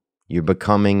 You're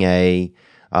becoming a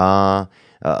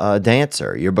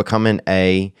dancer. You're becoming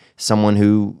someone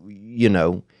who,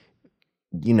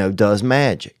 does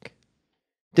magic.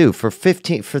 Dude, for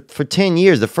 10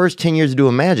 years, the first 10 years of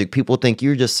doing magic, people think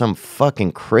you're just some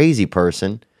fucking crazy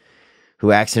person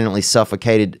who accidentally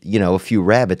suffocated, a few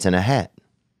rabbits in a hat.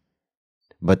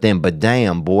 But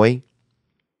damn, boy,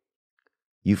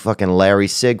 you fucking Larry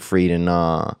Siegfried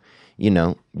and,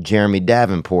 Jeremy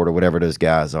Davenport or whatever those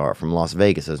guys are from Las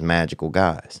Vegas, those magical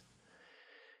guys.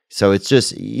 So it's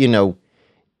just, but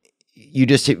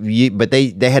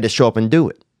they had to show up and do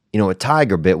it. A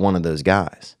tiger bit one of those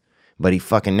guys. But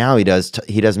now he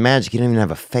does magic. He doesn't even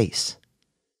have a face.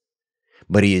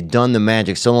 But he had done the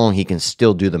magic so long he can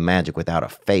still do the magic without a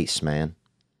face, man.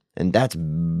 And that's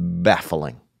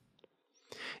baffling.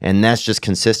 And that's just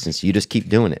consistency. You just keep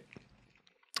doing it.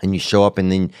 And you show up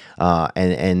and then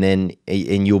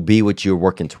and you'll be what you're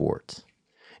working towards.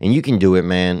 And you can do it,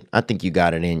 man. I think you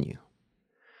got it in you.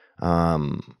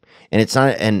 And it's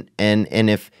not and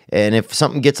if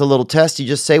something gets a little testy,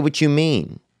 just say what you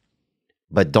mean.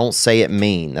 But don't say it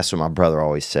mean. That's what my brother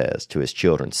always says to his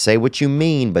children. Say what you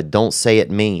mean, but don't say it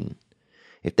mean.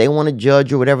 If they want to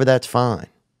judge or whatever, that's fine.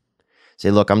 Say,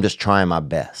 look, I'm just trying my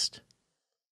best.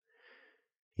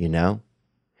 And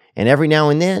every now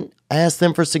and then, ask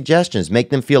them for suggestions. Make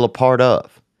them feel a part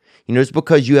of. Just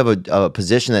because you have a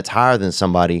position that's higher than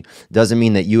somebody doesn't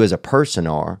mean that you as a person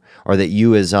are, or that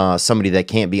you as somebody that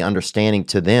can't be understanding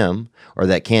to them, or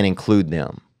that can't include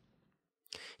them.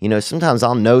 Sometimes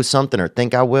I'll know something or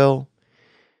think I will,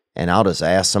 and I'll just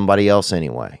ask somebody else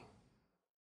anyway.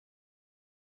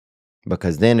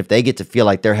 Because then if they get to feel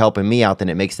like they're helping me out, then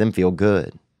it makes them feel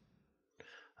good.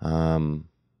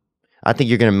 I think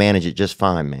you're going to manage it just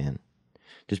fine, man.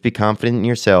 Just be confident in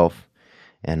yourself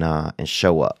and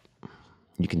show up.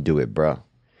 You can do it, bro.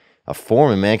 A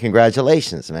foreman, man,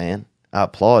 congratulations, man. I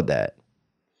applaud that.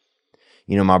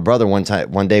 My brother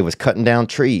one day was cutting down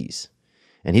trees.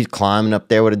 And he's climbing up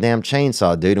there with a damn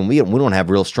chainsaw, dude. And we don't have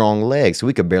real strong legs, so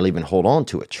we could barely even hold on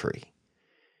to a tree.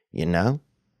 We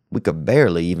could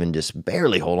barely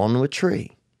hold on to a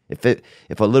tree.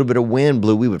 If a little bit of wind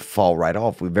blew, we would fall right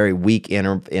off. We're very weak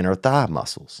inner thigh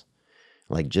muscles.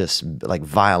 Like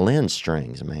violin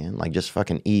strings, man. Like just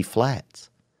fucking E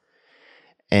flats.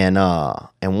 And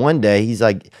one day he's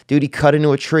like, dude, he cut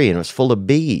into a tree and it was full of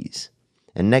bees.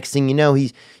 And next thing you know,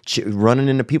 he's running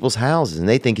into people's houses and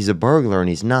they think he's a burglar and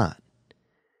he's not.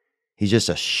 He's just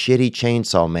a shitty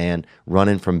chainsaw man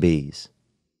running from bees.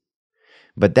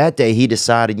 But that day he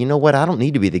decided, you know what? I don't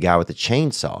need to be the guy with the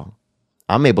chainsaw.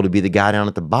 I'm able to be the guy down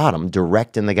at the bottom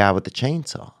directing the guy with the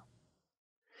chainsaw.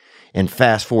 And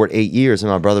fast forward 8 years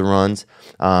and my brother runs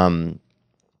an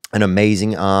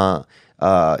amazing, he's an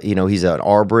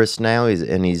arborist now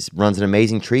and he runs an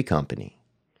amazing tree company.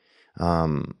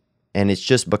 And it's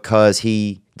just because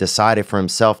he decided for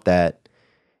himself that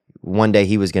one day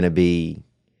he was going to be,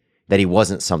 that he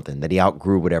wasn't something, that he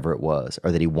outgrew whatever it was,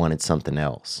 or that he wanted something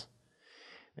else.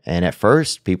 And at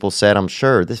first, people said, I'm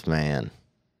sure, this man,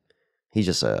 he's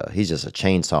just a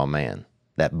chainsaw man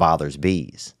that bothers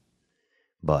bees.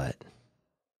 But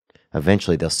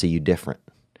eventually they'll see you different.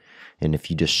 And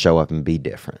if you just show up and be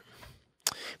different.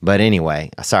 But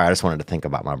anyway, sorry, I just wanted to think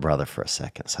about my brother for a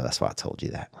second, so that's why I told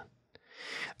you that one.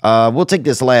 We'll take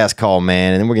this last call,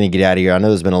 man, and then we're gonna get out of here. I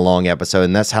know it's been a long episode,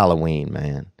 and that's Halloween,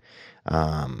 man.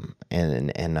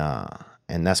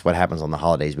 And that's what happens on the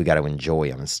holidays. We got to enjoy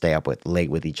them and stay up late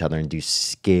with each other and do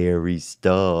scary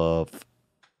stuff.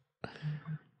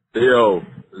 Theo,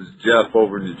 this is Jeff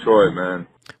over in Detroit, man.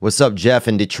 What's up, Jeff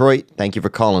in Detroit? Thank you for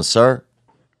calling, sir.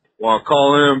 Want to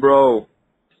call in, bro?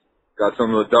 Got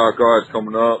some of the dark arts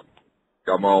coming up.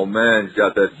 Got my old man. He's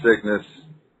got that sickness.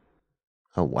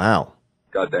 Oh, wow.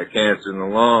 Got that cancer in the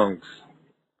lungs.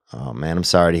 Oh, man, I'm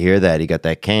sorry to hear that. He got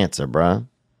that cancer, bro.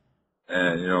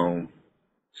 And, you know,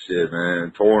 shit,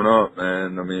 man, torn up,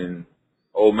 man. I mean,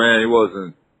 old man, he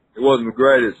wasn't the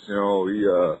greatest, you know. He,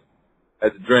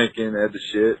 had the drinking, had the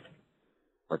shit.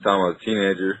 By the time I was a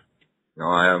teenager, you know,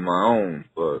 I had my own,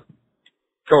 but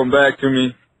coming back to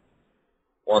me,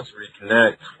 wants to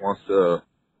reconnect, wants to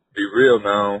be real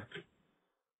now.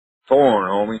 Torn,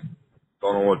 homie.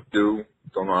 Don't know what to do,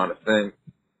 don't know how to think.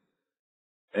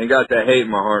 Ain't got that hate in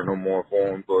my heart no more for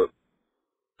him, but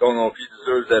don't know if he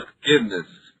deserves that forgiveness.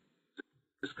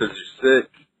 Just 'cause you're sick,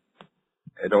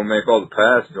 it don't make all the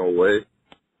past go away.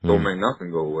 Don't make nothing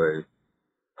go away.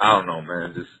 I don't know,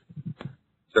 man. Just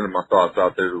sending my thoughts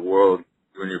out there to the world.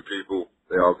 You and your people,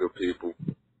 they all good people.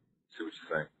 See what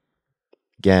you think.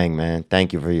 Gang, man,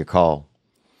 thank you for your call.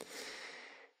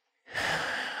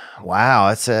 Wow,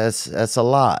 that's a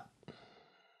lot.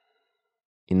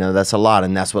 You know, that's a lot,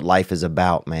 and that's what life is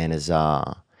about, man.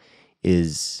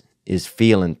 Is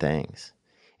feeling things,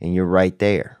 and you're right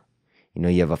there. You know,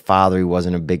 you have a father who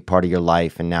wasn't a big part of your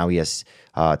life, and now he has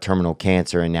terminal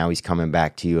cancer, and now he's coming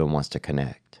back to you and wants to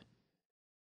connect.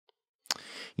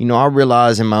 You know, I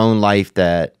realize in my own life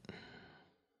that,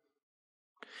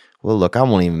 well, look, I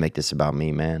won't even make this about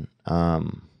me, man.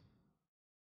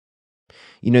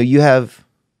 You know, you have,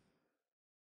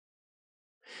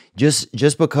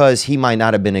 just because he might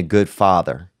not have been a good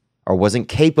father or wasn't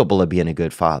capable of being a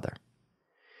good father.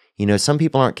 You know, some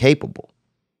people aren't capable.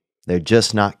 They're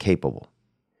just not capable.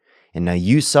 And now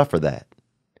you suffer that.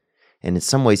 And in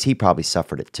some ways, he probably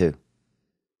suffered it too.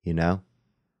 You know?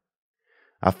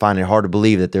 I find it hard to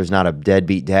believe that there's not a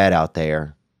deadbeat dad out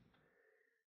there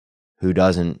who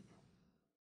doesn't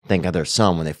think of their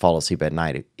son when they fall asleep at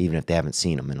night, even if they haven't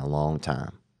seen him in a long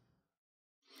time.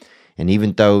 And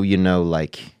even though, you know,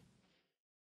 like,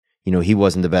 you know, he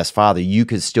wasn't the best father, you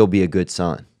could still be a good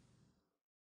son.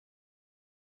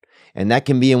 And that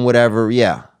can be in whatever,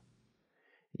 yeah.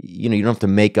 You know, you don't have to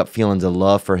make up feelings of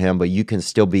love for him, but you can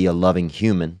still be a loving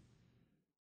human.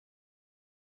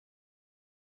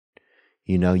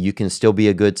 You know, you can still be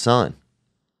a good son.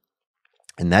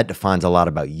 And that defines a lot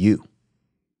about you.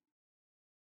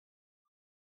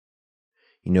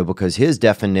 You know, because his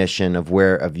definition of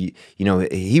you, you know,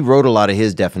 he wrote a lot of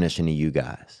his definition of you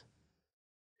guys.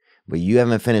 But you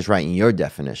haven't finished writing your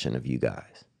definition of you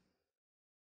guys.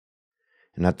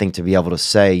 And I think to be able to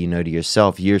say, you know, to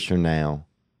yourself years from now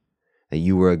that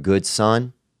you were a good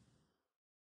son,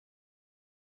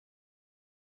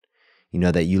 you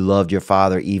know, that you loved your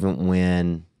father even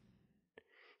when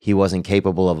he wasn't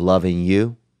capable of loving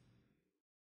you.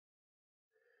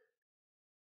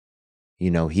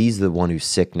 You know, he's the one who's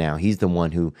sick now. He's the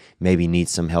one who maybe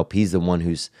needs some help. He's the one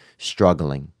who's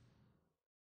struggling.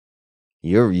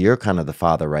 You're kind of the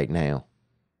father right now.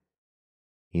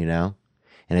 You know?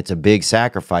 And it's a big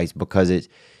sacrifice because it's,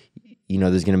 you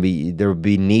know, there will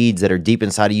be needs that are deep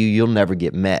inside of you you'll never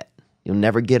get met. You'll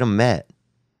never get them met.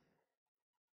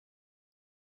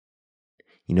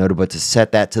 You know, but to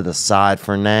set that to the side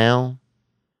for now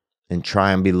and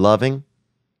try and be loving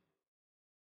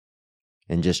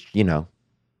and just, you know,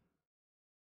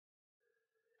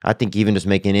 I think even just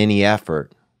making any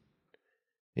effort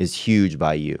is huge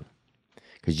by you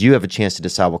because you have a chance to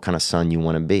decide what kind of son you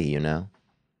want to be, you know.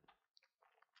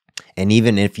 And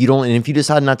even if you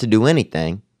decide not to do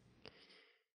anything,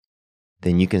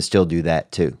 then you can still do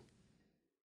that too.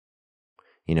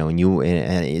 You know,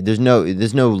 and there's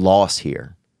no loss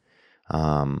here.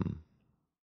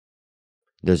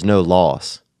 There's no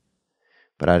loss.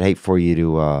 But I'd hate for you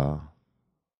to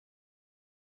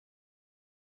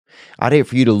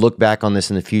look back on this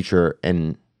in the future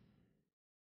and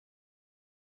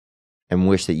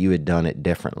wish that you had done it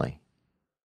differently.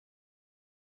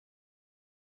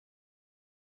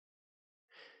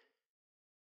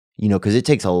 You know, because it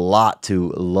takes a lot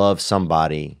to love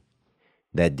somebody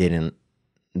that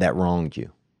wronged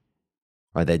you.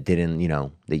 Or that didn't, you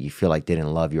know, that you feel like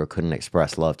didn't love you or couldn't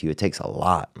express love to you. It takes a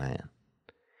lot, man.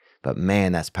 But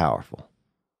man, that's powerful.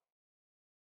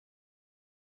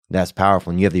 That's powerful.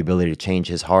 And you have the ability to change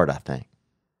his heart, I think.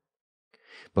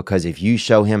 Because if you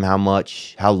show him how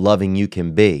loving you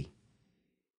can be,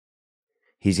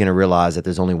 he's going to realize that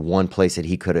there's only one place that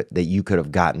you could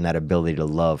have gotten that ability to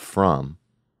love from,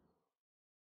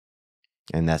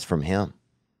 and that's from him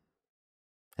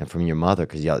and from your mother,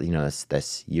 because y'all, you know,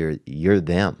 you're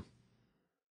them.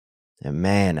 And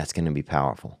man, that's going to be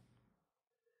powerful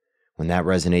when that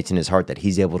resonates in his heart, that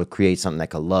he's able to create something that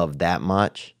could love that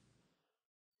much.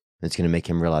 It's going to make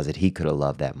him realize that he could have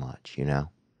loved that much, you know.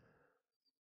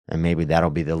 And maybe that'll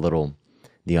be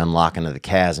the unlocking of the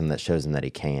chasm that shows him that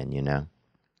he can, you know.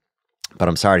 But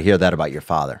I'm sorry to hear that about your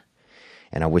father.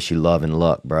 And I wish you love and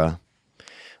luck, bruh.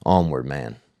 Onward,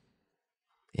 man.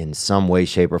 In some way,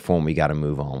 shape, or form, we got to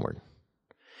move onward.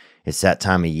 It's that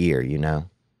time of year, you know.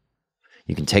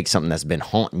 You can take something that's been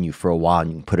haunting you for a while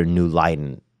and you can put a new light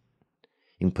in it.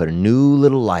 You can put a new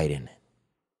little light in it.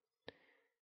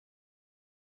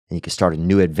 And you can start a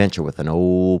new adventure with an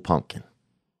old pumpkin.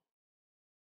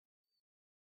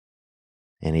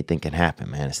 Anything can happen,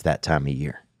 man. It's that time of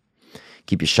year.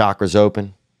 Keep your chakras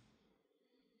open.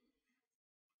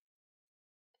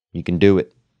 You can do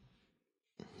it.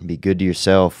 Be good to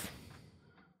yourself.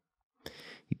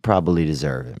 You probably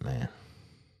deserve it, man.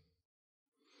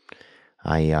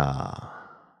 I'm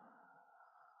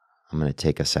going to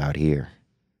take us out here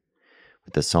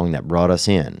with the song that brought us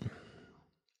in.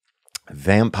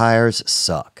 Vampires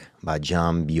Suck by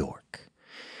John Bjork.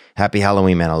 Happy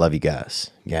Halloween, man. I love you guys.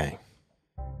 Gang.